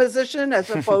into position as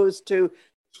opposed to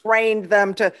trained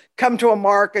them to come to a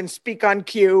mark and speak on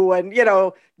cue and,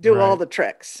 do all the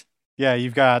tricks. Yeah,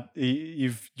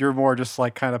 you're more just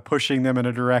like kind of pushing them in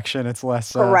a direction. It's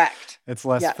less correct. It's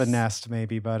less finessed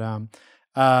maybe. But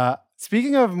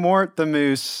speaking of Mort the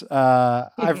moose,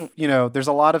 I've there's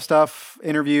a lot of stuff,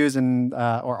 interviews and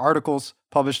or articles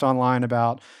published online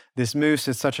about this moose.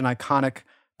 It's such an iconic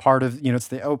part of it's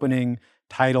the opening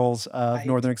titles of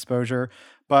Northern Exposure.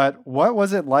 But what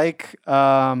was it like?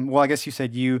 Well, I guess you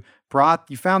said you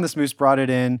found this moose, brought it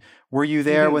in. Were you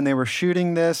there when they were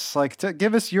shooting this? Like,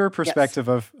 give us your perspective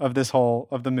of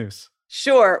the moose.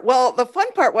 Sure. Well, the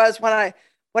fun part was when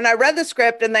I read the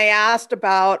script and they asked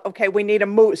about, okay, we need a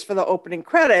moose for the opening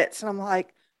credits. And I'm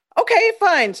like, okay,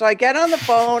 fine. So I get on the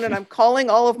phone and I'm calling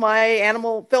all of my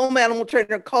film animal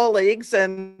trainer colleagues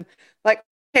and like,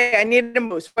 okay, I need a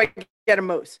moose. I get a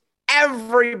moose.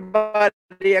 Everybody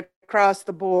across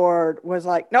the board was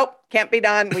like, nope, can't be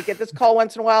done. We get this call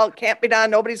once in a while. It can't be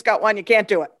done. Nobody's got one. You can't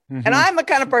do it. And I'm the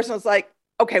kind of person that's like,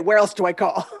 okay, where else do I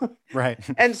call? Right.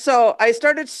 And so I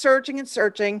started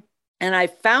searching and I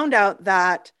found out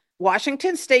that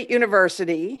Washington State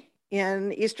University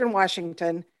in Eastern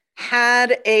Washington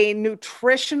had a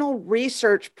nutritional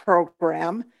research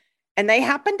program, and they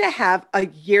happened to have a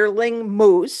yearling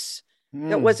moose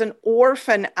that was an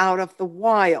orphan out of the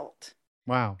wild.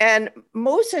 Wow. And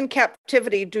moose in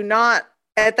captivity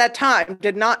at that time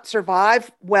did not survive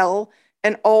well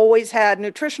and always had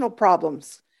nutritional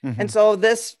problems. And so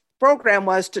this program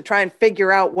was to try and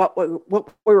figure out what we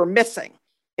were missing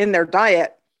in their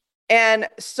diet. And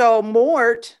so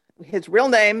Mort, his real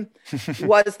name,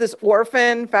 was this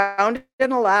orphan found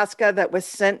in Alaska that was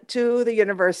sent to the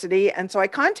university. And so I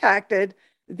contacted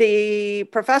the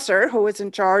professor who was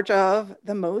in charge of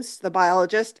the moose, the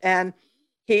biologist, and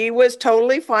he was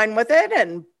totally fine with it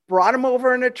and brought him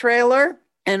over in a trailer.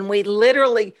 And we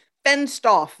literally fenced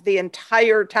off the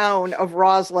entire town of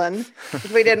Roslyn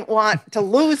because we didn't want to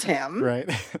lose him. Right.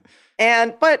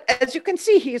 But as you can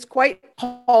see, he's quite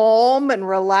calm and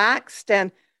relaxed.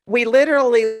 And we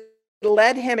literally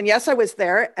led him, and yes, I was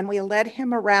there, and we led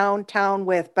him around town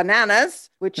with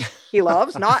bananas, which he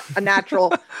loves, not a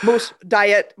natural moose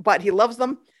diet, but he loves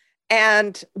them,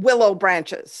 and willow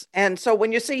branches. And so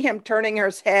when you see him turning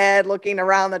his head, looking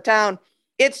around the town,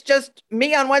 it's just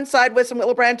me on one side with some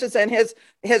willow branches and his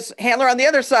handler on the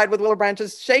other side with willow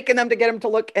branches, shaking them to get him to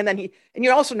look. And then and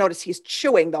you also notice he's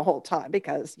chewing the whole time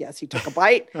because, yes, he took a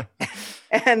bite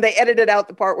and they edited out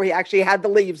the part where he actually had the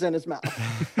leaves in his mouth.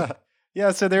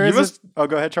 Yeah, so there is.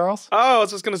 Go ahead, Charles. Oh, I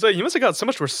was just gonna say, you must have got so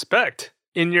much respect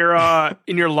in your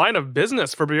line of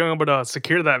business for being able to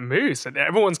secure that moose, and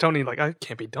everyone's telling you like, "It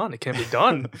can't be done. It can't be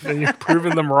done," and you're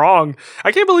proving them wrong.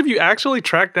 I can't believe you actually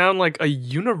tracked down like a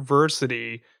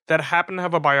university that happened to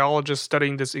have a biologist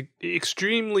studying this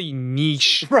extremely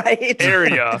niche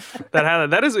area that had it.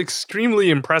 That is extremely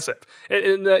impressive,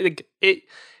 and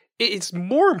It's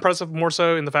more impressive, more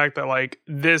so in the fact that like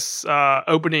this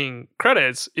opening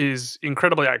credits is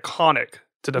incredibly iconic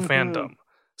to the fandom.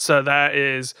 So that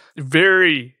is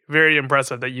very, very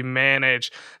impressive that you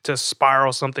manage to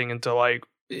spiral something into like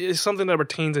something that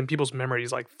retains in people's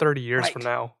memories like 30 years from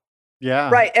now.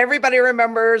 Yeah. Right. Everybody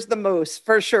remembers the moose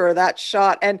for sure. That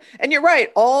shot. And you're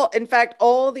right. In fact,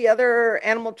 all the other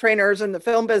animal trainers in the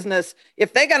film business,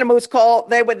 if they got a moose call,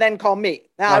 they would then call me.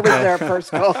 I was their first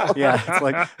call. Yeah. It's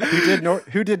like,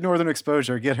 who did Northern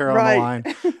Exposure? Get her on the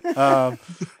line.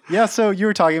 Yeah. So you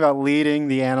were talking about leading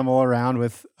the animal around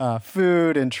with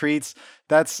food and treats.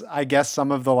 That's, I guess,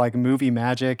 some of the like movie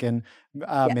magic and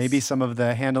maybe some of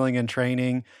the handling and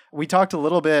training. We talked a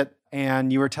little bit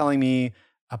and you were telling me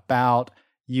about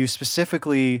you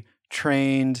specifically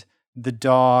trained the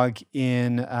dog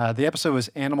in the episode was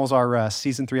Animals Are Us,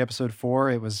 season 3, episode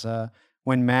 4. It was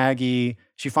when Maggie,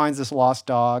 she finds this lost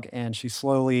dog and she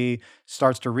slowly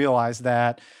starts to realize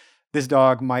that this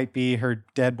dog might be her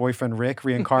dead boyfriend Rick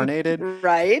reincarnated.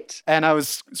 Right. And I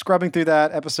was scrubbing through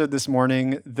that episode this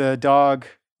morning. The dog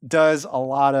does a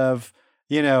lot of,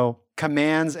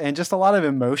 commands and just a lot of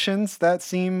emotions that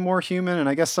seem more human. And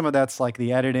I guess some of that's like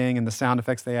the editing and the sound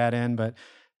effects they add in. But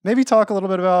maybe talk a little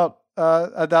bit about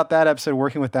that episode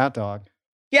working with that dog.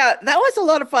 Yeah, that was a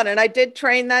lot of fun. And I did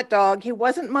train that dog. He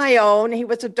wasn't my own. He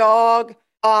was a dog,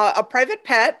 a private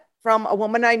pet from a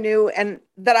woman I knew and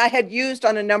that I had used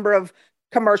on a number of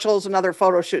commercials and other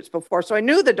photo shoots before. So I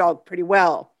knew the dog pretty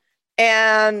well.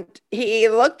 And he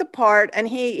looked the part and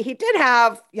he did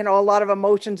have, a lot of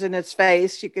emotions in his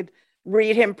face. You could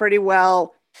read him pretty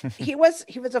well. He was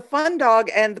a fun dog.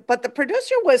 But the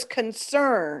producer was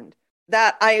concerned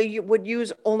that I would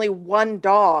use only one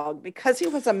dog because he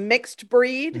was a mixed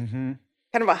breed, kind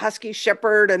of a husky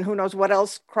shepherd and who knows what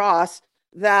else cross,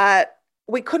 that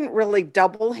we couldn't really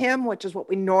double him, which is what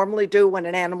we normally do when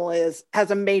an animal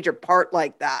has a major part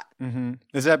like that.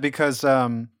 Is that because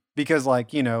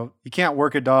like, you can't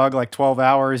work a dog like 12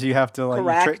 hours. You have to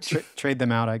like trade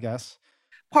them out, I guess.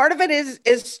 Part of it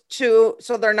is so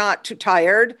they're not too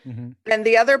tired. And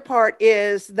the other part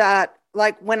is that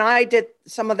like when I did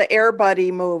some of the Air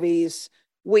Buddy movies,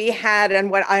 we had,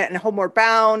 and Homeward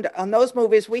Bound, on those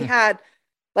movies, we had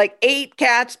like 8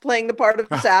 cats playing the part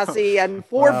of Sassy and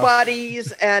 4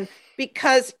 buddies. And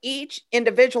because each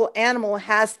individual animal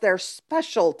has their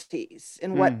specialties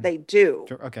in what they do.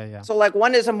 Okay, yeah. So like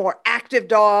one is a more active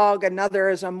dog, another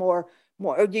is a more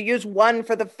you use one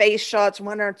for the face shots,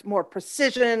 one are more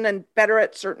precision and better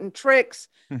at certain tricks.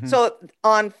 So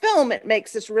on film, it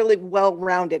makes this really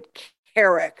well-rounded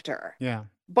character. Yeah.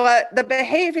 But the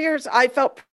behaviors, I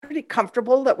felt pretty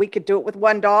comfortable that we could do it with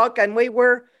one dog, and we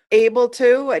were able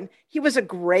to. And he was a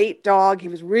great dog. He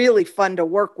was really fun to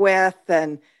work with.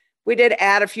 And we did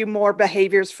add a few more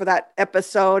behaviors for that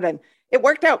episode, and it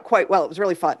worked out quite well. It was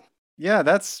really fun. Yeah,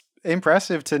 that's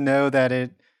impressive to know that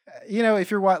it, if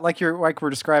you're like we're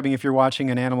describing, if you're watching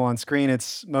an animal on screen,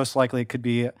 it's most likely it could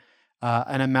be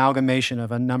an amalgamation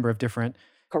of a number of different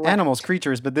animals,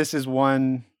 creatures, but this is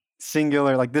one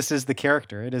singular, like this is the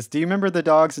character. It is. Do you remember the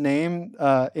dog's name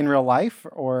in real life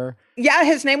or? Yeah,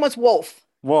 his name was Wolf.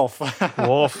 Wolf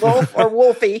or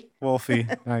Wolfie. Wolfie.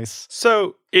 Nice.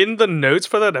 So in the notes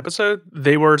for that episode,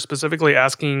 they were specifically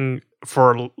asking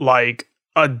for like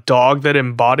a dog that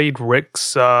embodied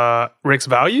Rick's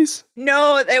values?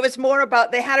 No, it was more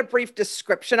about, they had a brief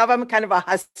description of him, kind of a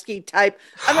husky type,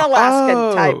 an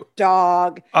Alaskan type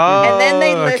dog. And then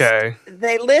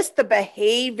they list the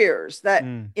behaviors that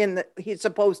he's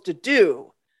supposed to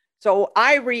do. So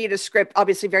I read a script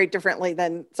obviously very differently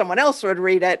than someone else would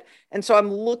read it. And so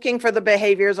I'm looking for the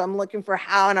behaviors, I'm looking for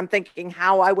how, and I'm thinking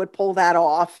how I would pull that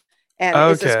off. And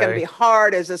is this going to be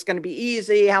hard? Is this going to be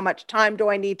easy? How much time do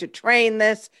I need to train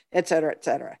this? Et cetera, et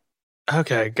cetera.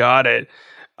 Okay, got it.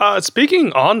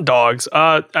 Speaking on dogs,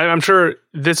 I'm sure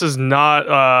this is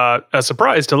not a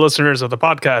surprise to listeners of the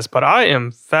podcast, but I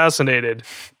am fascinated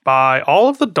by all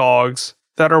of the dogs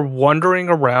that are wandering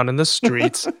around in the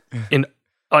streets in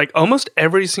like almost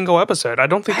every single episode. I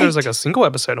don't think there's like a single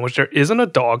episode in which there isn't a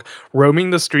dog roaming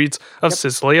the streets of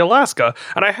Cicely, Alaska.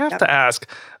 And I have to ask,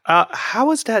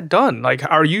 how is that done? Like,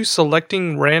 are you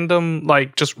selecting random,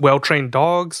 like just well-trained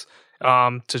dogs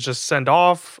to just send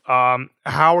off?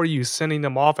 How are you sending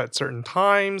them off at certain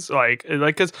times? Like,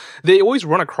 cause they always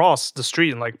run across the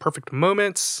street in like perfect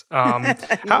moments.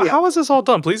 How is this all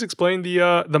done? Please explain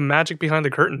the magic behind the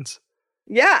curtains.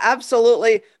 Yeah,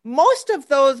 absolutely. Most of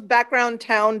those background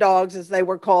town dogs, as they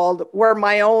were called, were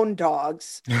my own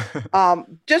dogs.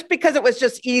 Just because it was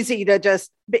just easy to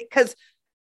because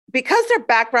they're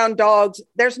background dogs,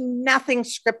 there's nothing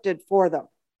scripted for them,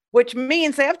 which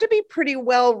means they have to be pretty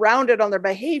well-rounded on their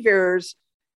behaviors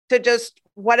to just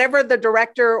whatever the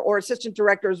director or assistant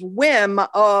director's whim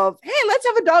of, hey, let's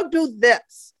have a dog do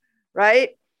this,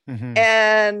 right?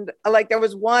 And like there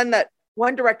was one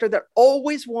director that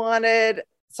always wanted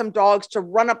some dogs to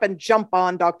run up and jump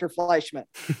on Dr. Fleischman.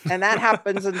 And that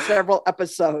happens in several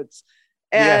episodes.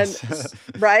 And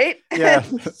right. Yeah.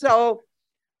 And so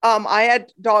I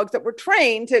had dogs that were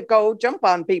trained to go jump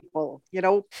on people,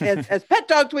 as pet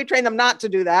dogs, we train them not to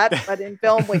do that. But in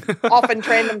film, we often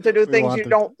train them to do things you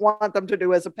don't want them to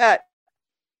do as a pet.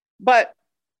 But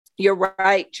you're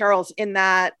right, Charles, in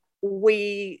that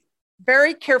we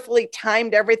very carefully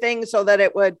timed everything so that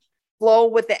it would flow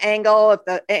with the angle. If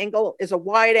the angle is a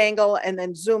wide angle and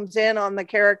then zooms in on the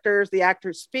characters, the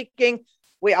actors speaking,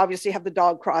 we obviously have the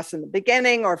dog cross in the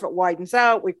beginning, or if it widens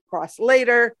out, we cross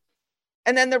later.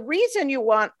 And then the reason you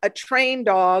want a trained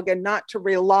dog and not to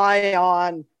rely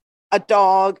on a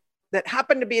dog that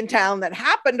happened to be in town that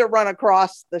happened to run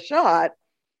across the shot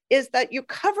is that you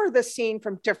cover the scene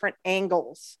from different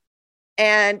angles.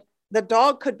 And the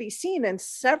dog could be seen in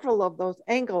several of those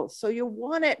angles. So you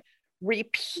want it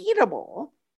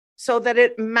repeatable so that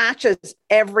it matches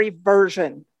every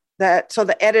version, that so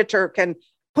the editor can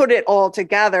put it all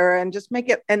together and just make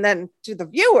it. And then to the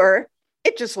viewer,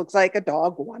 it just looks like a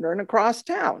dog wandering across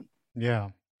town. Yeah.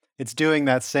 It's doing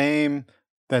that same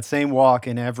walk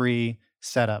in every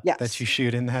setup that you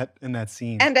shoot in that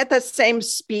scene. And at the same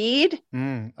speed.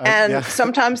 And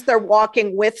sometimes they're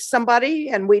walking with somebody,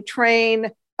 and we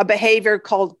train a behavior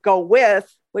called go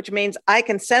with, which means I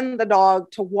can send the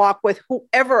dog to walk with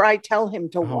whoever I tell him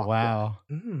to walk. Wow.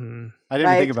 With. I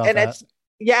didn't think about that.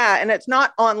 And it's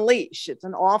not on leash. It's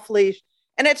an off leash.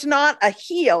 And it's not a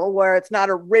heel where it's not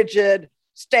a rigid,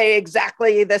 stay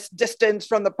exactly this distance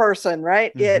from the person,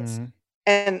 right? It's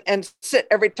and sit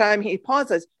every time he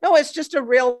pauses. No, it's just a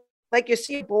real, like you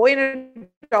see a boy and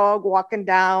a dog walking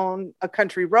down a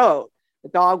country road. The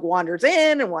dog wanders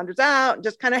in and wanders out and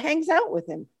just kind of hangs out with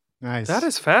him. Nice. That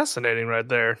is fascinating right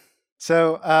there.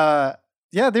 So,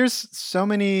 there's so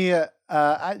many,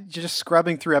 I just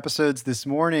scrubbing through episodes this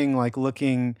morning, like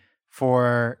looking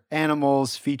for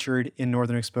animals featured in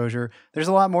Northern Exposure. There's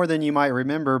a lot more than you might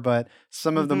remember, but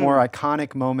some of the more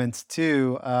iconic moments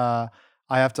too. I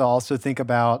have to also think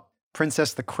about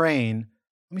Princess the Crane.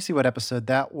 Let me see what episode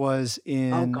that was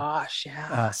in. Oh gosh,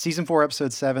 yeah. Season 4,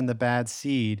 episode 7, The Bad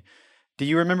Seed. Do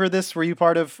you remember this? Were you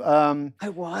part of? I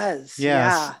was.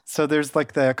 Yeah. So there's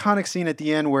like the iconic scene at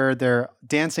the end where they're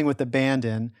dancing with the band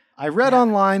in. I read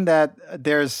online that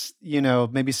there's,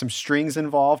 maybe some strings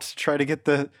involved to try to get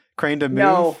the crane to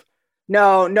move.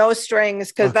 No strings,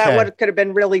 because that could have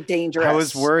been really dangerous. I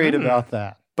was worried about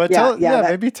that. But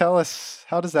maybe tell us,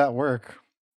 how does that work?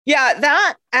 Yeah,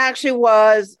 that actually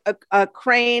was a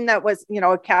crane that was,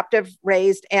 a captive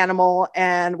raised animal.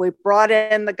 And we brought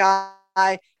in the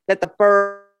guy that the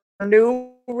bird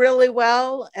knew really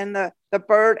well, and the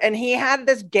bird, and he had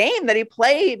this game that he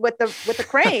played with the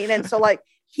crane. And so like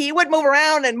he would move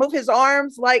around and move his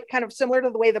arms like kind of similar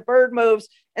to the way the bird moves.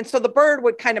 And so the bird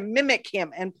would kind of mimic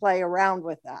him and play around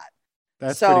with that.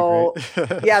 That's pretty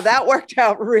great. Yeah, that worked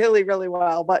out really, really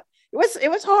well. But it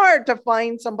was hard to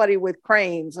find somebody with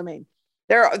cranes. I mean,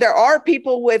 there are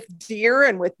people with deer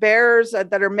and with bears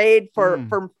that are made for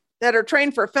that are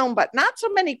trained for film, but not so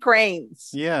many cranes.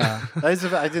 Yeah, I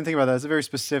didn't think about that. It's a very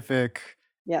specific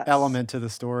element to the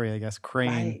story, I guess. Crane.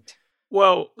 Right.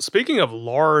 Well, speaking of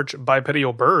large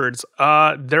bipedal birds,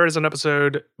 there is an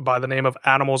episode by the name of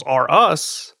Animals Are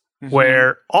Us,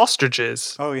 where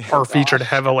ostriches are featured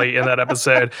heavily in that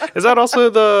episode. Is that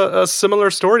also a similar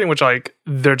story in which like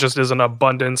there just is an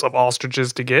abundance of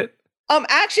ostriches to get?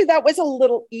 Actually, that was a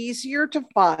little easier to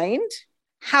find.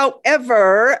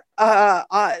 However,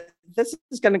 this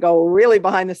is going to go really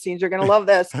behind the scenes. You're going to love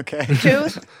this. Okay.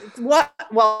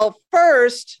 Well,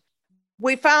 first,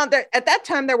 we found that at that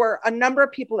time there were a number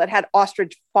of people that had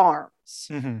ostrich farms.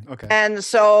 Okay. And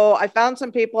so I found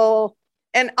some people.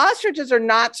 And ostriches are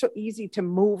not so easy to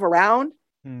move around.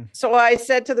 So I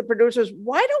said to the producers,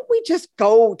 why don't we just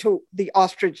go to the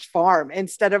ostrich farm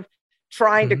instead of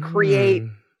trying to create?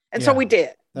 And so we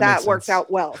did. That worked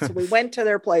out well. So we went to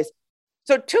their place.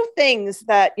 So two things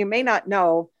that you may not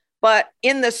know, but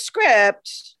in the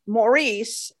script,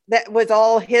 Maurice, that was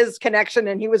all his connection,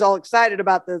 and he was all excited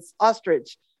about this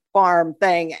ostrich farm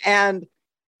thing.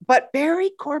 But Barry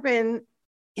Corbin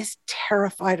is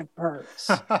terrified of birds.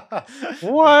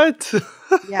 What?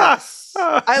 Yes.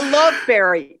 I love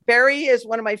Barry. Barry is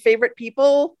one of my favorite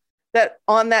people that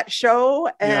on that show.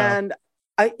 And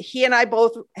he and I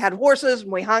both had horses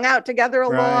and we hung out together a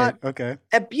lot. Okay.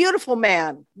 A beautiful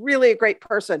man, really a great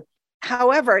person.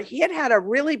 However, he had a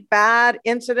really bad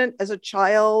incident as a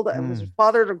child. It was his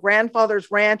father's or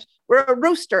grandfather's ranch where a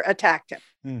rooster attacked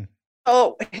him.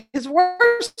 So his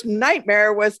worst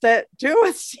nightmare was to do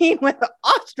a scene with the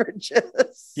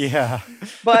ostriches. Yeah.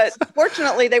 But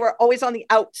fortunately, they were always on the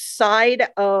outside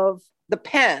of the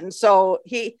pen. So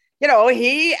he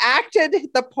acted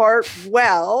the part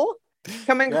well,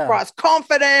 coming across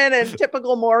confident and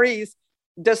typical Maurice,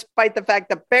 despite the fact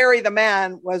that Barry the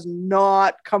man was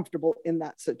not comfortable in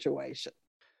that situation.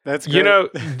 That's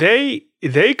great.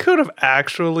 They could have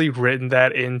actually written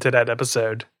that into that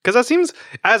episode. Because that seems,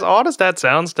 as odd as that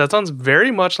sounds very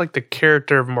much like the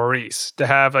character of Maurice, to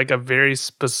have like a very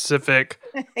specific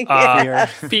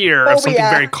fear of something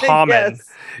very common.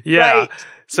 Yes. Yeah. Right.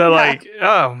 So like,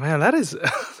 oh man, that is,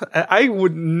 I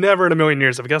would never in a million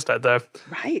years have guessed that though.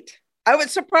 Right. I would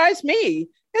surprise me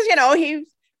because,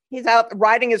 He's out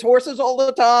riding his horses all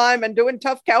the time and doing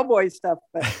tough cowboy stuff.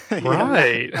 But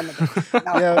Right. No.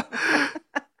 Yeah.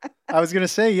 I was going to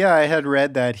say, yeah, I had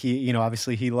read that he,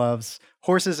 obviously he loves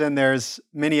horses, and there's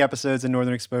many episodes in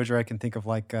Northern Exposure I can think of,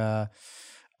 like,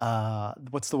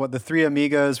 what's the Three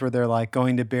Amigos, where they're like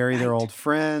going to bury their old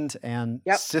friend, and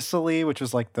Yep. Sicily, which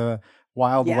was like the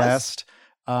Wild Yes. West.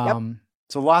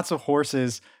 So lots of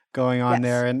horses going on Yes.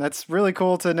 there. And that's really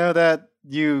cool to know that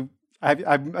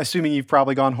I'm assuming you've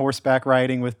probably gone horseback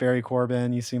riding with Barry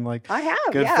Corbin. You seem like I have,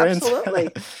 good yeah, friends. absolutely.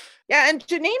 Yeah, and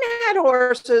Janine had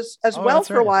horses as Oh, well that's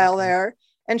for a right. while Okay. there.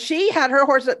 And she had her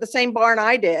horse at the same barn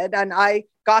I did, and I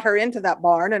got her into that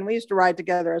barn, and we used to ride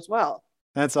together as well.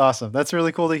 That's awesome. That's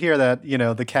really cool to hear that,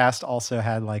 the cast also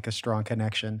had like a strong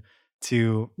connection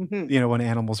to, Mhm. when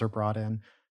animals are brought in.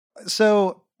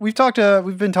 So we've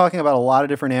been talking about a lot of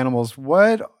different animals.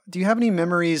 Do you have any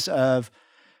memories of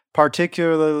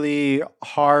particularly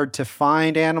hard to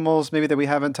find animals, maybe that we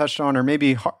haven't touched on, or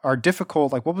maybe are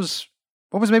difficult? Like what was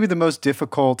maybe the most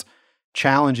difficult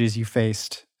challenges you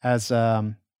faced as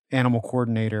animal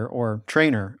coordinator or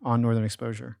trainer on Northern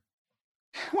Exposure?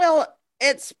 Well,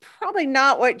 it's probably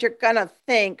not what you're going to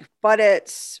think, but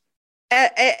it's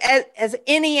as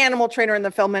any animal trainer in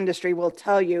the film industry will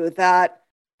tell you, that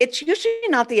it's usually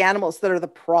not the animals that are the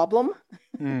problem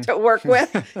to work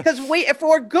with. Because if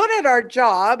we're good at our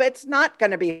job, it's not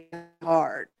going to be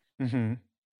hard. Mm-hmm.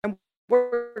 And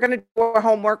we're going to do our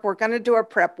homework. We're going to do our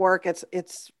prep work.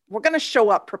 We're going to show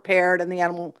up prepared in the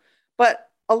animal. But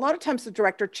a lot of times the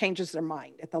director changes their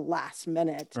mind at the last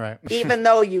minute, Right. even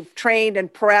though you've trained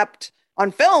and prepped on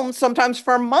film, sometimes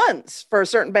for months for a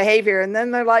certain behavior. And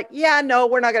then they're like, yeah, no,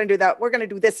 we're not going to do that. We're going to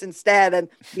do this instead. And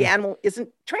the animal isn't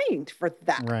trained for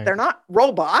that. Right. They're not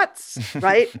robots,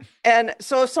 right? And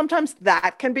so sometimes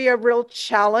that can be a real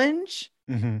challenge.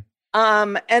 Mm-hmm.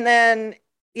 And then,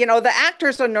 the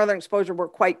actors on Northern Exposure were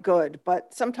quite good,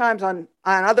 but sometimes on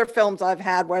other films I've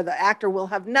had where the actor will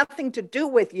have nothing to do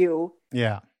with you,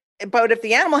 Yeah. but if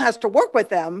the animal has to work with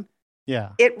them, Yeah.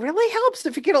 it really helps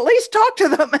if you can at least talk to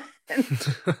them. And,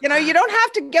 you don't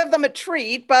have to give them a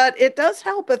treat, but it does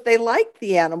help if they like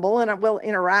the animal and it will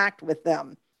interact with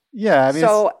them. Yeah. I mean,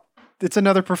 So it's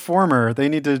another performer. They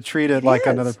need to treat it like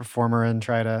another is. performer and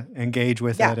try to engage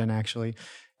with Yeah. it, and actually,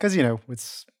 because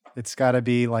it's got to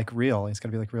be like real. It's got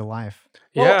to be like real life.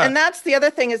 Well, Yeah. and that's the other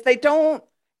thing, is they don't,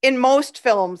 in most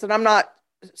films, and I'm not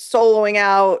soloing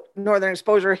out Northern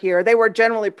Exposure here, they were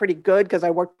generally pretty good because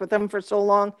I worked with them for so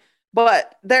long.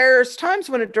 But there's times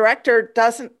when a director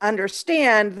doesn't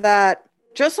understand that,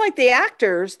 just like the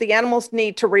actors, the animals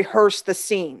need to rehearse the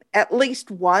scene at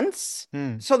least once,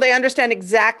 so they understand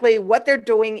exactly what they're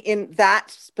doing in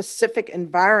that specific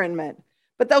environment.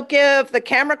 But they'll give the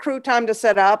camera crew time to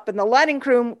set up, and the lighting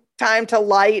crew time to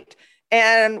light,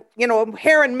 and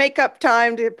hair and makeup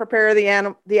time to prepare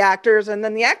the actors, and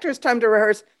then the actors time to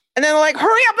rehearse. And then they're like,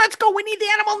 hurry up, let's go, we need the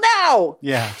animal now.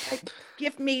 Yeah.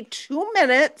 Give me 2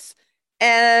 minutes,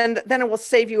 and then it will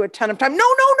save you a ton of time. No,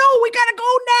 we gotta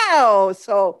go now.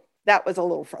 So that was a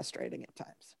little frustrating at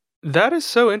times. That is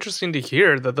so interesting to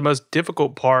hear, that the most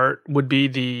difficult part would be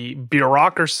the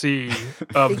bureaucracy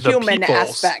of The human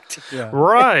peoples. aspect. Yeah.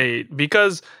 Right.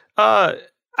 Because,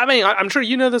 I'm sure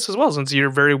you know this as well, since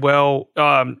you're very well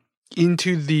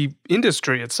into the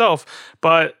industry itself,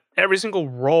 but every single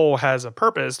role has a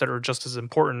purpose that are just as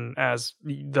important as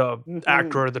the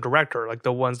actor or the director, like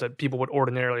the ones that people would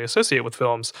ordinarily associate with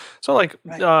films. So like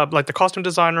the costume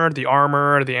designer, the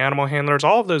armor, the animal handlers,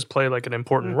 all of those play like an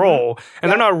important role,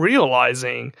 and they're not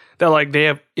realizing that like they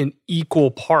have an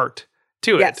equal part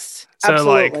to it. Yes, So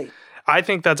absolutely. like, I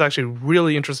think that's actually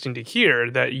really interesting to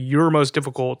hear, that your most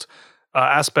difficult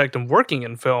aspect of working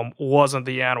in film wasn't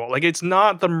the animal. Like, it's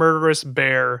not the murderous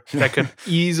bear that could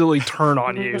easily turn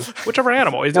on you, whichever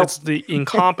animal. It's the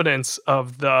incompetence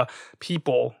of the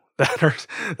people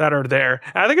that are there.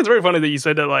 And I think it's very funny that you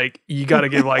said that like you got to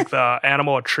give like the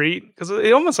animal a treat, because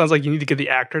it almost sounds like you need to give the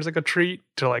actors like a treat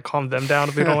to like calm them down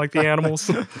if they don't like the animals.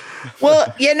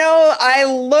 Well, I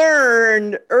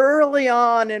learned early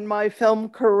on in my film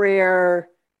career,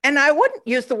 and I wouldn't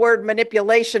use the word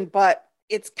manipulation, but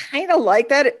it's kind of like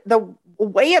that. The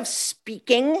way of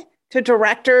speaking to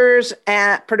directors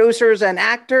and producers and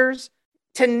actors,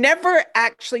 to never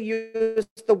actually use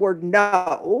the word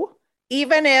no,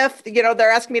 even if,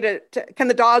 they're asking me to can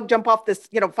the dog jump off this,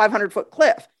 500-foot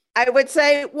cliff? I would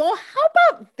say, well,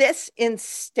 how about this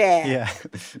instead? Yeah.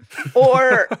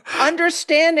 Or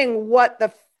understanding what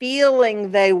the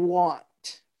feeling they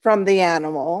want from the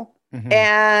animal,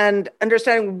 and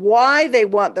understanding why they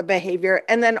want the behavior,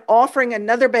 and then offering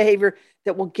another behavior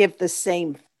that will give the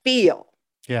same feel.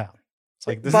 Yeah. It's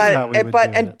like, this is how we would do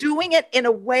it. Doing it in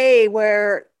a way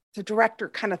where the director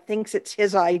kind of thinks it's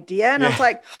his idea. And I was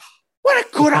like, what a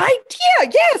good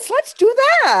idea. Yes, let's do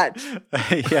that.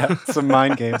 Yeah, some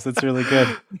mind games. That's really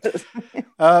good.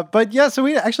 But yeah, so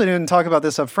we actually didn't talk about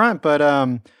this up front,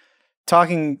 but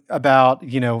talking about,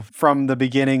 from the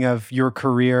beginning of your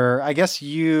career, I guess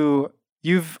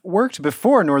you've worked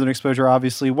before Northern Exposure,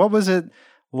 obviously. What was it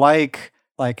like?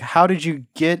 Like, how did you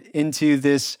get into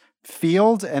this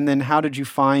field? And then how did you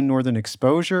find Northern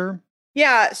Exposure?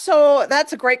 Yeah, so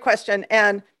that's a great question.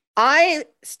 And I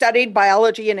studied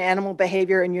biology and animal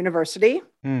behavior in university.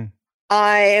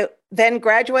 I then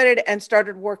graduated and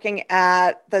started working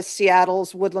at the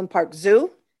Seattle's Woodland Park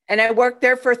Zoo. And I worked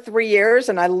there for 3 years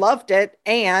and I loved it.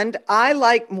 And I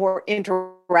like more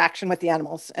interaction with the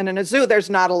animals. And in a zoo, there's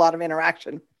not a lot of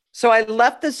interaction. So I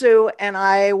left the zoo and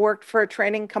I worked for a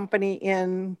training company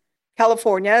in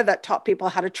California that taught people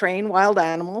how to train wild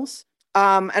animals.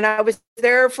 And I was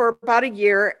there for about a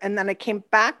year. And then I came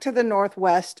back to the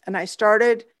Northwest and I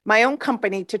started my own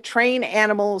company to train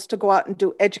animals to go out and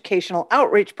do educational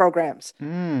outreach programs.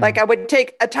 Like I would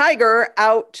take a tiger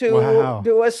out to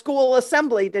do a school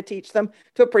assembly to teach them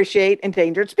to appreciate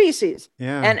endangered species.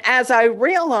 Yeah. And as I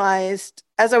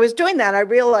was doing that, I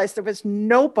realized there was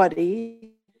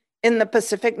nobody in the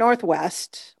Pacific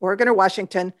Northwest, Oregon or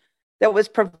Washington, that was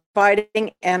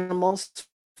providing animals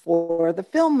for the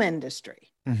film industry.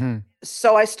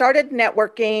 So I started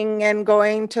networking and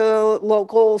going to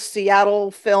local Seattle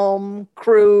film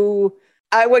crew.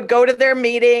 I would go to their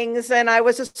meetings and I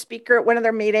was a speaker at one of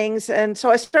their meetings. And so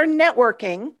I started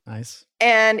networking. Nice.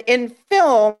 And in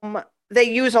film, they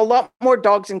use a lot more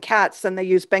dogs and cats than they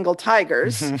use Bengal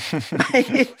tigers.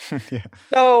 Yeah.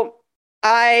 So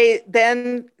I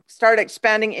then started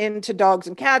expanding into dogs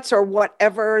and cats or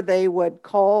whatever they would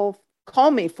call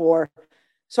me for.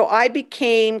 So I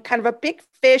became kind of a big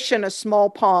fish in a small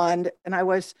pond. And I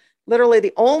was literally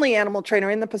the only animal trainer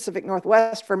in the Pacific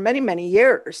Northwest for many, many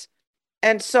years.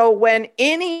 And so when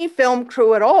any film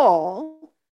crew at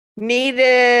all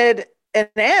needed an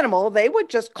animal, they would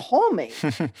just call me.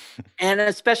 And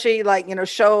especially like,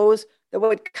 shows that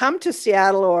would come to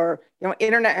Seattle or,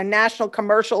 internet and national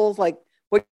commercials like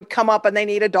would come up and they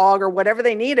need a dog or whatever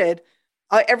they needed.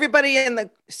 Everybody in the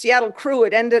Seattle crew,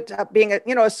 it ended up being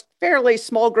a fairly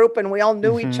small group and we all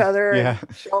knew each other and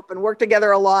show up and work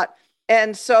together a lot.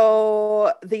 And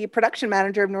so the production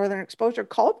manager of Northern Exposure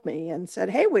called me and said,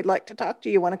 hey, we'd like to talk to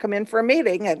you. Want to come in for a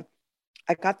meeting? And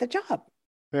I got the job.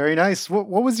 Very nice. What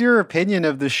was your opinion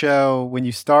of the show when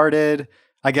you started?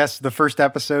 I guess the first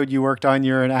episode you worked on,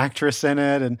 you're an actress in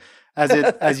it. And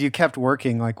as you kept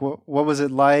working, like what was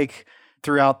it like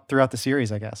throughout the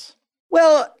series, I guess?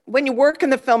 Well, when you work in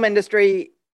the film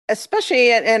industry,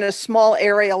 especially in a small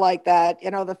area like that,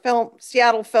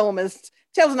 Seattle film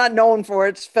Seattle's not known for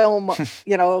its film,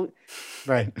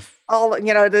 right. All,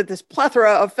 this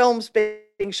plethora of films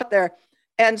being shot there.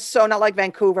 And so not like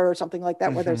Vancouver or something like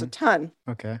that, where there's a ton.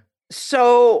 Okay.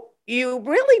 So you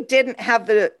really didn't have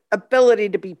the ability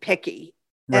to be picky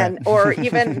or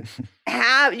even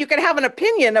you could have an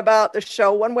opinion about the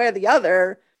show one way or the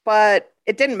other, but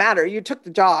it didn't matter. You took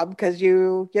the job because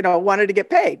you wanted to get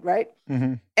paid, right?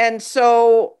 And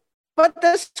so, but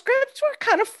the scripts were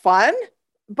kind of fun,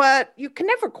 but you can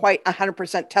never quite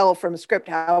 100% tell from a script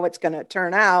how it's going to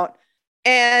turn out.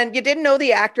 And you didn't know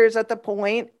the actors at the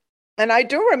point. And I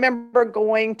do remember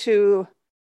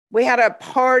we had a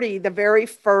party the very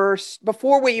first,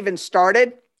 before we even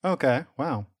started. Okay.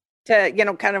 Wow. To,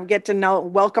 kind of get to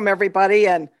welcome everybody.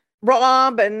 And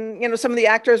Rob and, some of the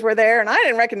actors were there and I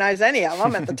didn't recognize any of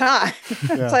them at the time.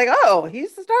 It's like, oh,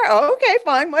 he's the star. Oh, okay,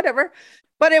 fine, whatever.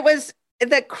 But it's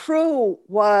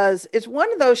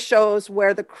one of those shows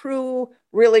where the crew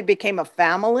really became a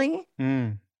family.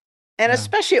 And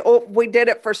especially we did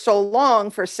it for so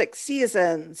long, for 6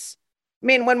 seasons. I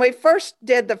mean, when we first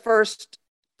did the first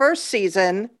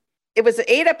season, it was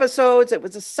 8 episodes. It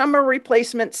was a summer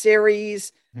replacement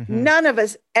series. None of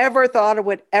us ever thought it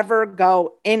would ever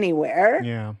go anywhere.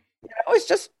 Yeah. It was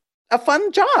just a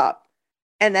fun job.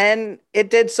 And then it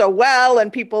did so well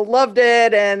and people loved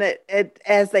it. And it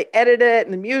as they edited it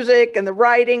and the music and the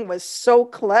writing was so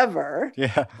clever.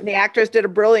 Yeah. And the actors did a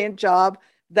brilliant job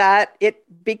that it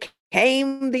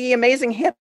became the amazing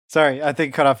hit. Sorry, I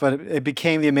think it cut off, but it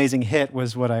became the amazing hit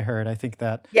was what I heard. I think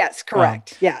that. Yes,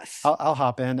 correct. Yes. I'll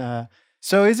hop in.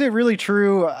 So is it really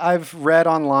true? I've read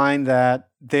online that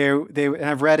and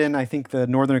I've read in, I think, the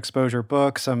Northern Exposure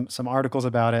book, some articles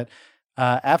about it.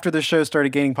 After the show started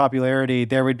gaining popularity,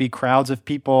 there would be crowds of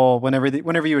people whenever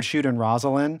you would shoot in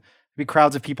Roslyn, there'd be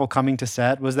crowds of people coming to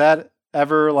set. Was that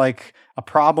ever like a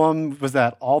problem? Was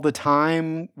that all the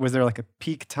time? Was there like a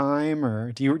peak time,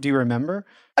 or do you remember?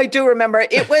 I do remember.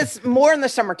 It was more in the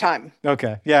summertime.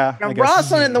 Okay. Yeah. Now,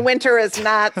 Roslyn in the winter is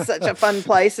not such a fun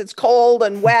place. It's cold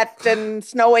and wet and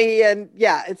snowy, and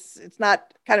yeah, it's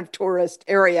not kind of tourist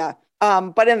area.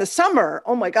 But in the summer,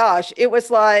 oh my gosh, it was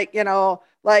like,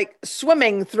 like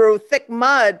swimming through thick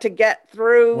mud to get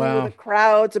through the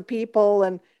crowds of people.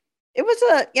 And it was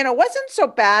it wasn't so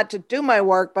bad to do my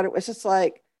work, but it was just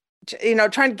like,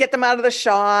 trying to get them out of the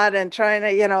shot and trying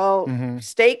to,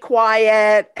 stay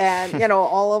quiet and,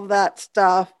 all of that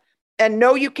stuff. And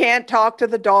no, you can't talk to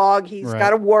the dog. He's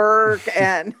got to work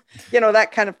and,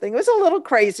 that kind of thing. It was a little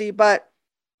crazy, but,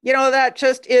 that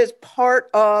just is part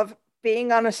of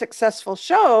being on a successful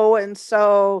show. And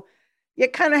so you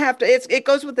kind of have to, it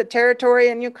goes with the territory,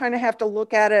 and you kind of have to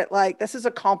look at it like this is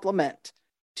a compliment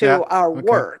to our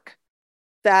work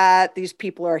that these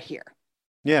people are here.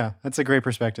 Yeah, that's a great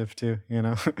perspective too.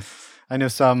 I know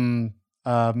some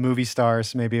movie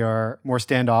stars maybe are more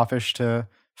standoffish to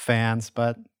fans,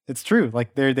 but it's true.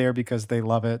 Like they're there because they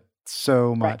love it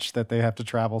so much that they have to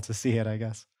travel to see it, I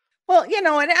guess. Well, and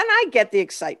I get the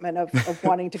excitement of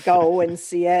wanting to go and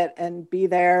see it and be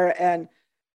there. And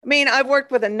I mean, I've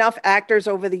worked with enough actors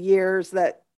over the years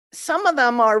that some of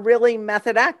them are really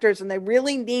method actors and they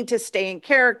really need to stay in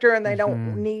character, and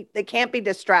they can't be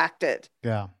distracted.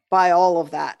 Yeah. By all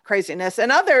of that craziness.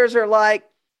 And others are like,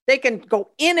 they can go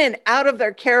in and out of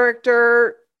their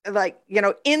character, like,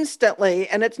 instantly,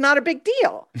 and it's not a big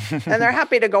deal. And they're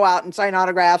happy to go out and sign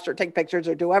autographs or take pictures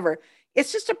or do whatever.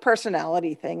 It's just a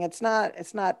personality thing. It's not,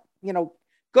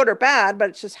 good or bad,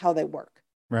 but it's just how they work.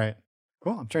 Right.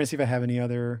 Cool. I'm trying to see if I have any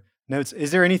other notes.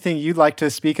 Is there anything you'd like to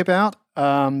speak about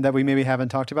that we maybe haven't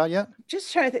talked about yet?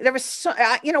 Just trying to think. There was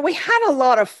we had a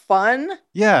lot of fun.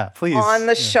 Yeah, please. On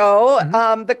the show.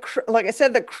 Like I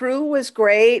said, the crew was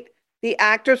great. The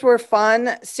actors were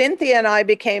fun. Cynthia and I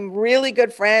became really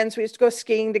good friends. We used to go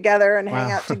skiing together and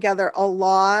hang out together a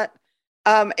lot.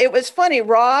 It was funny.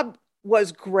 Rob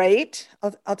was great.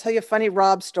 I'll tell you a funny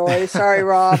Rob story. Sorry,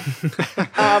 Rob.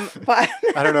 But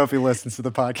I don't know if he listens to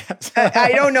the podcast.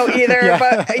 I don't know either.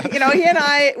 But he and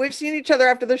I, we've seen each other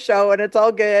after the show, and it's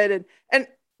all good.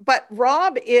 But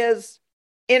Rob is,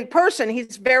 in person,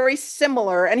 he's very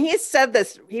similar. And he said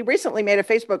this. He recently made a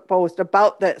Facebook post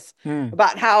about this,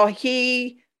 about how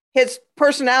his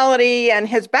personality and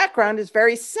his background is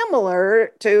very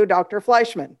similar to Dr.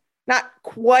 Fleischman. Not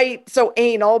quite so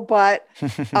anal, but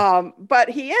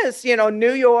he is,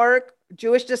 New York,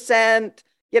 Jewish descent,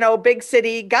 big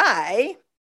city guy.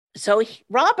 So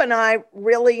Rob and I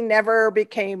really never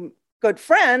became good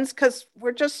friends because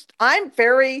I'm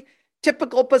very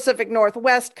typical Pacific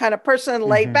Northwest kind of person,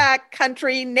 laid back,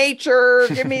 country, nature,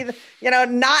 give me,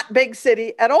 not big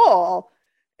city at all.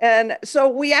 And so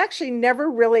we actually never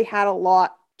really had a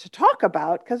lot to talk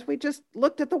about because we just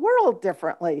looked at the world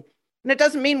differently. And it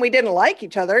doesn't mean we didn't like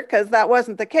each other, because that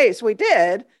wasn't the case. We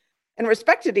did, and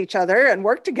respected each other and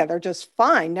worked together just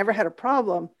fine. Never had a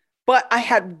problem. But I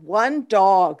had one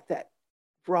dog that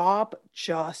Rob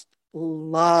just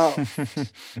loved.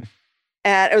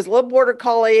 And it was a little border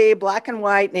collie, black and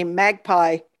white, named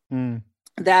Magpie,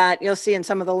 that you'll see in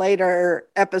some of the later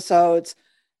episodes,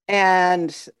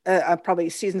 and probably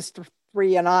seasons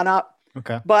 3 and on up.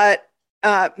 Okay. But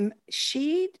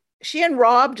she and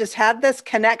Rob just had this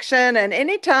connection. And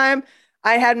anytime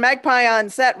I had Magpie on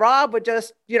set, Rob would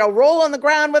just, roll on the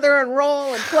ground with her and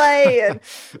roll and play and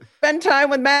spend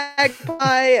time with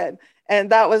Magpie.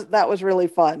 And that was really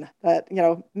fun. That,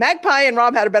 Magpie and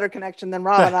Rob had a better connection than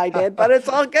Rob and I did, but it's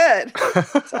all good.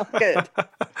 It's all good.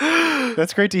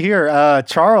 That's great to hear.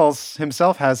 Charles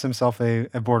himself has a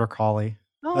border collie.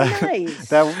 Oh,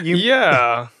 nice.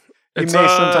 You may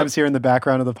sometimes hear in the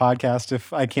background of the podcast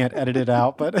if I can't edit it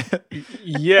out, but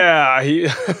yeah, he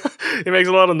makes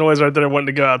a lot of noise right there wanting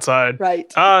to go outside.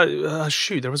 Right.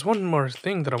 Shoot, there was one more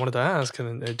thing that I wanted to ask,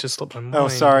 and it just slipped my mind. Oh,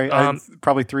 sorry. I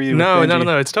probably threw you. No,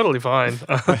 it's totally fine.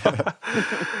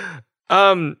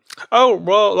 Rob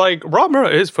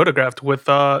Murrah is photographed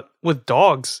with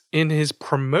dogs in his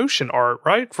promotion art,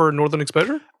 right, for Northern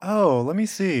Exposure. Oh, let me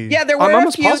see. Yeah, there were I'm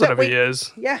almost a few positive that he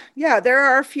is. Yeah, there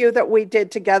are a few that we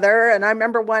did together, and I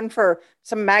remember one for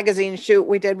some magazine shoot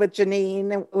we did with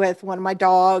Janine with one of my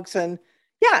dogs, and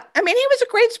yeah, I mean, he was a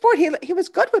great sport. He was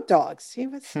good with dogs. He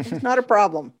was not a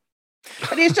problem.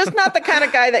 But he's just not the kind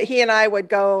of guy that he and I would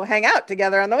go hang out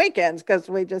together on the weekends, because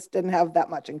we just didn't have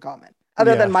that much in common,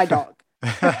 other than my dog.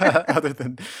 Other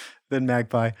than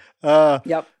Magpie.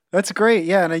 Yep. That's great.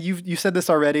 Yeah. And you said this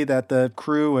already, that the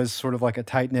crew was sort of like a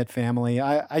tight-knit family.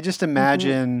 I just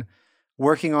imagine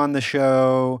working on the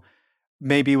show,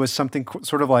 maybe was something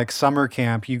sort of like summer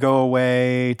camp. You go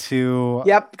away to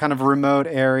Yep. kind of a remote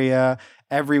area.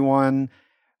 Everyone,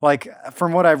 like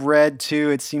from what I've read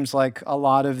too, it seems like a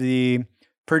lot of the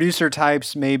producer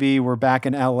types maybe were back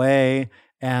in LA,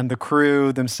 and the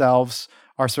crew themselves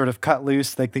are sort of cut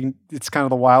loose. It's kind of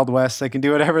the Wild West. They can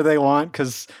do whatever they want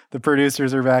because the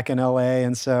producers are back in LA.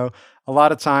 And so a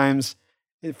lot of times,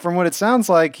 from what it sounds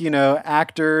like,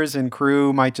 actors and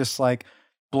crew might just like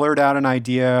blurt out an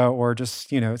idea, or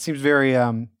just, it seems very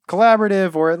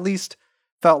collaborative, or at least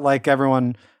felt like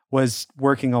everyone was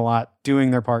working a lot,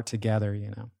 doing their part together,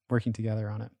 working together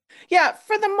on it. Yeah,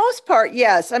 for the most part,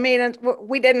 yes. I mean,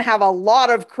 we didn't have a lot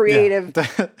of creative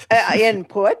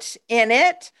input in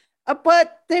it,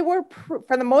 but they were,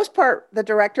 for the most part, the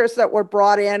directors that were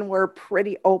brought in were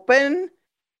pretty open.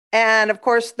 And of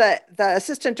course, the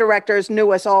assistant directors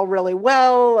knew us all really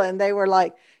well, and they were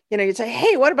like, you'd say,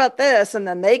 hey, what about this? And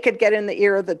then they could get in the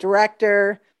ear of the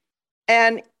director.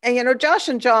 And Josh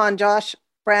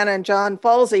Branagh and John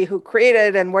Falsey, who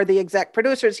created and were the exec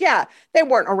producers, they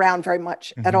weren't around very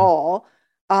much at all.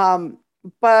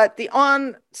 But the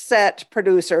on-set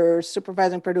producers,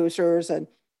 supervising producers, and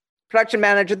production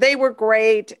manager, they were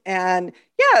great. And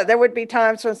there would be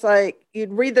times when it's like,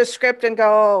 you'd read the script and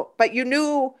go, but you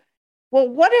knew, well,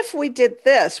 what if we did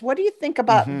this? What do you think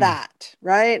about that?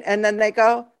 Right? And then they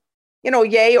go,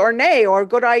 yay or nay, or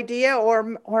good idea,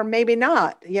 or maybe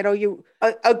not.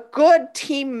 A good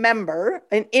team member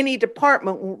in any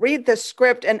department will read the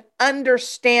script and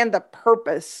understand the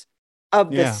purpose of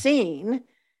the scene.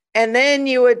 And then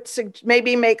you would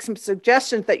maybe make some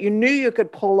suggestions that you knew you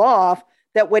could pull off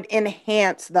that would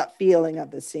enhance that feeling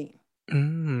of the scene.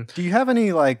 Do you have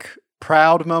any like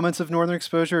proud moments of Northern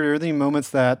Exposure? Or any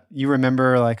moments that you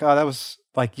remember like, oh, that was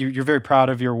like, you're very proud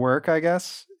of your work, I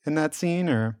guess, in that scene?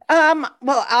 Or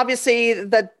well, obviously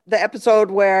the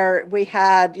episode where we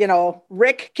had,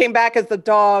 Rick came back as the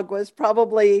dog was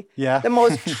probably the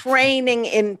most training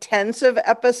intensive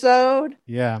episode.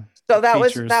 So that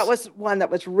was one that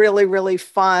was really, really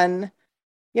fun.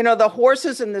 The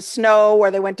horses in the snow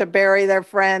where they went to bury their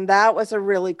friend, that was a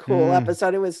really cool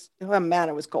episode. It was, oh man,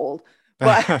 it was cold.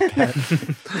 But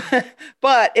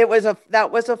but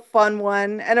that was a fun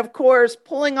one. And of course,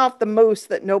 pulling off the moose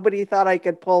that nobody thought I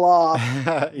could pull off.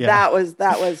 That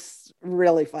was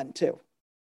really fun too.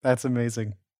 That's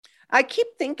amazing. I keep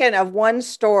thinking of one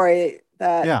story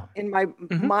that in my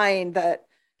mind that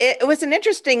it was an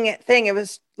interesting thing. It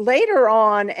was later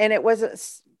on, and it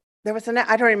was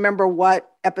I don't remember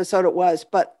what episode it was,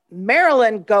 but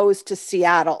Marilyn goes to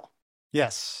Seattle.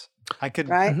 Yes. I could,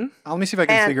 right? Let me see if I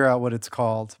can figure out what it's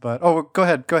called, but, go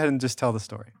ahead and just tell the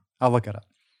story. I'll look it up.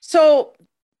 So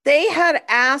they had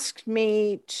asked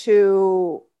me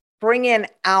to bring in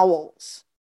owls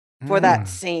for that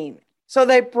scene. So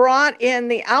they brought in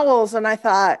the owls, and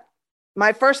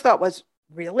my first thought was,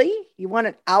 really? You want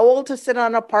an owl to sit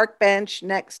on a park bench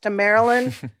next to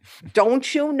Marilyn?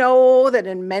 Don't you know that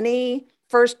in many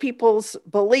First Peoples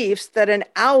beliefs that an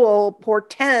owl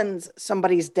portends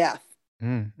somebody's death?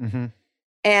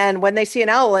 And when they see an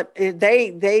owl,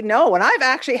 they know. And I've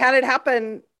actually had it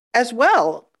happen as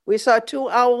well. We saw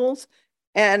 2 owls,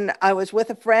 and I was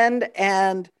with a friend,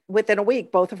 and within a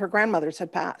week, both of her grandmothers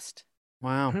had passed.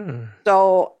 Wow.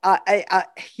 So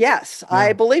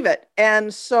I believe it.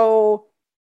 And so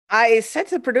I said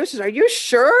to the producers, "Are you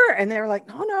sure?" And they were like,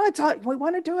 "No, it's all, we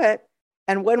want to do it."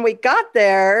 And when we got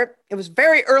there, it was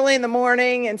very early in the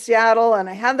morning in Seattle, and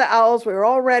I had the owls. We were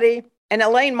all ready. And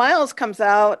Elaine Miles comes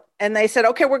out, and they said,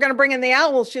 "Okay, we're going to bring in the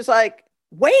owls." She's like,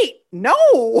 "Wait, no,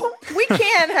 we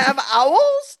can't have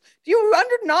owls. Do you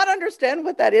not understand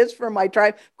what that is for my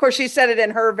tribe?" Of course, she said it in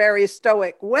her very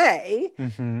stoic way.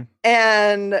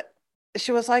 And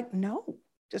she was like, "No,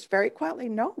 just very quietly,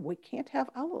 no, we can't have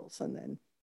owls." And then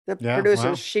the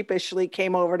producers sheepishly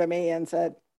came over to me and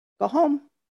said, "Go home.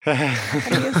 You're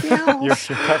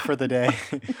cut for the day."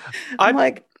 I'm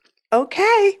like,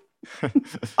 okay.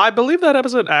 I believe that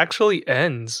episode actually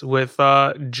ends with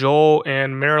Joel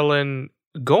and Marilyn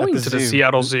going to the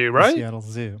Seattle Zoo, right? Seattle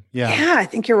Zoo. Yeah, I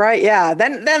think you're right. Yeah.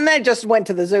 Then they just went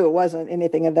to the zoo. It wasn't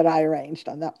anything that I arranged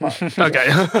on that part.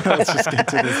 Okay. Let's just get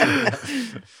to the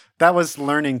zoo. That was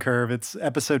Learning Curve. It's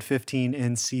episode 15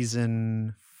 in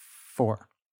season 4.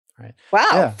 Right.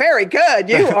 Wow, very good.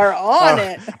 You are on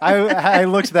it. I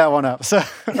looked that one up. So I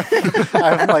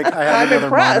have another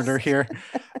monitor here.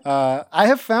 I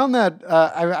have found that,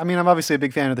 I'm obviously a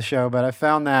big fan of the show, but I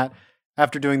found that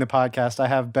after doing the podcast, I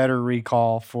have better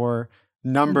recall for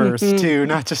numbers too,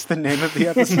 not just the name of the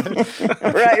episode.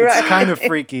 Right. It's kind of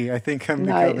freaky. I think I'm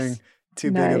becoming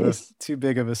too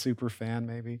big of a super fan,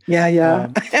 maybe. Yeah.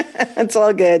 It's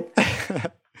all good.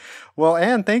 Well,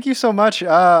 Anne, thank you so much.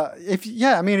 If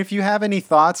you have any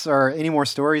thoughts or any more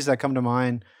stories that come to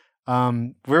mind,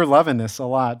 we're loving this a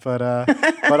lot, but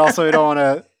also we don't want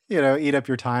to, eat up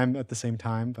your time at the same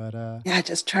time. But yeah,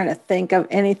 just trying to think of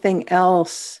anything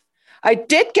else. I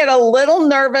did get a little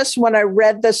nervous when I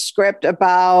read the script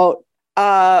about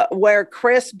where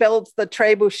Chris builds the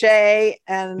trebuchet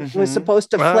and was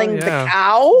supposed to fling the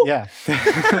cow. Yeah.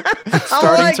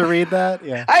 Starting to read that.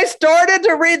 Yeah. I started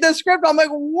to read the script. I'm like,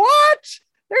 what?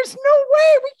 There's no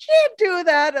way we can't do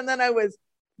that. And then I was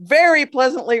very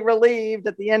pleasantly relieved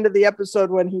at the end of the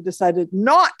episode when he decided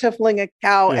not to fling a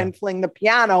cow and fling the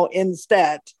piano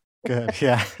instead. Good.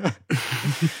 Yeah.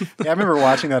 I remember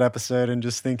watching that episode and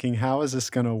just thinking, how is this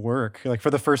going to work? Like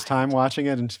for the first time watching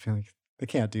it and just feeling like, they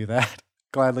can't do that.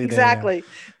 Gladly. Exactly.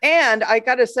 And I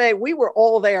got to say, we were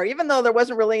all there, even though there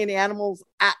wasn't really any animals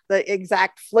at the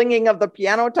exact flinging of the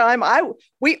piano time.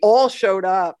 We all showed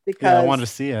up because I wanted to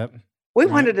see it. We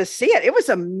wanted to see it. It was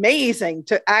amazing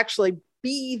to actually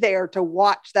be there to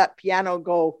watch that piano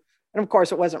go. And of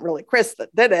course, it wasn't really Chris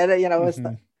that did it. It was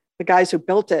the guys who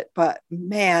built it. But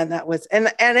man, that was,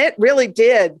 and it really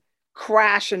did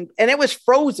crash and it was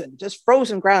frozen, just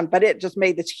frozen ground, but it just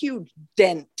made this huge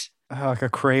dent. Oh, like a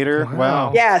crater.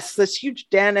 Wow. Yes, this huge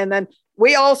dent. And then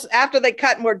we all, after they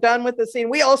cut and we're done with the scene,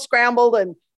 we all scrambled.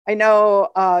 And I know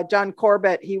John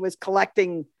Corbett, he was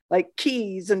collecting like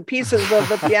keys and pieces of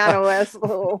the piano as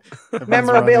little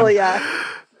memorabilia.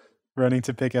 Running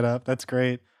to pick it up. That's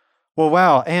great. Well,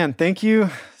 wow. Anne, thank you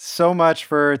so much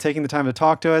for taking the time to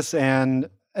talk to us. And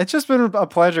it's just been a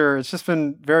pleasure. It's just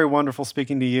been very wonderful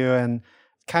speaking to you and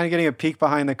kind of getting a peek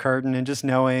behind the curtain and just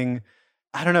knowing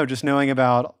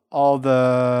about all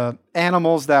the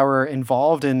animals that were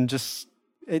involved and just,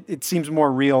 it seems more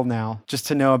real now just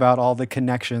to know about all the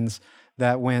connections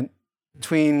that went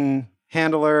between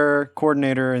handler,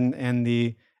 coordinator, and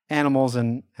the animals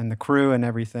and the crew and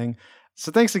everything.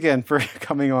 So thanks again for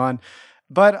coming on.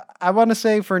 But I want to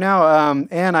say for now,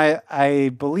 Anne, I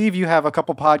believe you have a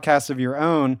couple podcasts of your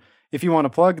own. If you want to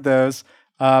plug those,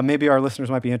 maybe our listeners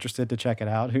might be interested to check it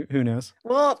out. Who knows?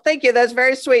 Well, thank you. That's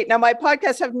very sweet. Now, my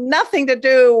podcasts have nothing to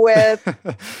do with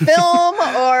film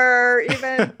or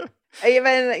even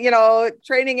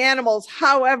training animals.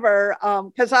 However,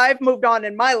 because I've moved on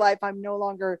in my life, I'm no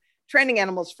longer training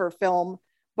animals for film,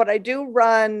 but I do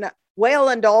run whale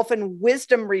and dolphin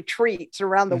wisdom retreats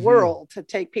around the world to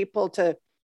take people to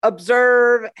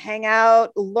observe, hang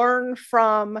out, learn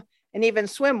from, and even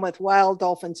swim with wild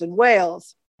dolphins and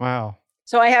whales. Wow.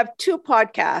 So I have two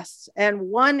podcasts, and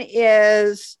one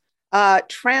is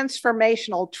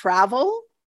transformational travel.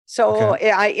 So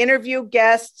I interview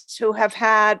guests who have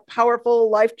had powerful,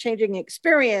 life-changing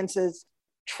experiences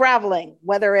traveling,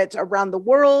 whether it's around the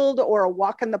world or a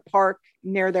walk in the park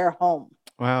near their home.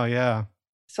 Wow, yeah.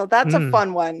 So that's a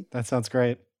fun one. That sounds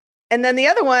great. And then the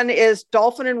other one is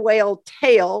Dolphin and Whale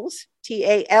Tales,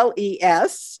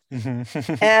 Tales,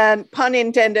 and pun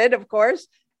intended, of course.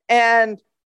 And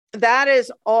that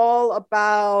is all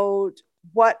about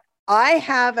what I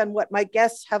have and what my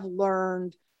guests have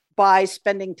learned by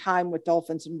spending time with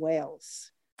dolphins and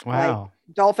whales. Wow. Like,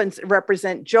 dolphins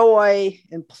represent joy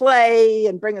and play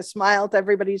and bring a smile to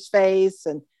everybody's face.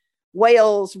 And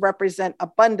whales represent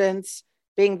abundance,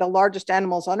 being the largest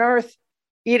animals on earth,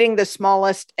 eating the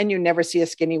smallest, and you never see a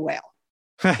skinny whale.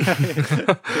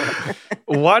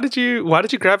 Why did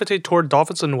you gravitate toward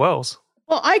dolphins and whales?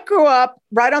 Well, I grew up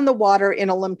right on the water in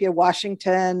Olympia,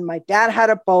 Washington. My dad had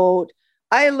a boat.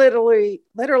 I literally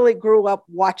grew up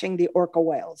watching the orca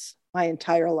whales my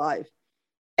entire life.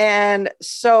 And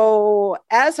so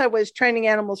as I was training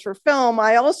animals for film,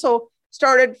 I also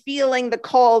started feeling the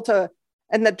call to,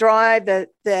 and the drive,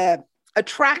 the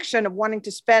attraction of wanting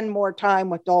to spend more time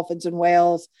with dolphins and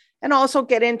whales, and also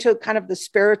get into kind of the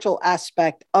spiritual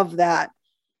aspect of that.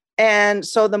 And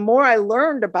so the more I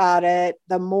learned about it,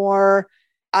 the more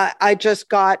I just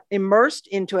got immersed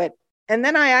into it. And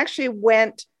then I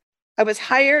was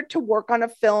hired to work on a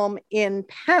film in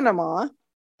Panama.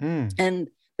 And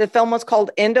the film was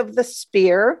called End of the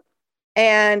Spear.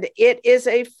 And it is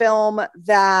a film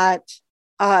that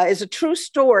is a true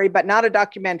story, but not a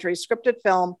documentary, scripted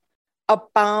film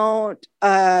about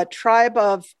a tribe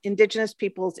of indigenous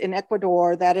peoples in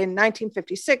Ecuador that in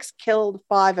 1956 killed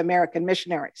 5 American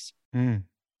missionaries.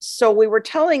 So we were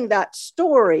telling that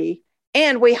story,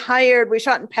 and we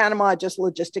shot in Panama, just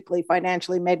logistically,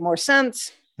 financially made more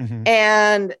sense.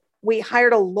 And we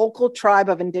hired a local tribe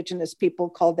of indigenous people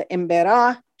called the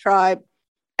Embera tribe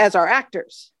as our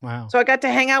actors. Wow. So I got to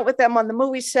hang out with them on the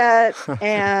movie set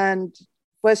and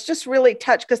was just really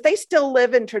touched because they still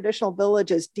live in traditional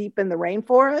villages deep in the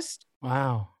rainforest.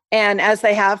 Wow. and as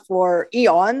they have for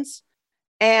eons.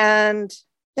 And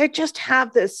they just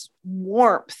have this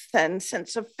warmth and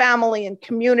sense of family and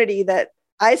community that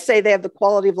I say they have the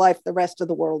quality of life the rest of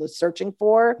the world is searching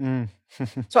for.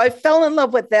 So I fell in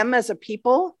love with them as a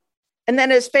people. And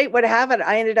then as fate would have it,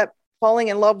 I ended up falling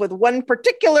in love with one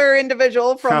particular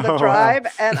individual from the tribe,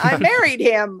 and I married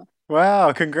him.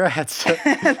 Wow, congrats.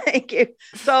 Thank you.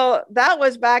 So that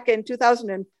was back in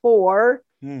 2004.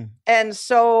 And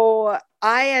so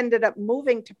I ended up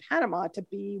moving to Panama to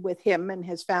be with him and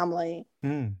his family.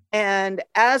 And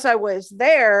as I was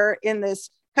there in this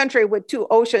country with two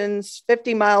oceans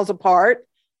 50 miles apart,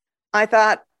 I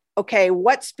thought, okay,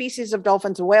 what species of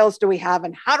dolphins and whales do we have,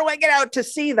 and how do I get out to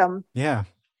see them? Yeah.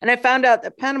 And I found out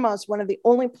that Panama is one of the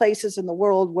only places in the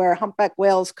world where humpback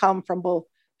whales come from both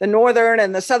the northern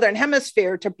and the southern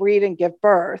hemisphere to breed and give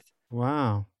birth.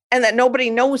 Wow. And that nobody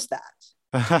knows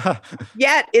that.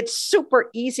 Yet it's super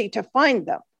easy to find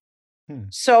them.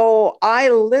 So I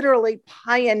literally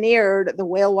pioneered the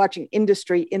whale watching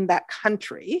industry in that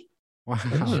country. Wow.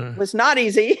 Which was not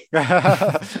easy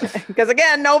because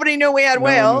again, nobody knew we had No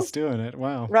whales. one was doing it.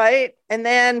 Wow. Right. And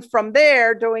then from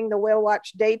there, doing the whale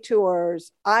watch day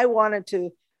tours, I wanted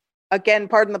to, again,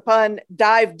 pardon the pun,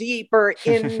 dive deeper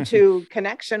into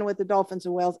connection with the dolphins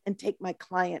and whales and take my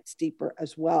clients deeper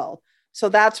as well. So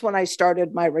that's when I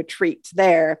started my retreats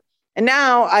there. And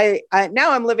now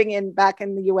I'm living back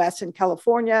in the US in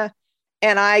California,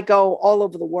 and I go all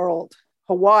over the world.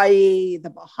 Hawaii, the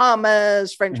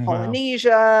Bahamas, French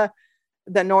Polynesia,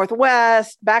 the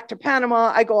Northwest, back to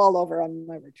Panama. I go all over on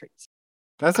my retreats.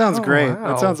 That sounds great. Wow.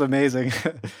 That sounds amazing.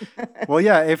 Well,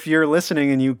 yeah, if you're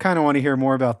listening and you kind of want to hear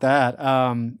more about that,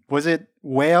 was it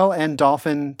whale and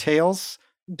dolphin tales?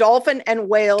 Dolphin and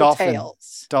whale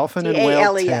tales. Dolphin and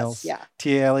whale tales. Yeah.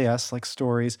 TALES, like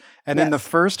stories. And then the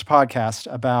first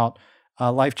podcast about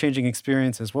life-changing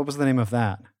experiences, what was the name of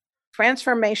that?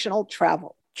 Transformational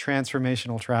Travel.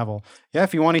 Transformational Travel. Yeah,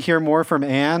 if you want to hear more from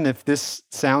Anne, if this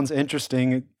sounds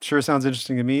interesting, it sure sounds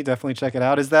interesting to me, definitely check it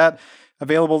out. Is that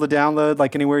available to download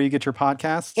like anywhere you get your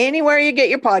podcasts? Anywhere you get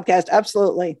your podcast,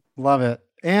 absolutely. Love it.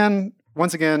 And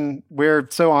once again, we're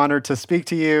so honored to speak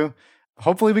to you.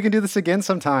 Hopefully we can do this again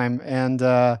sometime. And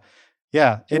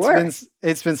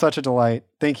it's been such a delight.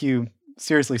 Thank you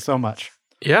seriously so much.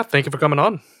 Yeah, thank you for coming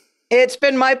on. It's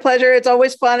been my pleasure. It's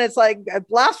always fun. It's like a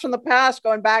blast from the past,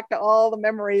 going back to all the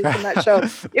memories from that show.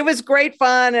 It was great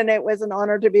fun, and it was an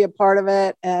honor to be a part of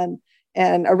it, and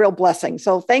a real blessing.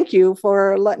 So thank you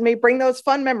for letting me bring those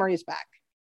fun memories back.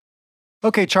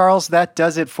 Okay, Charles, that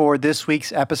does it for this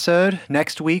week's episode.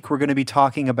 Next week, we're going to be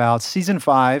talking about Season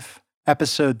 5,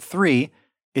 Episode 3.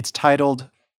 It's titled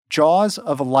Jaws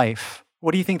of Life.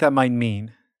 What do you think that might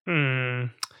mean?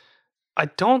 I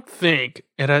don't think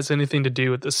it has anything to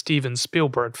do with the Steven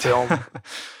Spielberg film.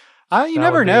 You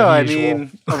never know. I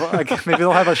mean, maybe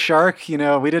they'll have a shark. You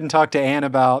know, we didn't talk to Anne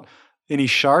about any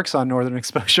sharks on Northern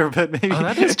Exposure, but maybe. Oh,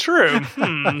 that is true.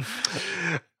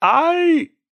 I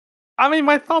mean,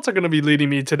 my thoughts are going to be leading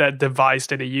me to that device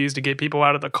that they use to get people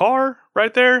out of the car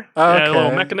right there. Okay. That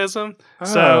little mechanism. Oh.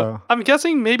 So I'm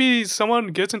guessing maybe someone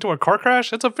gets into a car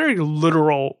crash. It's a very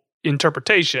literal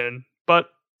interpretation, but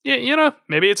you know,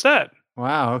 maybe it's that.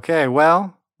 Wow. Okay.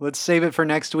 Well, let's save it for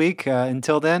next week.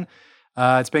 Until then,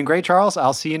 it's been great, Charles.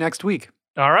 I'll see you next week.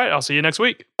 All right. I'll see you next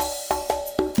week.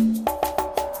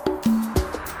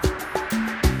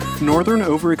 Northern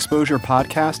Overexposure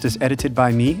Podcast is edited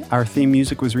by me. Our theme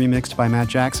music was remixed by Matt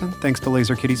Jackson. Thanks to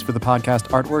Laser Kitties for the podcast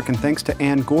artwork, and thanks to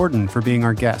Anne Gordon for being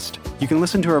our guest. You can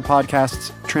listen to our podcasts,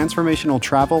 Transformational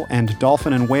Travel and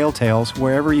Dolphin and Whale Tales,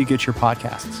 wherever you get your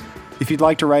podcasts. If you'd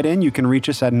like to write in, you can reach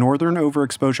us at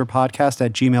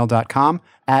northernoverexposurepodcast@gmail.com,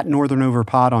 at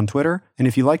northernoverpod on Twitter. And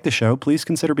if you like the show, please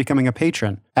consider becoming a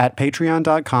patron at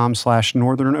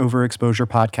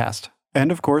patreon.com/northernoverexposurepodcast.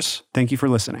 And of course, thank you for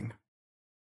listening.